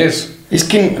alma de 10. Es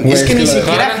que ni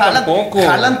siquiera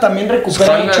Haaland también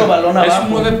recupera mucho balón abajo. Es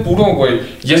un 9 puro, güey.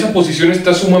 Y esa posición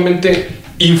está sumamente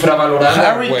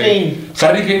infravalorada, güey.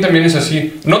 Harry Kane también es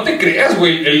así. No te creas,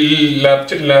 güey. La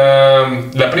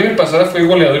primera pasada fue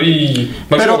goleador y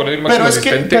máximo goleador y máximo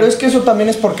asistente. Pero es que eso también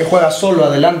es porque juega solo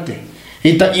adelante.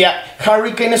 Y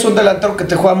Harry Kane es un delantero que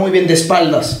te juega muy bien de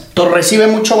espaldas. Entonces recibe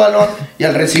mucho balón y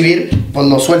al recibir, pues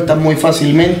lo suelta muy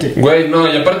fácilmente. Güey,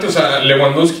 no, y aparte, o sea,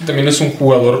 Lewandowski también es un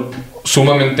jugador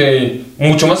sumamente,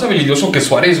 mucho más habilidoso que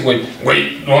Suárez, güey.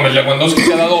 Güey, no, Lewandowski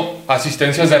te ha dado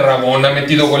asistencias de Rabón, ha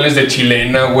metido goles de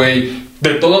chilena, güey.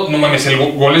 De todo, no mames,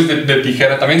 goles de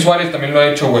tijera. También Suárez también lo ha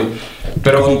hecho, güey.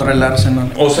 Pero contra el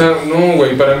Arsenal. O sea, no,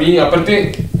 güey, para mí,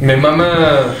 aparte, me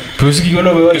mama. Pero es que yo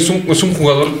lo veo ahí. Es un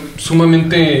jugador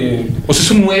sumamente. O sea, es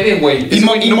un 9, güey.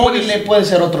 Immobile puede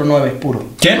ser otro 9 puro.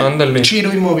 ¿Quién? Ándale.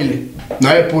 Ciro Immobile.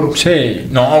 9 puro. Sí,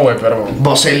 no, güey, pero...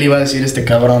 Boselli iba a decir este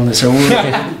cabrón, de seguro.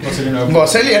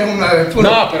 Boselli era un 9 puro.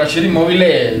 No, pero Chile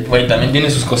Immobile, güey, también tiene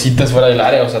sus cositas fuera del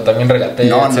área, o sea, también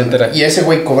regatea, etcétera. Y ese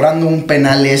güey cobrando un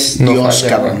penal es Dios,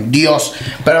 cabrón, güey. Dios.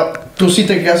 Pero, ¿tú sí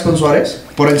te quedas con Suárez?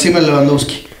 Por encima de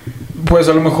Lewandowski. Pues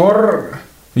a lo mejor...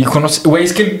 Hijo, no sé, güey,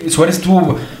 es que Suárez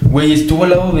estuvo al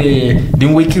lado de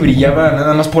un güey que brillaba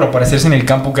nada más por aparecerse en el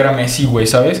campo, que era Messi, güey,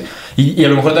 ¿sabes? Y a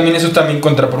lo mejor también eso es también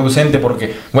contraproducente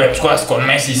porque, güey, pues juegas con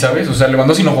Messi, ¿sabes? O sea,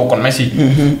 Lewandowski no jugó con Messi,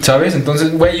 ¿sabes?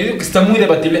 Entonces, güey, yo digo que está muy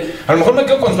debatible. A lo mejor me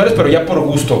quedo con Suárez, pero ya por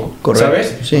gusto, correcto,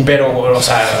 ¿sabes? Sí. Pero, o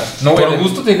sea, no, güey. ¿Por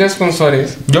gusto te quedas con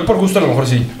Suárez? Yo por gusto a lo mejor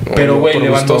sí, pero, güey,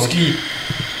 Lewandowski...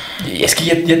 Y es que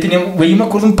ya tenía, güey, yo me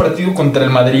acuerdo un partido contra el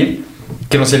Madrid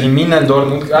que nos elimina el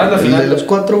Dortmund. La final. De los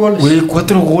 4 goles. Güey,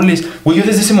 4 goles. Güey, yo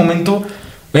desde ese momento...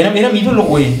 Era mi ídolo,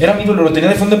 güey. Era mi ídolo. Lo tenía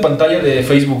de fondo de pantalla de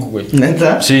Facebook, güey.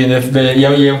 ¿Neta? Sí, y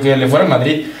aunque le fuera a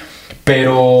Madrid.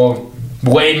 Pero...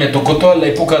 Güey, me tocó toda la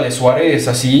época de Suárez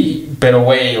así. Pero,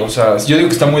 güey, o sea, yo digo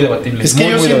que está muy debatible. Es que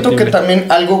yo siento que también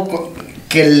algo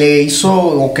que le hizo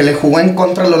o que le jugó en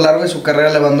contra a lo largo de su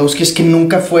carrera a Lewandowski es que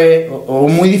nunca fue o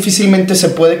muy difícilmente se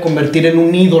puede convertir en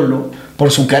un ídolo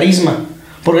por su carisma.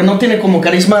 Porque no tiene como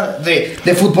carisma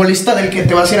de futbolista del que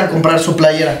te vas a ir a comprar su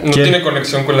playera. No tiene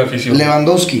conexión con la afición.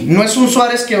 Lewandowski. No es un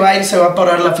Suárez que va a ir, se va a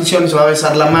parar la afición y se va a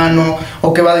besar la mano.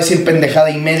 O que va a decir pendejada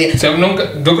y media. O sea,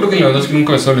 yo creo que Lewandowski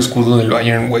nunca besó el escudo del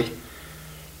Bayern, güey.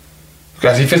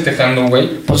 Así festejando, güey.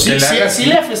 Pues sí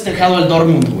le ha festejado el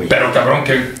Dortmund, güey. Pero cabrón,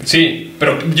 que sí.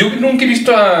 Pero yo nunca he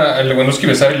visto a Lewandowski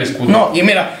besar el escudo. No, y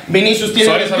mira, Vinicius tiene...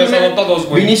 Suárez ha besado todos,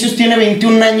 güey. Vinicius tiene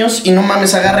 21 años y no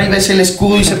mames, agarra y besa el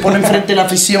escudo y se pone enfrente de la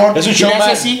afición. Es un showman.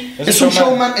 Así. Es un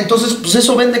showman. Entonces, pues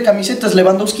eso vende camisetas.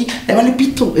 Lewandowski le vale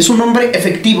pito. Es un hombre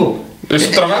efectivo. Es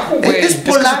su trabajo, güey. Es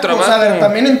polaco, o sea, a ver,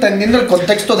 también entendiendo el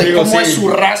contexto de cómo es su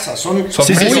raza. Son muy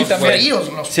fríos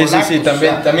los polacos. Sí,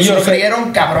 también yo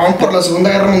sufrieron cabrón por la Segunda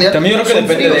Guerra Mundial. También yo creo que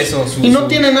depende de eso. Y no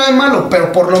tiene nada de malo,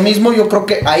 pero por lo mismo yo creo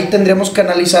que ahí tendríamos que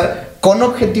analizar con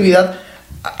objetividad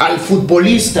al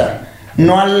futbolista,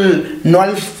 no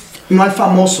al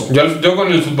famoso. Yo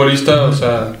con el futbolista, o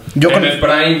sea, en el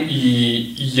prime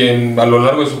y a lo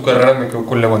largo de su carrera me quedo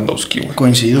con Lewandowski, güey.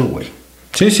 Coincido, güey.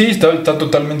 Sí, está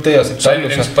totalmente aceptable. O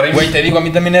sea, güey, te digo, a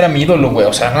mí también era mi ídolo, güey.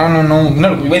 O sea, no,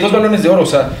 güey, 2 balones de oro. O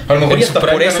sea, a lo mejor ya está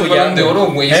por eso ya. Balón de oro,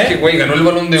 güey. Es que, güey, ganó el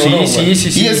balón de oro. Sí.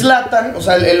 Y Zlatan, o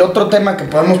sea, el otro tema que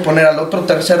podemos poner al otro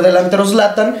tercer delantero,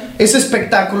 Zlatan, ese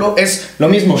espectáculo es lo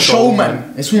mismo,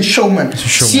 showman. Es un showman.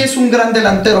 Sí es un gran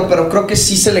delantero, pero creo que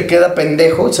sí se le queda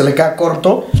pendejo, se le queda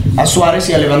corto a Suárez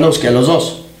y a Lewandowski, a los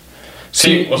dos.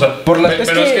 Sí, o sea, pero es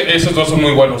que esos dos son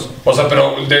muy buenos. O sea,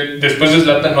 pero después de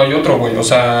Zlatan no hay otro, güey. O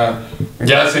sea,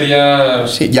 ya sería...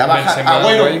 Sí, ya baja Benzema,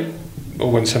 Agüero. Güey,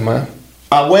 o Benzema.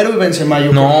 Agüero y Benzema,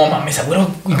 yo creo. No, mames, Agüero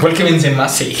igual que Benzema,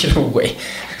 cero, güey.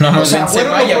 No, o sea,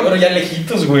 Benzema y Agüero ya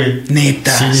lejitos, güey.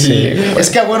 Neta. Sí. Es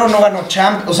que Agüero no ganó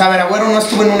Champions. O sea, a ver, Agüero no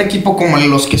estuvo en un equipo como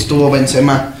los que estuvo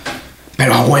Benzema.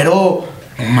 Pero Agüero,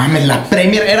 no mames, la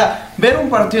Premier era... Ver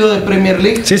un partido de Premier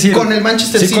League con el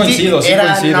Manchester City coincido.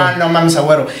 No mames,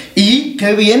 Agüero. Y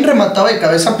qué bien remataba de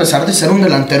cabeza a pesar de ser un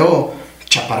delantero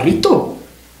chaparrito.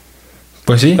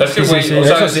 Pues sí. Es que, güey, o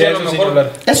sea, sí, a lo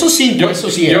mejor... Eso sí.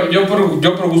 Yo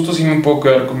por gusto sí me puedo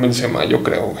quedar con Benzema, yo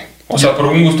creo, güey. O sea, por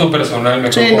un gusto personal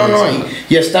me quedo con Benzema.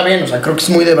 Y está bien, o sea, creo que es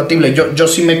muy debatible. Yo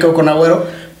sí me quedo con Agüero,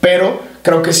 pero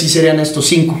creo que sí serían estos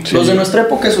 5. Sí. Los de nuestra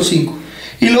época, esos 5.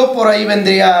 Y luego por ahí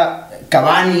vendría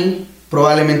Cavani.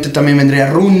 Probablemente también vendría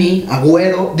Rooney,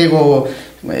 Agüero,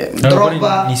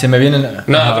 Drogba. Ni se me viene la...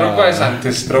 No, Drogba es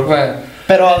antes, Drogba...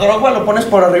 Pero a Drogba lo pones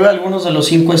por arriba de algunos de los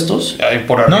 5 estos. Ay,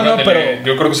 por arriba. No, pero...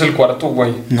 Yo creo que es el cuarto,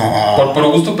 güey. No. Por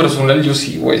gusto personal, yo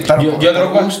sí, güey. Yo a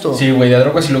Drogba... Sí, güey, a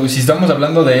Drogba, si estamos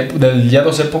hablando de ya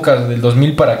 2 épocas, del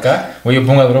 2000 para acá, güey, yo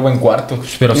pongo a Drogba en cuarto.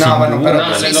 Pero no, bueno, pero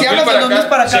si hablas del 2000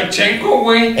 para acá... Shevchenko,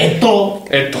 güey. Eto'o.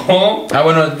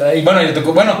 Bueno, le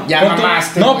tocó... Bueno, ya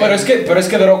mamaste, no, pero es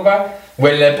que Drogba...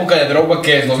 Güey, la época de Drogba,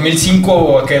 ¿qué es? ¿2005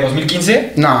 o qué?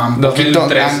 ¿2015? No,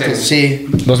 2013. Antes, sí.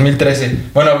 2013.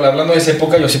 Bueno, hablando de esa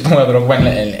época, yo sí pongo a Drogba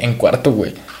en cuarto,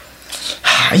 güey.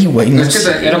 Ay, güey, no es que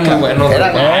sé, era muy bueno.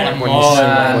 Era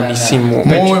buenísimo.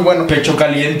 Muy bueno. Pecho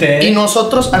caliente. Y a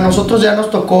nosotros ya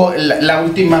nos tocó la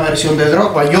última versión de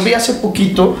Drogba. Yo vi hace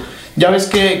poquito... Ya ves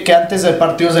que antes de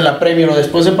partidos de la Premier o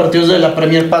después de partidos de la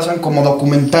Premier pasan como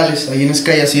documentales ahí en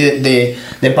Sky, así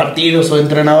de partidos o de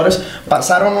entrenadores.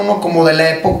 Pasaron uno como de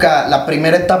la época, la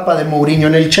primera etapa de Mourinho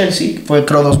en el Chelsea, fue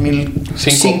creo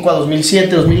 2005 a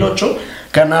 2007, 2008.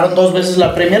 Ganaron 2 veces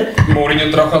la Premier.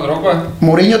 Mourinho trajo a Drogba.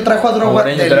 Mourinho trajo a Drogba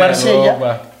del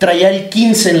Marsella. Traía el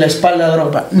 15 en la espalda de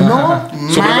Drogba. No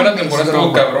mames, su primera temporada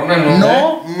estuvo cabrona, ¿no?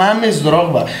 No mames,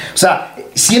 Drogba. O sea,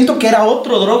 siento que era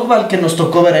otro Drogba el que nos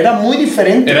tocó ver. Era muy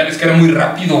diferente. Es que era muy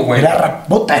rápido, güey.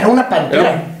 Era una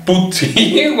pantera.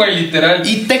 Sí, güey, literal.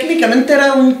 Y técnicamente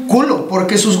era un culo,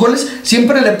 porque sus goles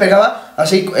siempre le pegaba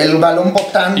así, el balón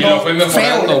botando. Y lo fue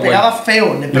mejorando, feo, le pegaba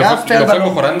feo. Lo fue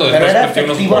mejorando, pero después era metió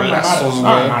unos efectivo. golazos,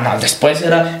 güey. No, después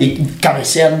era y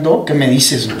cabeceando, ¿qué me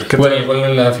dices, güey? ¿Qué tal el gol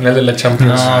en la final de la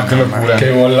Champions? No, qué locura.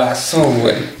 Qué golazo,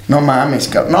 güey. No mames,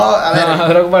 cabrón. No, a ver. No,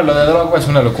 Drogba, lo de Drogba es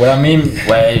una locura. A mí,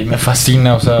 güey, me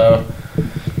fascina, o sea...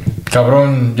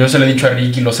 Cabrón, yo se lo he dicho a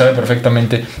Ricky, lo sabe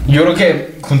perfectamente. Yo creo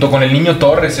que junto con el niño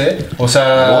Torres, o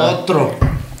sea...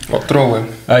 Otro, güey.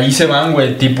 Ahí se van,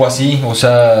 güey, tipo así, o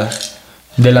sea...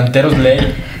 Delanteros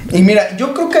ley. Y mira,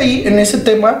 yo creo que ahí, en ese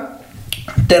tema,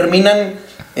 terminan...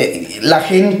 la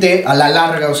gente a la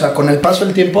larga, o sea, con el paso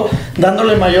del tiempo,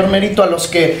 dándole mayor mérito a los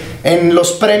que en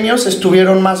los premios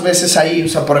estuvieron más veces ahí. O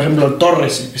sea, por ejemplo,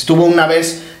 Torres estuvo una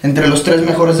vez entre los 3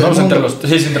 mejores del mundo. Entre los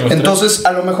Entonces,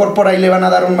 a lo mejor por ahí le van a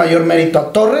dar un mayor mérito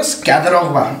a Torres que a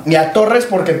Drogba. Y a Torres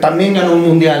porque también ganó un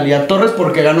mundial. Y a Torres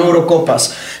porque ganó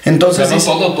Eurocopas. Entonces, ganó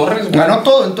todo Torres, güey. Ganó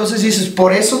todo. Entonces dices,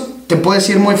 por eso te puedes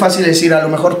ir muy fácil decir, a lo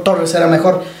mejor Torres era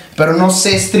mejor. Pero no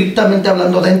sé, estrictamente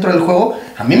hablando dentro del juego,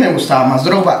 a mí me gustaba más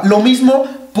Drogba. Lo mismo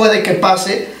puede que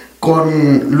pase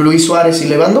con Luis Suárez y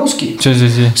Lewandowski.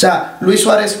 Sí. O sea, Luis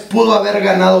Suárez pudo haber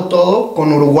ganado todo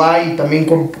con Uruguay, también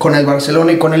con el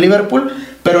Barcelona y con el Liverpool,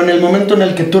 pero en el momento en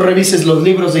el que tú revises los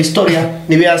libros de historia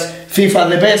y veas FIFA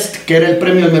The Best, que era el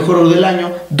premio al mejor del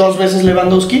año, 2 veces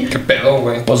Lewandowski. ¿Qué pedo,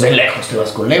 güey? Pues de lejos te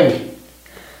vas con Lewy.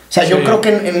 O sea, yo creo que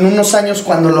en unos años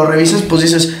cuando lo revises, pues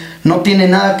dices, no tiene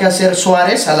nada que hacer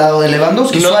Suárez al lado de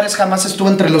Lewandowski. No. Suárez jamás estuvo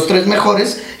entre los 3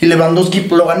 mejores y Lewandowski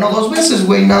lo ganó 2 veces,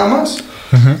 güey, nada más.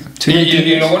 Uh-huh. Sí,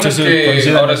 y lo bueno es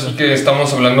que ahora sí que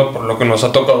estamos hablando por lo que nos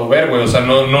ha tocado ver, güey. O sea,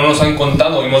 no nos han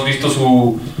contado, hemos visto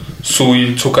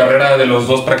su carrera de los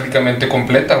dos prácticamente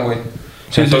completa, güey.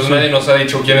 Entonces nadie nos ha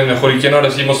dicho quién es mejor y quién.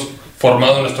 Ahora sí hemos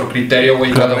formado nuestro criterio,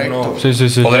 güey. Cada uno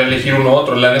podrá elegir uno u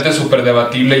otro. La neta es súper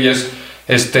debatible y es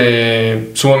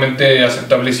sumamente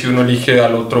aceptable si uno elige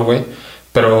al otro, güey.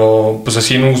 Pero pues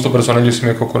así en un gusto personal yo sí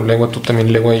me quedo con Legua, tú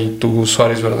también Legua y tú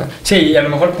Suárez, ¿verdad? Sí, y a lo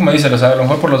mejor como dices, o sea, a lo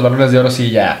mejor por los valores de oro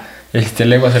sí ya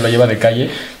Legua se lo lleva de calle.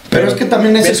 Pero es que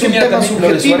también es un tema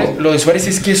subjetivo. Lo de Suárez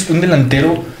es que es un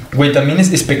delantero, güey, también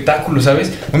es espectáculo,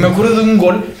 ¿sabes? Me acuerdo de un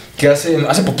gol que hace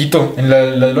poquito, en la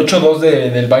del 8-2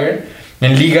 del Bayern,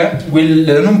 en Liga, güey,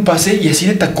 le dan un pase y así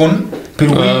de tacón.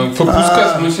 Pero, güey, fue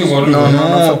Puskas, no ese gol.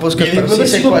 No fue Puskas, pero sí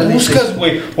sé cuál Puskas,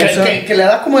 güey. Que le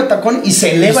da como de tacón y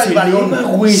se eleva el balón,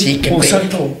 güey. Sí, qué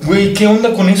pedo. Güey, ¿qué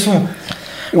onda con eso?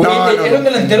 Güey, era un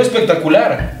delantero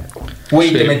espectacular.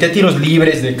 Güey, te metía tiros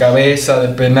libres de cabeza, de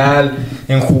penal,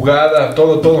 en jugada,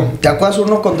 todo. ¿Te acuerdas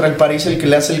uno contra el París, el que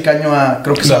le hace el caño a,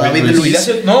 creo que es a David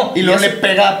Luiz? No, y luego le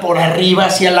pega por arriba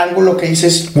hacia el ángulo que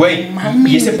dices, güey,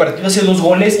 y ese partido hace 2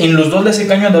 goles, en los 2 le hace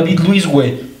caño a David Luiz,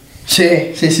 güey.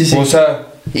 Sí. O sea,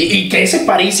 y que ese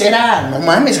París era, no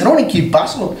mames, era un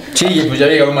equipazo. Sí, pues ya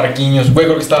llegaba Marquinhos, güey,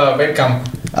 creo que estaba Beckham.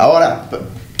 Ahora,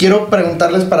 quiero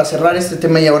preguntarles para cerrar este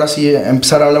tema y ahora sí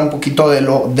empezar a hablar un poquito de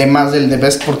lo demás del The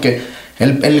Best, porque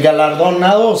el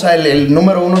galardonado, o sea, el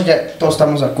número 1, ya todos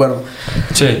estamos de acuerdo.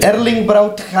 Sí. Erling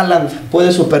Braut Haaland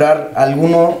puede superar a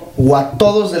alguno o a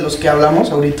todos de los que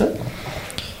hablamos ahorita.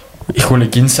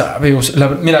 Híjole, quién sabe. O sea,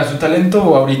 mira, su talento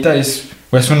ahorita es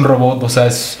un robot, o sea,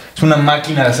 es una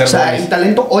máquina de hacer goles. O sea, el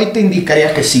talento hoy te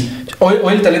indicaría que sí. Hoy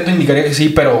el talento indicaría que sí,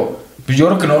 pero pues yo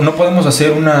creo que no podemos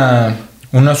hacer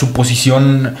una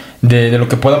suposición de lo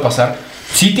que pueda pasar.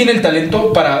 Sí tiene el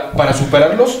talento para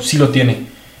superarlos, sí lo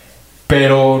tiene.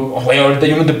 Pero, güey, ahorita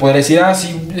yo no te podría decir,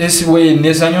 sí, ese güey en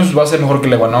 10 años va a ser mejor que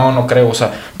Lewa. No creo, o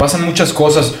sea, pasan muchas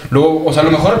cosas. Luego, o sea, a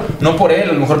lo mejor no por él,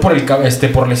 a lo mejor por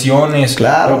lesiones.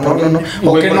 Claro,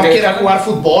 no. O que no quiera jugar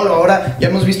fútbol. Ahora ya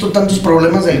hemos visto tantos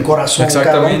problemas del corazón,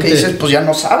 cabrón, que dices, pues ya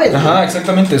no sabes. Ajá,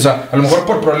 exactamente. O sea, a lo mejor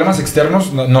por problemas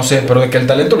externos, no sé, pero de que el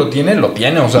talento lo tiene,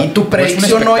 o sea. Y tu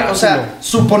predicción hoy, o sea,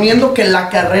 suponiendo que la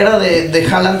carrera de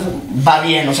Haaland va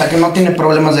bien, o sea, que no tiene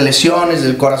problemas de lesiones,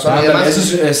 del corazón y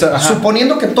demás.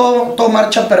 Suponiendo que todo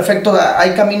marcha perfecto,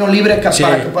 hay camino libre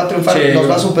para que pueda triunfar, ¿los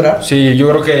va a superar? Sí, yo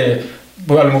creo que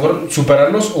a lo mejor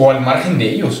superarlos o al margen de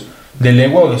ellos, de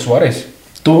Legua o de Suárez.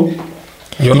 ¿Tú?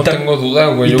 Yo no tengo duda,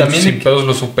 güey. Yo también sin pedos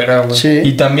lo supera, güey. Sí.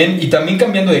 Y también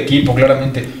cambiando de equipo,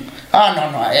 claramente.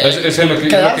 No. Es lo que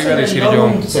iba a decir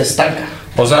yo. Se estanca.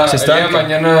 O sea, el día de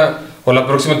mañana o la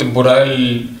próxima temporada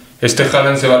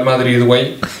Haaland se va al Madrid,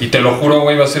 güey. Y te lo juro,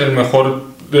 güey, va a ser el mejor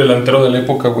delantero de la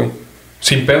época, güey.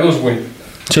 Sin pedos, güey.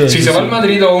 Sí, si sí, se va sí. al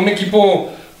Madrid o a un equipo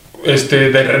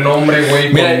de renombre,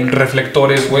 güey, Mira, con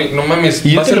reflectores, güey, no mames,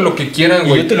 y yo va a te hacer lo- lo que quieran, y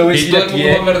güey. yo te lo voy a Y decir todo el aquí, mundo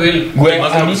va a hablar de él, güey,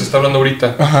 más de a lo mí- que se está hablando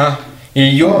ahorita. Ajá.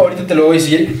 Y yo ahorita te lo voy a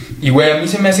decir. Y güey, a mí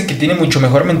se me hace que tiene mucho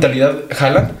mejor mentalidad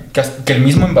Haaland que el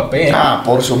mismo Mbappé. Ah,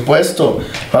 por supuesto.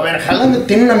 A ver, Haaland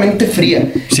tiene una mente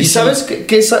fría. Sí, y sí. sabes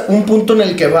que es un punto en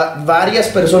el que varias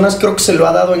personas creo que se lo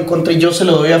ha dado en contra y yo se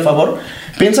lo doy a favor.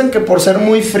 Piensan que por ser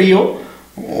muy frío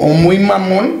o muy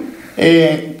mamón,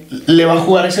 le va a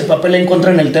jugar ese papel en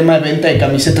contra en el tema de venta de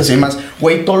camisetas y demás.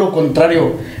 Güey, todo lo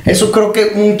contrario. Eso creo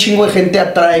que un chingo de gente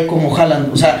atrae como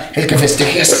Haaland. O sea, el que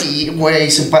festeje así,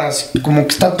 güey, se para así, como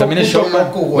que está todo También es puto showman.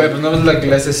 loco, Güey, güey. pues no ves la que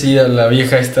le hace así a la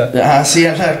vieja esta. Ah, sí,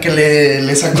 a la que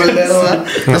le sacó el dedo, ¿verdad?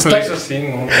 No Está- lo hizo así,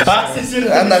 ¿no? Ah, sí, sí,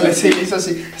 ándale, sí, hizo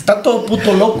así. Está todo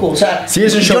puto loco, o sea, Sí,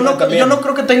 es un yo showman no, también. yo no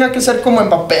creo que tenga que ser como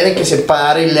Mbappé, de que se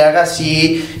pare y le haga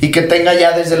así y que tenga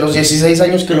ya desde los 16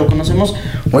 años que lo conocemos.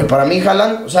 Güey, para mí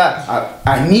Haaland, o sea,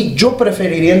 a mí yo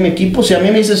preferiría en mi equipo, si a mí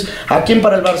me dices, ¿a quién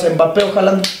para el Barça, Mbappé o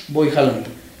Haaland? Voy Haaland,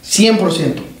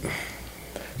 100%.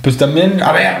 Pues también.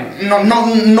 A ver,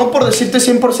 no por decirte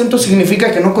 100%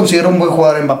 significa que no considero un buen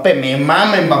jugador Mbappé. Me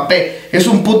mama Mbappé. Es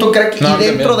un puto crack No, y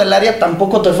dentro también. del área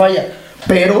tampoco te falla.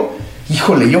 Pero,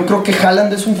 híjole, yo creo que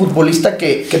Haaland es un futbolista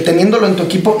que teniéndolo en tu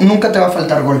equipo nunca te va a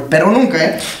faltar gol. Pero nunca,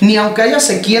 ¿eh? Ni aunque haya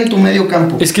sequía en tu medio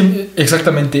campo. Es que,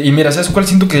 exactamente. Y mira, ¿sabes cuál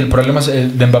siento que el problema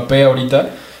de Mbappé ahorita?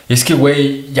 Es que,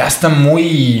 güey, ya está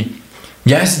muy.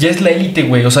 Ya es la élite,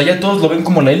 güey. O sea, ya todos lo ven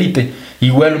como la élite. Y,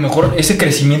 güey, a lo mejor ese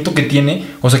crecimiento que tiene,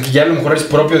 o sea, que ya a lo mejor es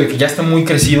propio de que ya está muy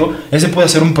crecido, ese puede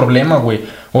ser un problema, güey.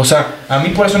 O sea, a mí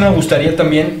por eso no me gustaría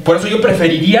también. Por eso yo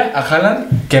preferiría a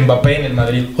Haaland que a Mbappé en el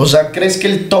Madrid. O sea, ¿crees que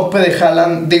el tope de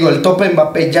Haaland, el tope de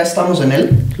Mbappé, ya estamos en él?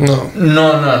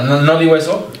 No digo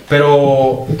eso,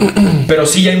 pero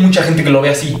sí hay mucha gente que lo ve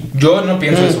así. Yo no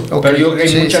pienso eso, ok. pero yo creo que hay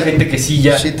Sí, mucha sí. gente que sí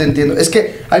ya. Sí, te entiendo. Es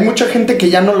que hay mucha gente que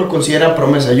ya no lo considera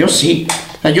promesa. Yo sí.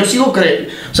 O sea, yo sigo creyendo.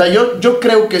 O sea, yo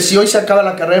creo que si hoy se acaba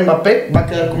la carrera de Mbappé, va a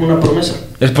quedar como una promesa.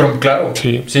 Claro.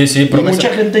 Sí. Sí, Y promesa. mucha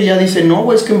gente ya dice, no,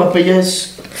 güey, es que Mbappé ya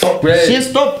es top. Güey, Sí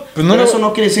es top, pues no pero lo- eso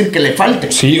no quiere decir que le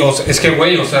falte. Sí, o sea, es que,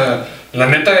 güey, o sea, la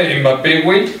neta de Mbappé,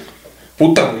 güey,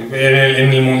 puta, güey,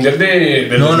 en el Mundial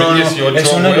del No, 2018,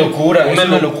 es una güey, locura, es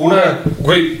una locura.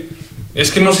 güey.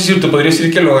 Es que no sé si te podría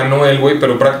decir que lo ganó él, güey,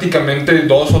 pero prácticamente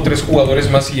 2 o 3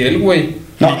 jugadores más y él, güey.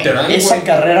 No, Literal, esa güey.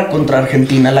 carrera contra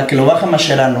Argentina, la que lo baja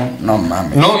Mascherano, no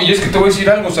mames. No, y es que te voy a decir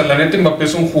algo, o sea, la neta Mbappé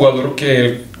es un jugador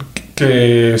que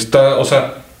está, o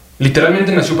sea,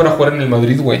 literalmente nació para jugar en el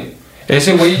Madrid, güey.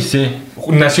 Ese güey Sí.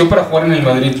 nació para jugar en el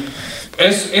Madrid.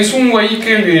 Es un güey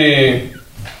que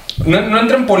no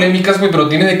entra en polémicas, güey, pero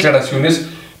tiene declaraciones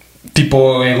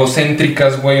tipo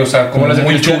egocéntricas, güey, o sea, como las de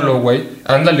muy Cristiano. chulo, güey.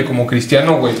 Ándale, como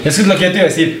Cristiano, güey. Eso es lo que yo te iba a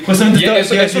decir. Justamente Y te iba a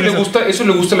eso decir le gusta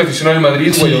a la afición al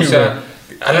Madrid, güey. Sí, O sea,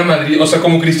 a la Madrid, o sea,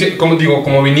 como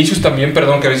como Vinicius también,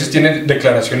 perdón, que a veces tiene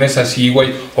declaraciones así, güey.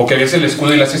 O que a veces el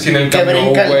escudo y le hace así en el Que Camp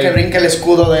Nou, güey. brinca el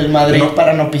escudo del Madrid No.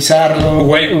 para no pisarlo.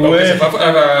 Güey, o que se fue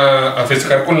a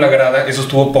festejar con la grada, eso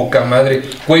estuvo poca madre.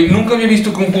 Güey, nunca había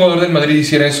visto que un jugador del Madrid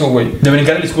hiciera eso, güey. ¿De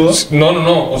brincar el escudo?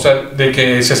 No, o sea, de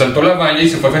que se saltó la valla y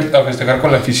se fue a festejar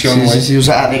con la afición, Sí, güey. sí, sí, o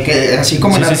sea, de que así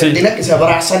como Sí, en sí, sí. Argentina que se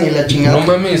abrazan y la chingada. No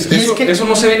mames, Y eso, eso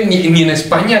no se ve ni en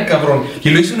España, cabrón.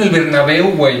 Y lo hizo en el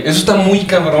Bernabéu, güey. Eso está muy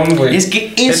cabrón, güey. Es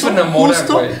que eso enamora,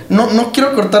 justo, güey. no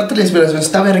quiero cortarte la inspiración,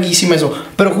 está verguísima eso,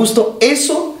 pero justo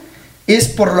eso es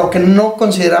por lo que no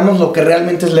consideramos lo que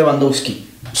realmente es Lewandowski.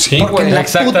 Sí, Porque güey. en la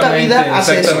puta Exactamente, vida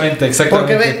hace exactamente, eso.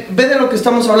 exactamente. Porque ve de lo que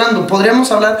estamos hablando.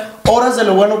 Podríamos hablar horas de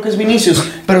lo bueno que es Vinicius,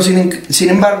 pero sin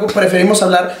embargo preferimos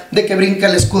hablar de que brinca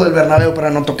el escudo del Bernabéu para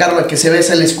no tocarlo, que se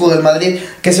besa el escudo del Madrid,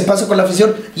 que se pasa con la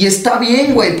afición. Y está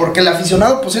bien, güey, porque el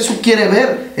aficionado pues eso quiere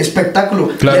ver, espectáculo.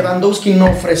 Claro. Lewandowski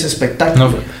no ofrece espectáculo.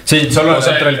 No, sí, solo O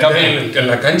sea, dentro del campo. en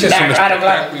la cancha es un Claro,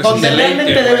 espectáculo, es un donde deleite,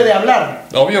 realmente güey. debe de hablar.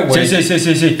 Obvio, güey.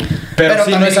 Sí. Pero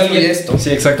si no también es alguien. influye esto. Sí,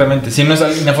 exactamente. Si no es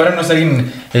alguien. Afuera no es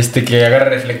alguien que agarre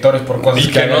reflectores por cosas Y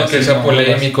que no, haga que así, sea no,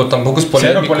 polémico, tampoco es Cero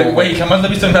polémico, polémico. Güey, jamás lo he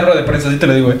visto en una rueda de prensa, así te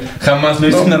lo digo, güey. Jamás lo he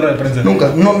visto en una rueda de prensa.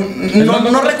 Nunca.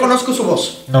 No reconozco su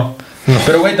voz. No.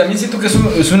 Pero, güey, también siento que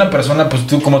es una persona, pues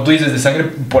tú, como tú dices, de sangre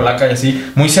polaca y así,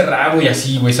 muy cerrado y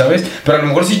así, güey, ¿sabes? Pero a lo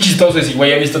mejor sí chistoso, y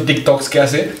güey, he visto TikToks que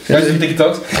hace. ¿Sabes en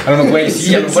TikToks? A lo mejor, güey,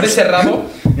 sí, a lo mejor es cerrado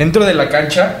dentro de la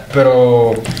cancha,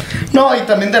 pero. No, y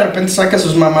también de repente saca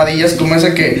sus mamadillas. Tú me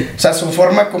hace que, o sea, su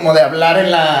forma como de hablar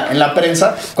en la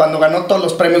prensa, cuando ganó todos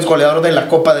los premios goleador de la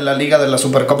Copa, de la Liga, de la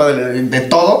Supercopa, de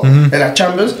todo, de la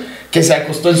Champions. que se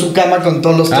acostó en su cama con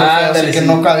todos los trofeos y que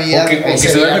no cabía.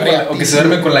 O que se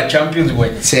duerme con la Champions,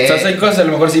 güey. Sí. O sea, hay cosas a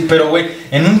lo mejor sí, pero güey,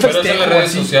 en un festejo. Pero son las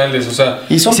redes sociales, o sea.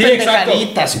 Y son sí,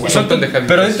 pendejaditas, güey. Son pendejaditas.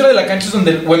 Pero dentro de la cancha es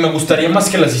donde, güey, me gustaría más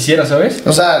que las hiciera, ¿sabes?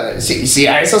 O sea, si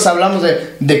a esas hablamos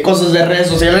de cosas de redes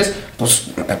sociales,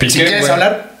 pues Piqué, si quieres güey.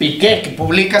 hablar, Piqué, que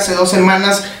publica hace 2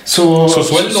 semanas su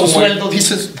sueldo,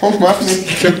 dices, no mames,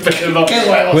 Qué pedo. qué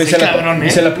huevos, Güey, ese cabrón,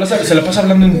 se la pasa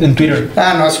hablando en Twitter.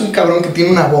 Ah, no, es un cabrón que tiene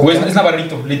una boca. Güey, es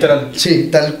Navarrito, literal. Sí,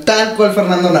 tal cual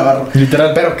Fernando Navarro.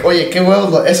 Literal. Pero, oye, qué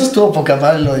huevos. Eso estuvo poca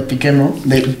madre lo de Piqué, ¿no?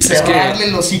 De cerrarle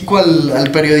el hocico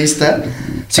al periodista.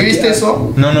 ¿Sí viste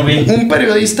eso? No vi. Un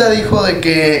periodista dijo de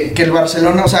que el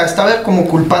Barcelona, o sea, estaba como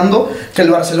culpando que el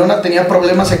Barcelona tenía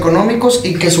problemas económicos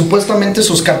y que supuestamente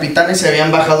sus capitanes se habían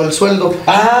bajado el sueldo.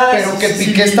 Pero que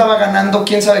Piqué estaba ganando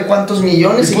quién sabe cuántos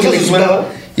millones y que le quitaba.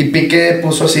 Y Piqué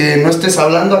puso así de, no estés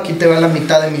hablando, aquí te va la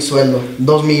mitad de mi sueldo,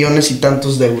 2 millones y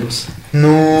tantos de euros.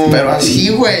 No. Pero así,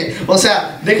 güey. O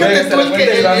sea, déjate tú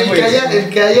el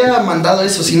que haya mandado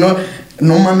eso, si no...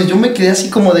 No mames, yo me quedé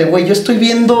así como de, güey, yo estoy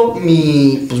viendo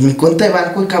mi cuenta de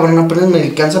banco y cabrón, apenas me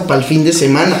alcanza para el fin de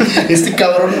semana. Este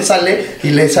cabrón sale y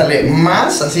le sale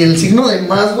más, así el signo de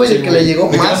más, güey, el que le llegó,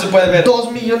 más, no se puede ver.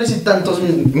 2 millones y tantos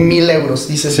mil euros.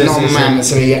 Dices, Sí, no sí, mames,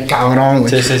 se veía cabrón,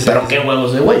 güey. Sí. Pero qué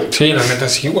huevos de güey. Sí, la neta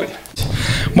sí, güey.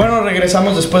 Bueno,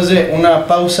 regresamos después de una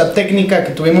pausa técnica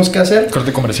que tuvimos que hacer.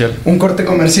 Corte comercial. Un corte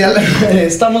comercial.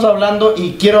 Estamos hablando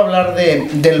y quiero hablar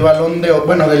del balón de...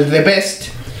 Bueno, del The Best.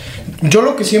 Yo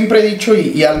lo que siempre he dicho,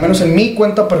 y al menos en mi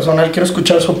cuenta personal, quiero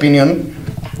escuchar su opinión.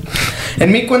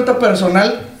 En mi cuenta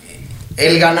personal,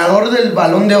 el ganador del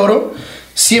Balón de Oro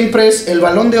siempre es el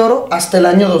Balón de Oro hasta el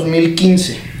año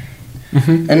 2015.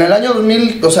 En el año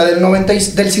 2000, o sea,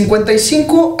 del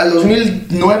 55 al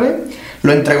 2009,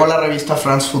 lo entregó la revista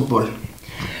France Football.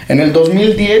 En el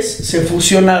 2010 se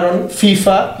fusionaron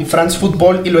FIFA y France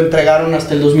Football y lo entregaron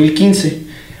hasta el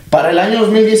 2015. Para el año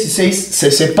 2016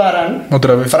 se separan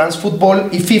otra vez France Football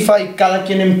y FIFA y cada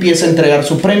quien empieza a entregar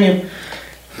su premio.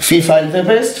 FIFA el The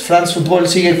Best, France Football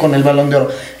sigue con el Balón de Oro.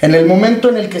 En el momento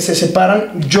en el que se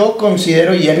separan, yo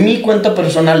considero, y en mi cuenta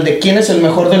personal de quién es el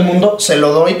mejor del mundo, se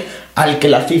lo doy al que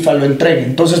la FIFA lo entregue.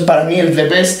 Entonces para mí el The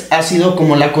Best ha sido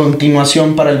como la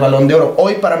continuación para el Balón de Oro.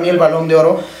 Hoy para mí el Balón de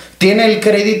Oro tiene el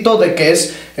crédito de que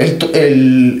es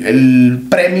el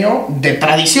premio de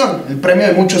tradición, el premio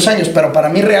de muchos años, pero para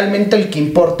mí realmente el que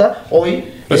importa hoy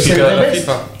es el The Best,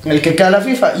 el que queda la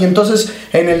FIFA. Y entonces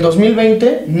en el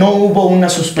 2020 no hubo una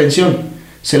suspensión,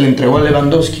 se le entregó a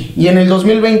Lewandowski. Y en el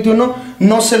 2021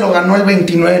 no se lo ganó el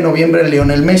 29 de noviembre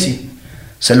Lionel Messi,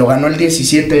 se lo ganó el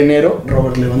 17 de enero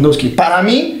Robert Lewandowski. Para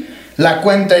mí la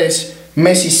cuenta es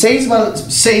Messi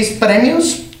 6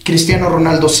 premios, Cristiano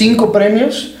Ronaldo 5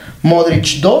 premios,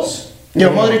 Modric 2,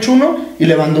 Modric 1 y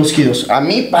Lewandowski 2.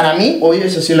 Para mí, hoy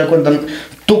es así la cuenta.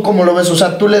 ¿Tú cómo lo ves? O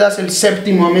sea, ¿tú le das el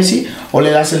séptimo a Messi o le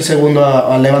das el segundo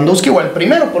a Lewandowski o el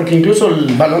primero? Porque incluso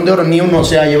el Balón de Oro ni uno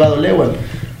se ha llevado Lewandowski.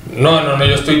 No,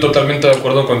 yo estoy totalmente de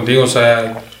acuerdo contigo, o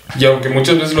sea, y aunque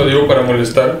muchas veces lo digo para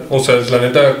molestar, o sea, la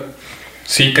neta,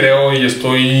 sí creo y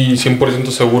estoy 100%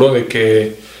 seguro de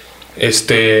que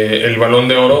el Balón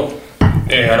de Oro,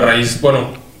 a raíz,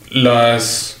 bueno,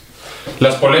 las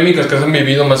polémicas que se han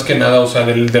vivido más que nada, o sea,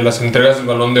 de las entregas del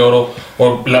Balón de Oro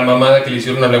o la mamada que le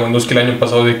hicieron a Lewandowski el año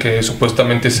pasado de que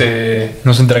supuestamente se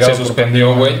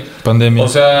suspendió, güey. Pandemia. O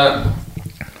sea,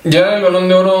 ya el Balón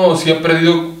de Oro sí ha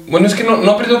perdido, bueno, es que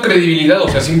no ha perdido credibilidad, o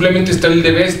sea, simplemente está el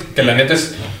The Best, que la neta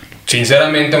es,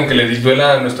 sinceramente, aunque le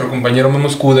duela a nuestro compañero Memo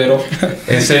Escudero,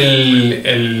 es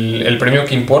el premio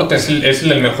que importa, es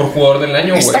el mejor jugador del año,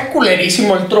 güey. Está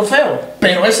culerísimo el trofeo,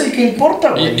 pero es el que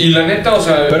importa, güey. Y la neta, o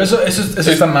sea... Pero eso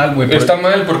está mal, güey. Está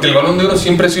mal, porque el Balón de Oro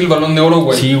siempre ha sido el Balón de Oro,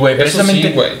 güey. Sí, güey, precisamente.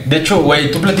 Sí, güey. De hecho, güey,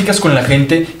 tú platicas con la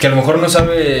gente que a lo mejor no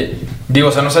sabe... Digo,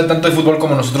 o sea, no sabe tanto de fútbol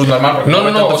como nosotros normal.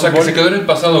 No, o sea, que se quedó en el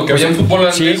pasado, que había un fútbol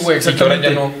antes. Sí, güey, exactamente. Y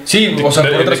que ahora ya no. Sí, o sea,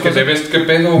 por otras cosas. Que ves qué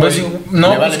pedo, güey.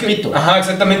 No, vale pito. Ajá,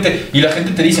 exactamente. Y la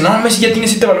gente te dice, no, Messi ya tiene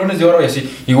 7 balones de oro y así.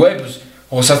 Y, güey, pues,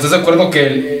 o sea, ¿estás de acuerdo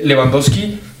que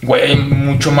Lewandowski, güey,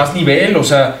 mucho más nivel? O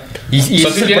sea, y o sea, ese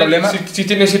es el problema. Sí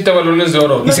tiene 7 balones de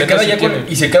oro. Y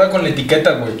se queda con la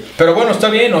etiqueta, güey. Pero bueno, está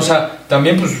bien, o sea,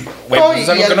 también, pues, güey, No, pues es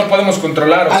algo que no podemos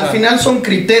controlar. O al sea, final son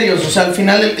criterios, o sea, al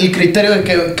final el criterio de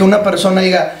que una persona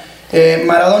diga...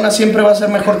 Maradona siempre va a ser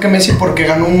mejor que Messi porque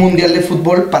ganó un mundial de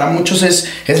fútbol. Para muchos es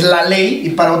la ley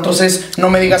y para otros es no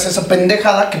me digas esa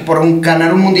pendejada que por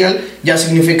ganar un mundial ya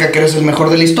significa que eres el mejor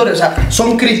de la historia. O sea,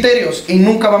 son criterios y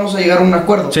nunca vamos a llegar a un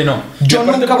acuerdo. Sí, no. Yo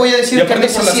nunca voy a decir que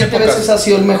Messi 7 veces ha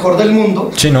sido el mejor del mundo.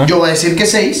 Sí, no. Yo voy a decir que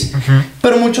 6,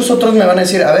 pero muchos otros me van a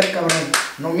decir, a ver, cabrón,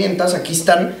 no mientas, aquí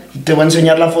están, te voy a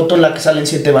enseñar la foto en la que salen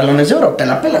 7 balones de oro, te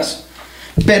la pelas.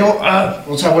 Pero,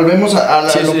 o sea, volvemos a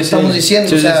lo que estamos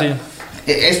diciendo, o sea,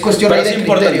 es cuestión pero de sí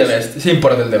importa el criterios. de best, sí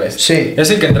importa el de best. Sí. Es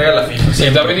el que entrega la FIFA. Sí,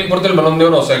 también importa el balón de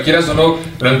oro, o sea, quieras o no,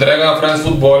 lo entrega a France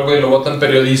Football, güey, lo votan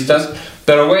periodistas.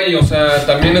 Pero, güey, o sea,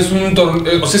 también es un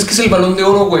torneo. O sea, es que es el balón de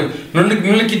oro, güey. No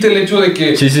le quite el hecho de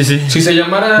que. Sí. Si se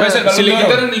llamara. Pues el balón si le de oro.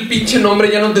 quitaran el pinche nombre,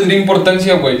 ya no tendría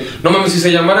importancia, güey. No mames, si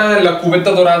se llamara la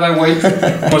cubeta dorada, güey.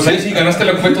 Pues ahí sí ganaste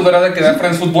la cubeta dorada que da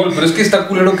France Football. Pero es que está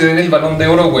culero que den el balón de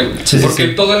oro, güey. Porque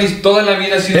toda la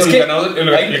vida ha sido Es el que ganador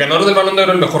del balón de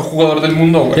oro, el mejor jugador del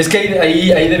mundo, güey. Es que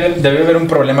ahí debe haber un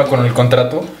problema con el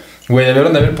contrato. Güey,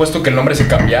 debieron de haber puesto que el nombre se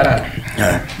cambiara.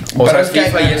 O Pero sea, es que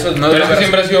FIFA y eso no Pero debe eso haber-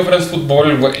 siempre ha sido France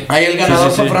Football, güey. Ahí el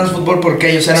ganador fue France Football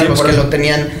porque ellos eran Sí, los por que eso. lo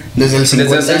tenían desde el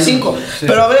 55. Sí.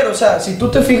 Pero a ver, o sea, si tú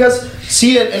te fijas,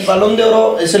 sí, el Balón de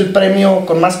Oro es el premio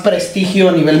con más prestigio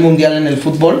a nivel mundial en el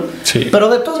fútbol. Sí. Pero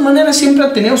de todas maneras siempre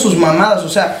ha tenido sus mamadas. O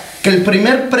sea, que el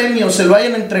primer premio se lo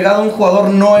hayan entregado a un jugador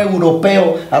no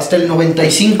europeo hasta el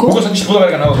 95. Hugo Sánchez pudo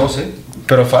haber ganado 12,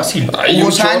 pero fácil. Hay Hugo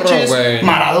un chorro, Sánchez, güey.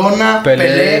 Maradona,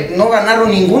 Pelé, no ganaron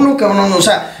ninguno, cabrón. O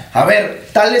sea, a ver,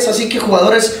 tal es así que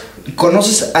jugadores.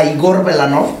 ¿Conoces a Igor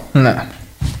Belanov? Nah.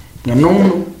 Ganó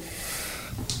uno.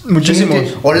 Muchísimos.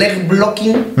 Oleg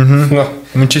Blokin No.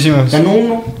 Muchísimos. ganó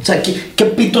uno. O sea, ¿qué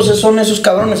pitos son esos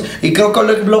cabrones? Y creo que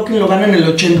Oleg Blokin lo gana en el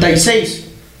 86.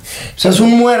 O sea, es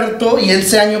un muerto. Y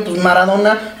ese año, pues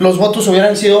Maradona, los votos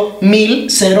hubieran sido 1000,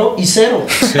 0 y 0.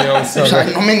 Sí, O sea,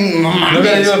 no mames. No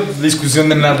hubiera habido discusión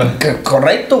de nada.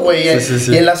 Correcto, güey.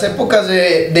 Sí. Y en las épocas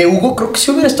de Hugo, creo que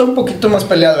sí hubiera estado un poquito más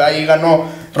peleado. Ahí ganó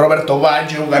Roberto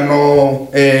Baggio, ganó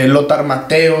Lothar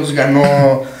Matthäus,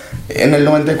 ganó. En el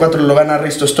 94 lo gana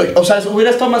Risto Stoy. O sea,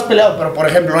 hubiera estado más peleado. Pero por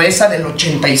ejemplo, esa del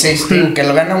 86, tío, que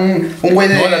lo gana un güey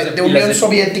de, No, las de y Unión las de-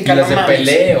 Soviética. y las no de mames.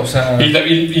 Pelé, o sea.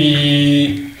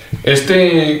 Y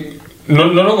no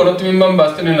lo ganó también Van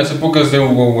Basten en las épocas de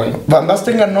Hugo, güey. Van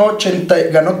Basten ganó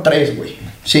 3, güey.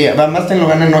 Sí, Van Basten lo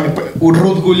gana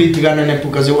Ruud Gullit gana en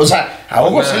épocas de Hugo. O sea, a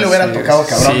Hugo sí le hubiera tocado,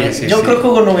 cabrón. Yo creo que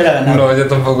Hugo no hubiera ganado. No, yo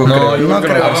tampoco No, creo. yo no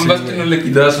creo. A Van Basten no le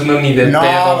quitabas uno ni de No,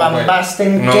 pedo, Van güey.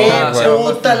 Basten, No, qué güey.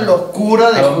 puta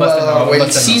locura de A Van Basten jugador, no, güey. Van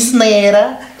El Basten no. cisne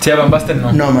era. Sí, a Van Basten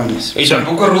no. No mames. Y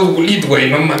tampoco a Ruud Gullit, güey,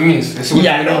 no mames. Eso Y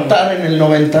anotar en el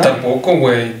 90. Tampoco,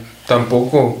 güey.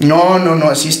 Tampoco.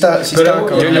 No, sí está Pero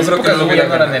cabrón. yo creo que no lo hubiera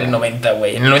ganado en ganado. el 90,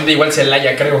 güey. En el 90 igual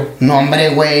Celaya, creo. No, hombre,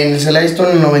 güey, en el Celaya esto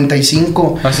en el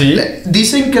 95. ¿Ah, sí?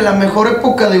 Dicen que la mejor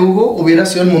época de Hugo hubiera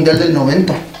sido el Mundial del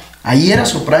 90. Ahí era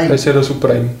su prime. Ese era su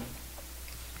prime.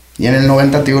 Y en el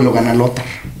 90, tío, lo gana Lothar.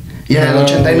 Y en el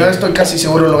 89 estoy casi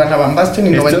seguro lo gana Van Basten y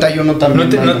en el 91 también.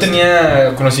 Van No Basten.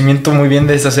 tenía conocimiento muy bien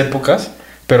de esas épocas,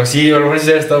 pero sí, a lo mejor sí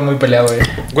hubiera estado muy peleado,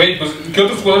 Güey, pues, ¿qué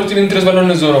otros jugadores tienen 3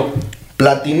 balones de oro?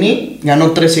 Platini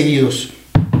ganó 3 seguidos.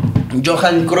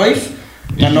 Johan Cruyff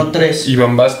ganó 3. Y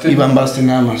Van Basten. Y Van Basten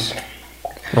nada más.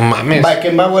 No mames.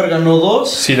 Beckenbauer ganó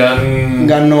 2. Zidane.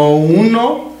 Ganó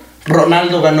 1.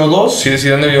 Ronaldo ganó 2. Sí,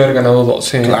 Zidane debió haber ganado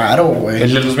 12. Claro, güey.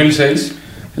 El del 2006.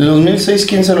 El 2006,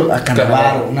 ¿quién se lo...? A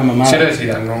Cannavaro, una mamada. Sí era de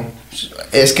Zidane, ¿no?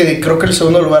 Es que creo que el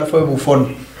segundo lugar fue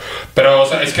Buffon. Pero, o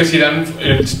sea, es que Zidane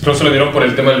no se lo dieron por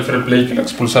el tema del fair play, que lo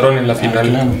expulsaron en la final.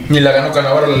 Claro. Ni la ganó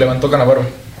Cannavaro, la levantó Cannavaro.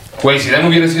 Güey, Zidane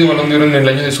hubiera sido balón de oro en el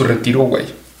año de su retiro, güey.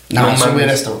 No, eso mames.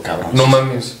 hubiera estado cabrón. No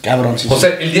mames. Cabrón, sí. O sea,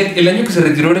 el año que se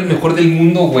retiró era el mejor del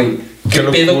mundo, güey. ¿Qué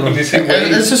pedo con ese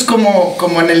güey? Eso es como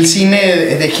en el cine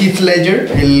de Heath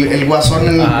Ledger, el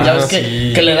guasón, ya ves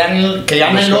sí. que le dan, que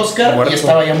gana el Oscar muerto. y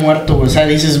estaba ya muerto, güey. O sea,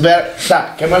 dices, o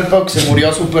sea, qué mal pedo que se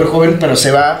murió súper joven, pero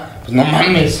se va, pues no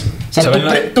mames. O sea, Se va en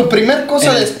la- tu primer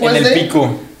cosa después en de... el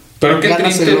pico. Pero qué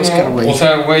ganas triste, el Oscar, ¿no? güey. O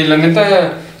sea, güey, la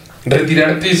neta,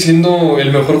 retirarte siendo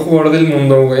el mejor jugador del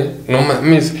mundo, güey. No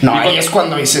mames. No, ahí es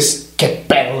cuando dices, qué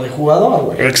pedo de jugador,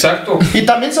 güey. Exacto. Y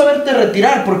también saberte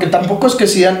retirar, porque tampoco es que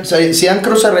Zidane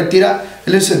Cruz se retira,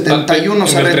 él es 71,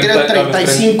 se en el retira 30, el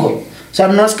 35. O sea,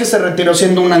 no es que se retiró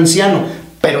siendo un anciano,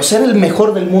 pero ser el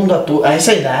mejor del mundo a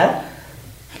esa edad,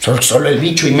 solo el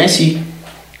bicho y Messi.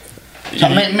 O sea,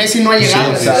 Messi no ha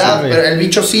llegado a esa edad, pero el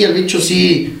bicho sí,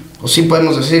 o sí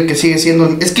podemos decir que sigue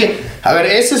siendo... Es que, a ver,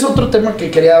 ese es otro tema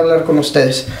que quería hablar con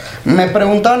ustedes. Me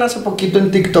preguntaban hace poquito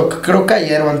en TikTok, creo que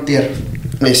ayer o antier,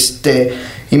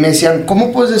 y me decían,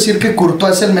 ¿cómo puedes decir que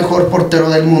Courtois es el mejor portero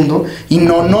del mundo y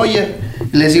no Neuer?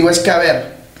 Les digo, es que a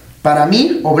ver, para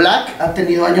mí, Oblak ha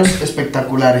tenido años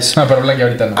espectaculares. No, pero Black ya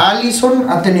ahorita no. Alisson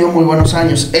ha tenido muy buenos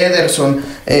años. Ederson,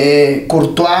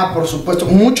 Courtois, por supuesto.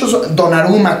 Muchos,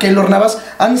 Donnarumma, Keylor Navas,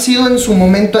 han sido en su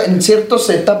momento, en ciertas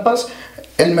etapas,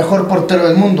 el mejor portero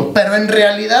del mundo. Pero en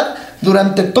realidad,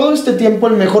 durante todo este tiempo,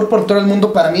 el mejor portero del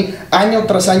mundo para mí, año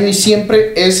tras año, y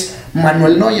siempre es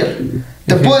Manuel Neuer.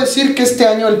 Te puedo decir que este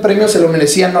año el premio se lo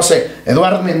merecía, no sé,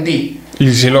 Eduard Mendy.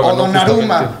 Y sí lo o ganó,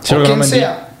 Donnarumma, Sí lo o ganó quien Mendy.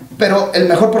 sea. Pero el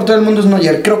mejor portero del mundo es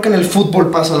Neuer. Creo que en el fútbol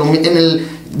pasa lo mismo.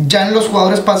 Ya en los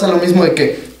jugadores pasa lo mismo de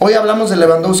que hoy hablamos de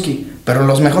Lewandowski, pero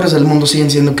los mejores del mundo siguen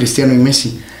siendo Cristiano y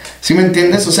Messi. ¿Sí me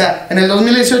entiendes? O sea, en el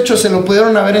 2018 se lo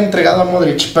pudieron haber entregado a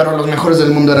Modric, pero los mejores del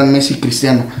mundo eran Messi y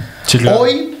Cristiano. Sí, claro.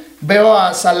 Hoy veo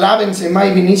a Salah, Benzema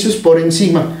y Vinicius por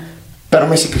encima, pero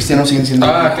Messi y Cristiano siguen siendo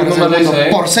los qué mejores del mamada mundo, esa,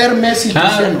 por ser Messi y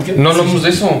Cristiano. No hablamos de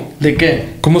eso. ¿De qué?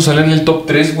 ¿Cómo sale en el top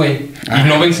 3, güey? Y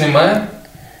no Benzema.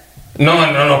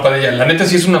 No, Padilla, la neta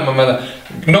sí es una mamada.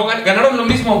 No, ganaron lo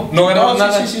mismo, no ganaron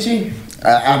nada. Sí.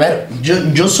 A ver,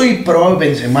 yo soy pro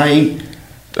Benzema ahí.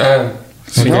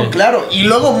 Sí. No, claro. Y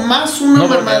luego más una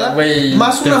mamada.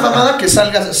 Más una mamada que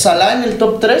salga Salah en el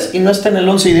top 3 y no esté en el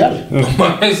 11 ideal. No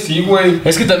mames, sí, güey.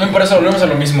 Es que también por eso volvemos a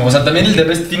lo mismo. O sea, también el The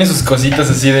Best tiene sus cositas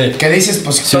así de. ¿Qué dices?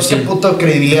 Pues Sí, qué puto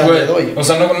credibilidad Güey, le doy. o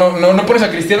sea, no pones a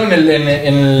Cristiano en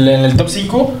el top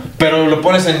 5, pero lo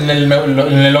pones en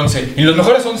el 11. Y los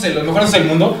mejores 11 del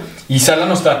mundo. Y Salah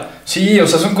no está. Sí, o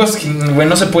sea, son cosas que, güey,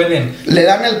 no se pueden. Le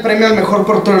dan el premio al mejor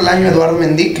portero del año a Eduard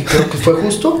Mendy, que creo que fue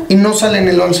justo, y no sale en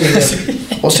el 11 ideal. Sí.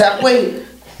 O sea, güey,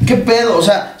 ¿qué pedo? O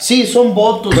sea, sí, son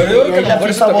votos. Pero yo creo que y a lo la mejor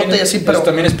FIFA eso vota también, y así, pero eso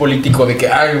también es político. De que,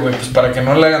 ay, güey, pues para que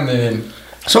no le hagan de.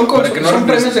 son para que no son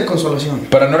les- premios de consolación.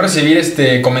 Para no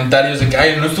recibir comentarios de que,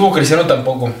 ay, no estuvo Cristiano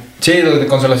tampoco. Sí, de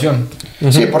consolación.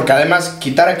 Sí, porque además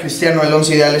quitar a Cristiano el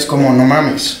 11 ideal es como no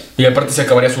mames. Y aparte se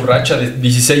acabaría su racha de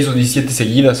 16 o 17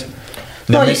 seguidas.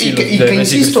 De No, Messi, y que de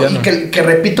Messi insisto, y Cristiano. que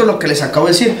repito lo que les acabo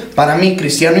de decir. Para mí,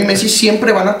 Cristiano y Messi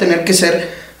siempre van a tener que ser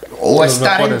o Los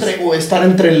estar mejores.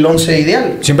 entre el 11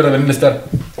 ideal. Siempre deben de estar.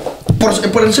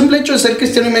 Por el simple hecho de ser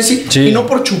Cristiano y Messi, Sí. y no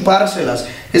por chupárselas.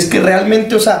 Es que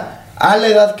realmente, o sea, a la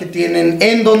edad que tienen,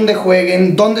 en donde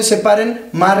jueguen, donde se paren,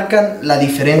 marcan la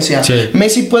diferencia. Sí.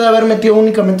 Messi puede haber metido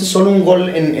únicamente solo un gol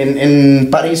en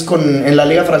París en la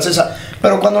Liga Francesa,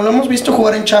 pero cuando lo hemos visto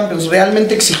jugar en Champions,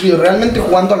 realmente exigido, realmente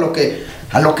jugando a lo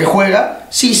que juega,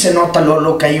 sí se nota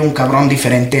lo que hay un cabrón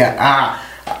diferente a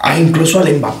incluso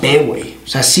al Mbappé, güey. O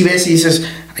sea, sí ves y dices,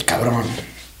 ay, cabrón.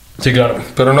 Sí, claro.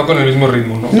 Pero no con el mismo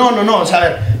ritmo, ¿no? No, o sea, a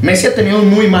ver, Messi ha tenido un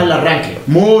muy mal arranque,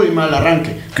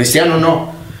 Cristiano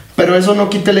no, pero eso no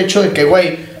quita el hecho de que,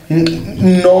 güey,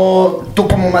 no, tú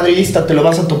como madridista te lo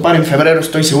vas a topar en febrero,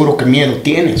 estoy seguro que miedo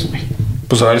tienes, güey.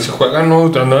 Pues a ver si juega, ¿no?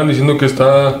 Te andaban diciendo que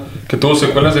tuvo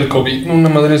secuelas del COVID, una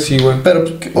madre así, güey. Pero,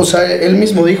 o sea, él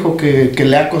mismo dijo que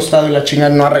le ha costado y la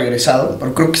chingada no ha regresado,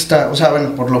 pero creo que está, o sea,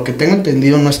 bueno, por lo que tengo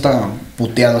entendido no está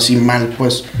puteado así mal,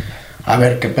 pues, a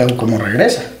ver qué pedo, cómo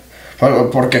regresa.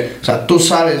 Porque, o sea, tú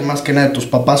sabes más que nada, tus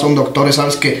papás son doctores,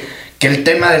 sabes que el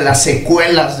tema de las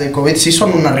secuelas de COVID sí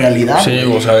son una realidad. Sí,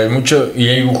 güey. o sea, hay mucho. Y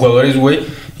hay jugadores, güey.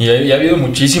 Y ha habido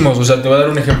muchísimos. O sea, te voy a dar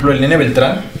un ejemplo. El Nene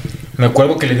Beltrán. Me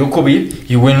acuerdo que le dio COVID.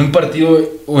 Y, güey, en un partido.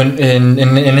 O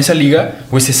en esa liga.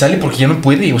 Güey, se sale porque ya no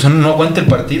puede. O sea, no aguanta el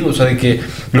partido. O sea, de que.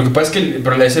 Lo que pasa es que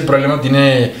ese problema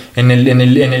tiene. En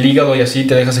el hígado y así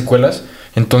te deja secuelas.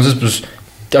 Entonces, pues.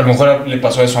 A lo mejor le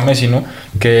pasó eso a Messi, ¿no?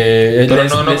 Pero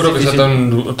no creo que sea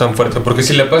tan fuerte. Porque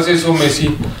si le pasa eso a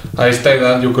Messi a esta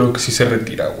edad, yo creo que sí se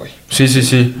retira, güey. Sí.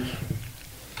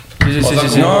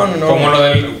 No. Como lo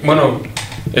del... Bueno,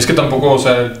 es que tampoco, o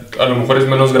sea, a lo mejor es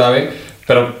menos grave,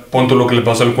 pero pon tú lo que le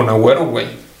pasó al Kun Agüero, güey.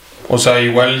 O sea,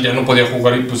 igual ya no podía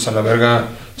jugar y pues a la verga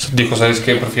dijo, ¿sabes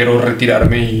qué? Prefiero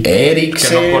retirarme y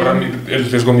Eriksen. que no corra el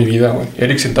riesgo de mi vida, güey.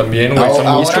 Eriksen también, güey.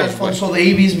 Ahora muchos, Alfonso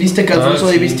Davis, viste que Alfonso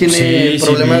sí, Davis tiene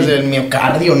problemas del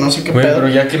miocardio, no sé qué Güey, pedo. pero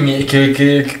ya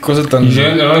qué cosa tan. Y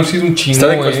ya han sido un chingo, Está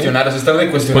de güey. cuestionar, o sea, está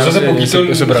de cuestionar. Pues hace poquito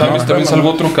el James también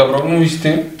salvó otro cabrón, ¿no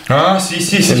viste? Ah, sí.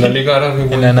 En la Liga Árabe,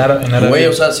 güey. En Arabia. Güey,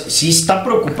 o sea, sí está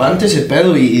preocupante ese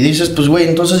pedo y dices, pues güey,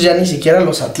 entonces ya ni siquiera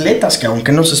los atletas, que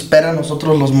aunque nos espera a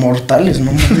nosotros los mortales,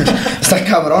 no mames, está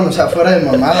cabrón, o sea, fuera de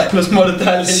mamada. Los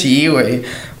mortales. Sí, güey.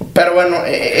 Pero bueno,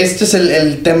 este es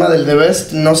el tema del The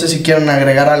Best, no sé si quieren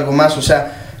agregar algo más, o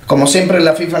sea, como siempre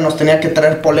la FIFA nos tenía que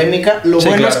traer polémica, lo Sí,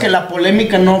 bueno claro. es que la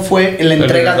polémica no fue en la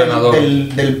entrega ganador.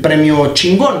 del premio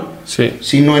chingón, Sí.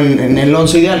 sino en el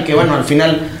 11 ideal, que bueno, al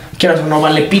final, quieras o no,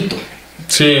 vale pito.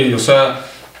 Sí, o sea,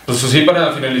 pues sí,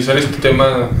 para finalizar este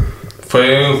tema,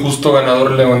 fue un justo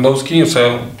ganador Lewandowski, o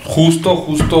sea,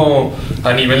 justo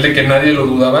a nivel de que nadie lo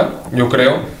dudaba, yo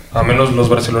creo, a menos los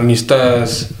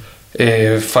barcelonistas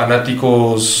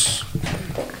fanáticos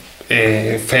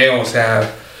feos, o sea,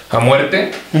 a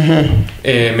muerte,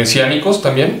 mesiánicos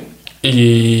también,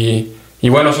 y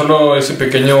bueno, solo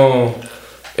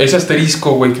ese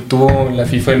asterisco, güey, que tuvo la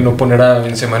FIFA el no poner a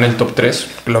Benzema en el top 3,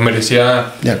 que lo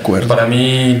merecía, De acuerdo. para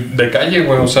mí, de calle,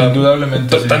 güey, o sea,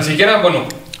 Indudablemente, sí. tan siquiera, bueno,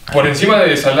 por encima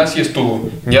de Salah sí estuvo.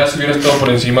 Ya si hubiera estado por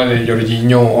encima de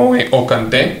Jorginho o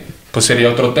Kanté, pues sería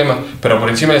otro tema. Pero por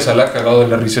encima de Salah, cagado de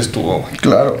la risa estuvo, güey.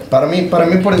 Claro, para mí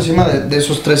por encima de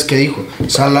esos tres que dijo,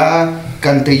 Salah,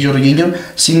 Kanté y Jorginho,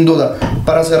 sin duda.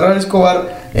 Para cerrar,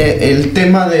 Escobar, el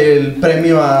tema del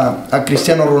premio a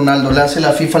Cristiano Ronaldo, le hace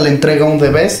la FIFA, le entrega un The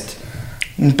Best,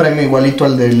 un premio igualito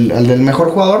al del mejor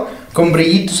jugador, con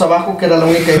brillitos abajo, que era la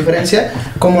única diferencia,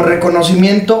 como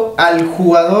reconocimiento al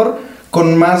jugador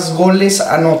con más goles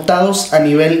anotados a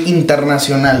nivel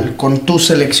internacional, con tu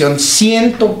selección.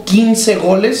 115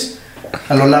 goles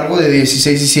a lo largo de 16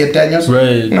 y 17 años.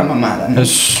 Güey, una mamada, ¿no?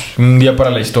 Es un día para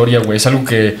la historia, güey. Es algo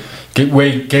que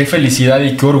güey, qué felicidad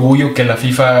y qué orgullo que la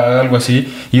FIFA haga algo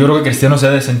así. Y yo creo que Cristiano se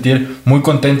ha de sentir muy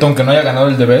contento, aunque no haya ganado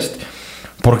el The Best.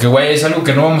 Porque, güey, es algo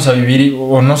que no vamos a vivir,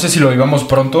 o no sé si lo vivamos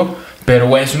pronto, pero,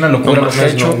 güey, es una locura lo que ha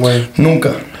hecho.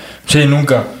 Nunca. Sí,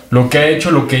 nunca. Lo que ha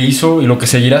hecho, lo que hizo y lo que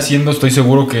seguirá haciendo, estoy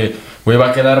seguro que, güey, va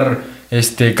a quedar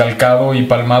calcado y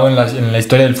palmado en la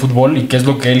historia del fútbol, y que es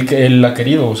lo que él ha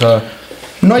querido, o sea.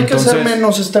 No hay que hacer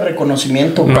menos este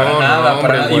reconocimiento. Para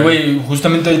nada. Y, güey,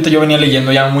 justamente ahorita yo venía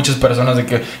leyendo ya muchas personas de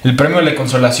que el premio de la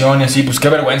consolación y así, pues qué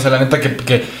vergüenza, la neta,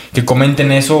 que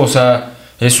comenten eso, o sea.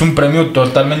 Es un premio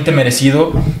totalmente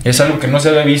merecido. Es algo que no se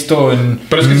había visto en.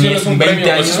 Pero es que sí, no es un 20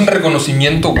 premio, años. es un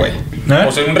reconocimiento, güey. ¿Eh?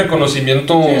 O sea, un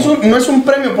reconocimiento. Sí, no es un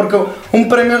premio, porque un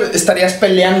premio estarías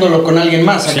peleándolo con alguien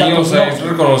más. Sí, acá, o sea, no. es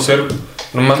reconocer.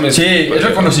 No mames. Sí, es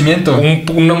reconocimiento.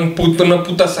 Una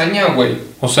puta hazaña, güey.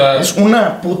 O sea. Es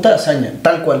una puta hazaña,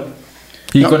 tal cual.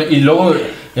 Y luego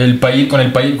el país,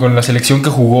 con la selección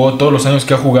que jugó, todos los años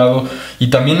que ha jugado.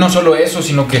 Y también no solo eso,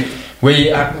 sino que, güey,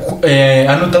 ha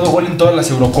anotado gol en todas las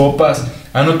Eurocopas,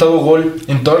 ha anotado gol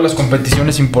en todas las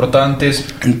competiciones importantes.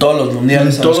 En todos los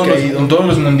mundiales. En todos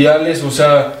los mundiales, o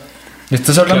sea,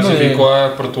 estás hablando clasificó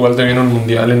a Portugal también en un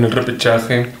mundial en el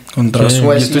repechaje. Contra Sí,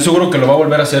 Suecia. y estoy seguro que lo va a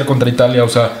volver a hacer contra Italia, o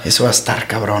sea. Eso va a estar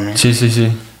cabrón, Sí.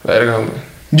 Verga, güey.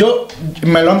 Yo,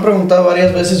 me lo han preguntado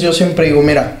varias veces, yo siempre digo,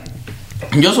 mira,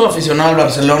 yo soy aficionado al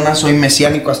Barcelona, soy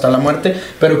mesiánico hasta la muerte,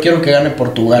 pero quiero que gane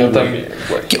Portugal, Yo güey. también,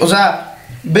 güey. O sea,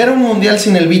 ver un mundial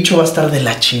sin el bicho va a estar de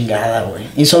la chingada, güey.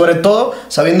 Y sobre todo,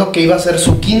 sabiendo que iba a ser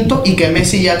su quinto y que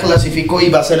Messi ya clasificó y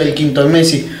va a ser el quinto de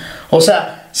Messi. O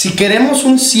sea, si queremos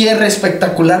un cierre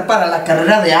espectacular para la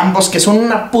carrera de ambos, que son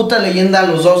una puta leyenda a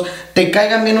los dos, te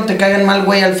caigan bien o te caigan mal,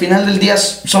 güey, al final del día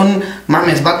son,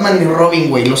 mames, Batman y Robin,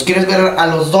 güey. Los quieres ver a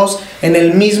los dos en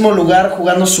el mismo lugar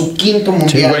jugando su quinto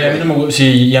mundial. Y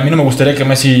a mí no me gustaría que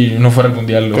Messi no fuera al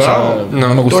mundial. Claro, o sea, no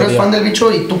me tú gustaría. eres fan del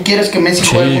bicho y tú quieres que Messi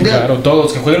juegue el mundial. Claro,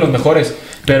 todos, que jueguen los mejores.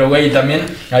 Pero, güey, también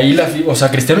ahí o sea,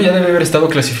 Cristiano ya debe haber estado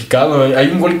clasificado. Hay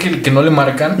un gol que no le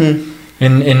marcan.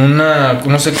 En una,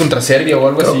 no sé, contra Serbia o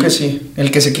algo así. Creo que sí.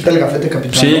 El que se quita el gafete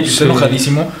capitán. Sí, ¿no? está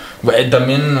enojadísimo. Güey,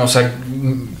 también, o sea,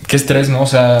 qué estrés, ¿no? O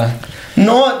sea,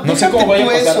 no sé cómo vaya a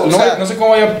pasar. eso, No sé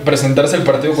cómo vaya a presentarse el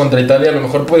partido contra Italia. A lo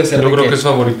mejor puede ser. Yo creo que es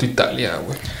favorito Italia,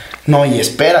 güey. No, y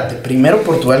espérate, primero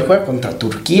Portugal juega contra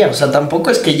Turquía. O sea,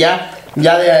 tampoco es que ya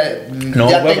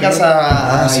tengas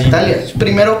a sí. Italia.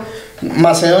 Primero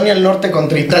Macedonia del Norte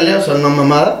contra Italia, o sea, una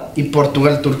mamada, y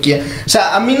Portugal, Turquía. O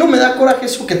sea, a mí no me da coraje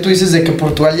eso que tú dices de que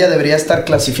Portugal ya debería estar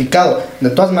clasificado.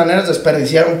 De todas maneras,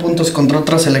 desperdiciaron puntos contra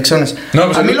otras selecciones. No,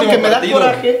 pues a mí lo que me da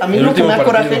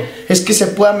coraje, es que se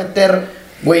pueda meter,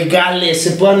 güey, Gales,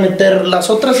 se puedan meter las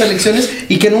otras selecciones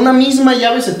y que en una misma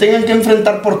llave se tengan que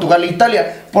enfrentar Portugal e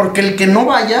Italia. Porque el que no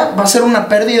vaya va a ser una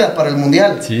pérdida para el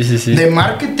mundial. Sí. De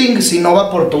marketing si no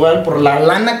va Portugal, por la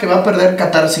lana que va a perder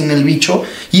Qatar sin el bicho,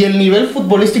 y el nivel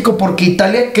futbolístico, porque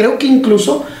Italia creo que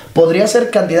incluso podría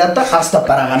ser candidata hasta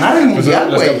para ganar el mundial,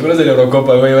 Los güey. campeones de la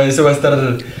Eurocopa, güey, eso va a estar.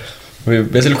 Güey,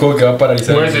 es el juego que va a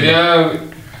paralizar. Güey, sería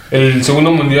el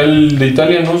segundo mundial de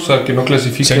Italia, ¿no? O sea, que no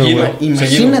clasifique, Seguido. güey.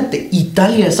 Imagínate,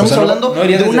 Italia, estamos O sea, hablando no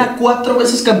iría de desde- una 4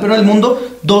 veces campeona del mundo,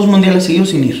 2 mundiales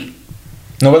seguidos sin ir,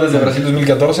 No va desde Brasil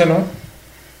 2014, ¿no?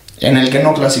 en el que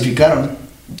no clasificaron.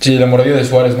 Sí, la mordida de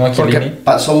Suárez, ¿no? Porque Aquilini.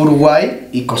 pasó Uruguay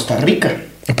y Costa Rica.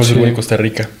 Pues Sí. Uruguay y Costa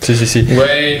Rica. Sí.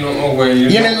 Güey, no,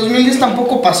 güey. Y en el 2010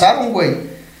 tampoco pasaron, güey.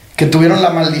 Que tuvieron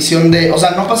la maldición de... O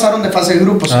sea, no pasaron de fase de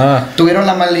grupos. Tuvieron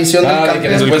la maldición del de que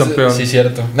campeón. después, campeón. sí,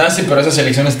 cierto. Sí, pero esa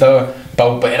selección estaba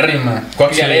paupérrima.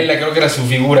 Coagliarella, creo que era su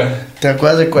figura. ¿Te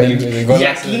acuerdas de cuál? Del gol. Y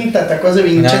a Quinta, ¿te acuerdas de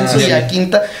Vincenzo Sí. y a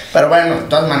Quinta? Pero bueno, de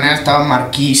todas maneras estaba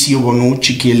Marquisio,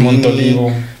 Bonucci, Chiellini,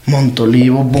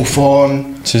 Montolivo,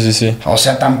 Buffon. Sí. O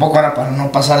sea, tampoco era para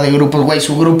no pasar de grupos, güey.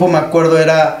 Su grupo, me acuerdo,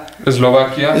 era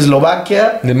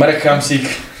Eslovaquia. De Marek Hamsik.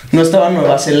 No estaba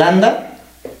Nueva Zelanda.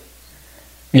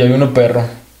 Y había uno perro.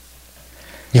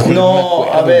 Híjole, No, me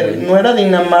acuerdo, a ver, güey. no era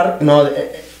Dinamarca. No,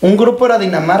 un grupo era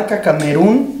Dinamarca,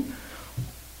 Camerún.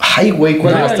 Ay, güey,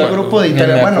 ¿cuál era el grupo de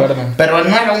Italia? me Bueno, acuerdo. pero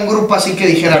no era un grupo así que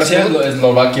dijera. Parecía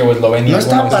Eslovaquia o Eslovenia. No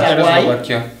estaba alguno de esos.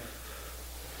 Paraguay.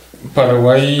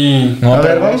 Paraguay. No, A ver,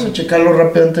 Paraguay. vamos a checarlo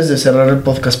rápido antes de cerrar el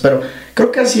podcast. Pero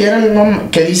creo que así eran,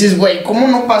 ¿no? Que dices, güey, ¿cómo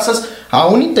no pasas?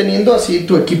 Aún y teniendo así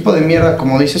tu equipo de mierda,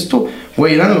 como dices tú,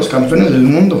 güey, eran los campeones del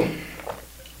mundo.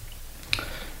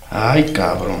 Ay,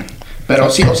 cabrón. Pero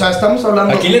sí, o sea, estamos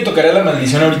hablando. ¿A quién le tocaría la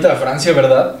maldición ahorita a Francia,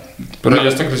 verdad? Pero ya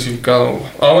está clasificado.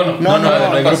 Ah, bueno. No, no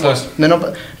hay pasa. grupos.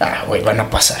 Güey, van a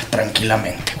pasar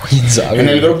tranquilamente, güey. ¿Quién sabe? En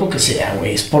el grupo que sea,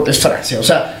 güey, es Francia. O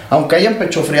sea, aunque hayan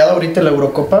pechofriado ahorita la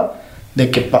Eurocopa, de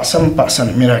que pasan.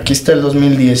 Mira, aquí está el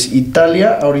 2010.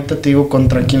 Italia, ahorita te digo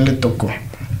contra quién le tocó.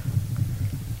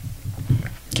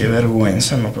 Qué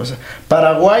vergüenza, no pasa.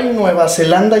 Paraguay, Nueva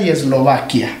Zelanda y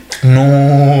Eslovaquia.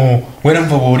 No, eran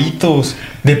favoritos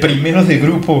de primero de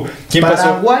grupo. ¿Quién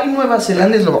Paraguay, Nueva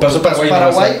Zelanda y Eslovaquia. Pasó Paraguay y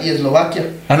Paraguay Nueva y Eslovaquia.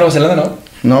 pasó? Ah, Nueva Zelanda, ¿no?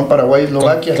 No, Paraguay y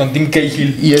Eslovaquia. Con Tim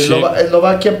Cahill. Y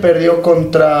Eslovaquia perdió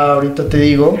contra, ahorita te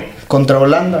digo, contra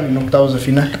Holanda en octavos de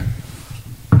final.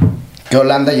 Que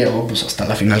Holanda llegó pues hasta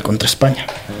la final contra España.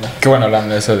 Qué buena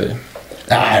Holanda esa de...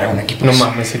 Era un equipo. No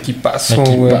mames, equipazo,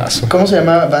 güey. Equipazo. ¿Cómo se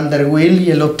llama? Van der Wiel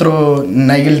y el otro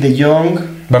Nigel de Jong.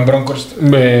 Van Bronckhorst.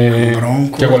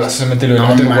 Bronco. Qué golazo se mete el No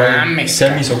otro güey. mames.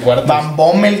 Semis o cuartos. Van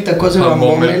Bommel, ¿te acuerdas de Van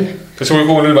Bommel? Ese güey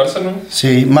jugó en el Barça, ¿no?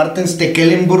 Sí, Martens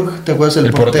Stekelenburg, ¿te acuerdas del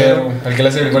El portero, el que le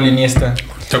hace el gol Iniesta.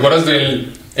 ¿Te acuerdas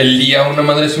del Elía? Una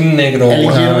madre es un negro. El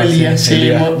güey. Giro Elías, sí, sí,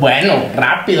 Elías. bueno,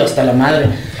 rápido hasta la madre.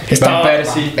 Van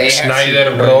Persie,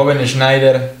 Schneider, güey. Robben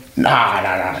Schneider. No.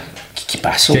 ¿Qué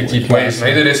pasó? Qué güey? equipo. Güey,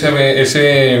 Schneider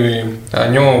ese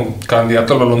año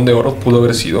candidato al Balón de Oro pudo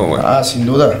haber sido, güey. Ah, sin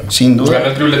duda. Ganó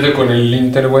el triplete con el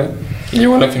Inter, güey. Y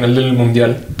llegó a la final del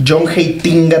Mundial. John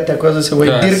Heitinga, ¿te acuerdas de ese güey?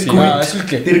 Ah, Dirk sí. Kuyt. Ah, es el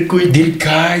que... Dirk Kuyt. Dirk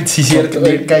Kuyt, sí, cierto.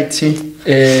 Dirk Kuyt, sí.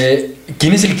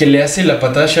 ¿Quién es el que le hace la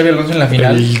patada a Xabi Alonso en la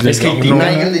final? El de Es Jong, Heitinga.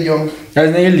 Nigel de Jong, Ah,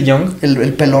 es Nigel de Jong.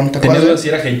 el pelón, ¿te Tenía acuerdas? dudas si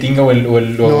era Heitinga o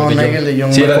el No, de Nigel de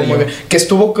Jong. Sí, era marcó de muy Jong. bien. Que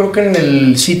estuvo creo que en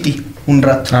el City un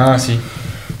rato. Ah, sí.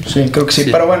 Sí, creo que sí.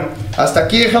 Sí. Pero bueno, hasta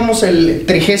aquí dejamos el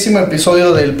 30º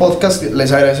episodio del podcast.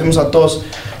 Les agradecemos a todos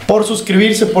por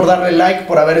suscribirse, por darle like,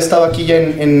 por haber estado aquí ya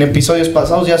en episodios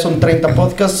pasados. Ya son 30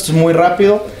 podcasts, muy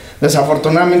rápido.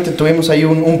 Desafortunadamente tuvimos ahí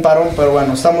un parón, pero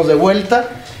bueno, estamos de vuelta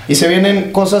y se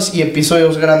vienen cosas y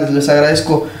episodios grandes. Les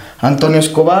agradezco a Antonio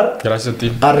Escobar, Gracias a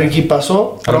ti. a Ricky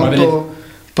Pasó. Al Madrid.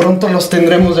 Pronto los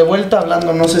tendremos de vuelta,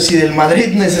 hablando no sé si del Madrid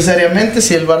necesariamente,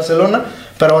 si del Barcelona,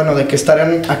 pero bueno, de que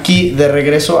estarán aquí de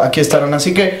regreso, aquí estarán.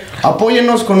 Así que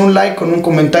apóyennos con un like, con un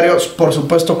comentario, por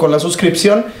supuesto con la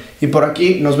suscripción. Y por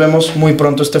aquí nos vemos muy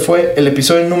pronto. Este fue el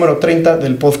episodio número 30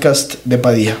 del podcast de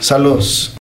Padilla. Saludos.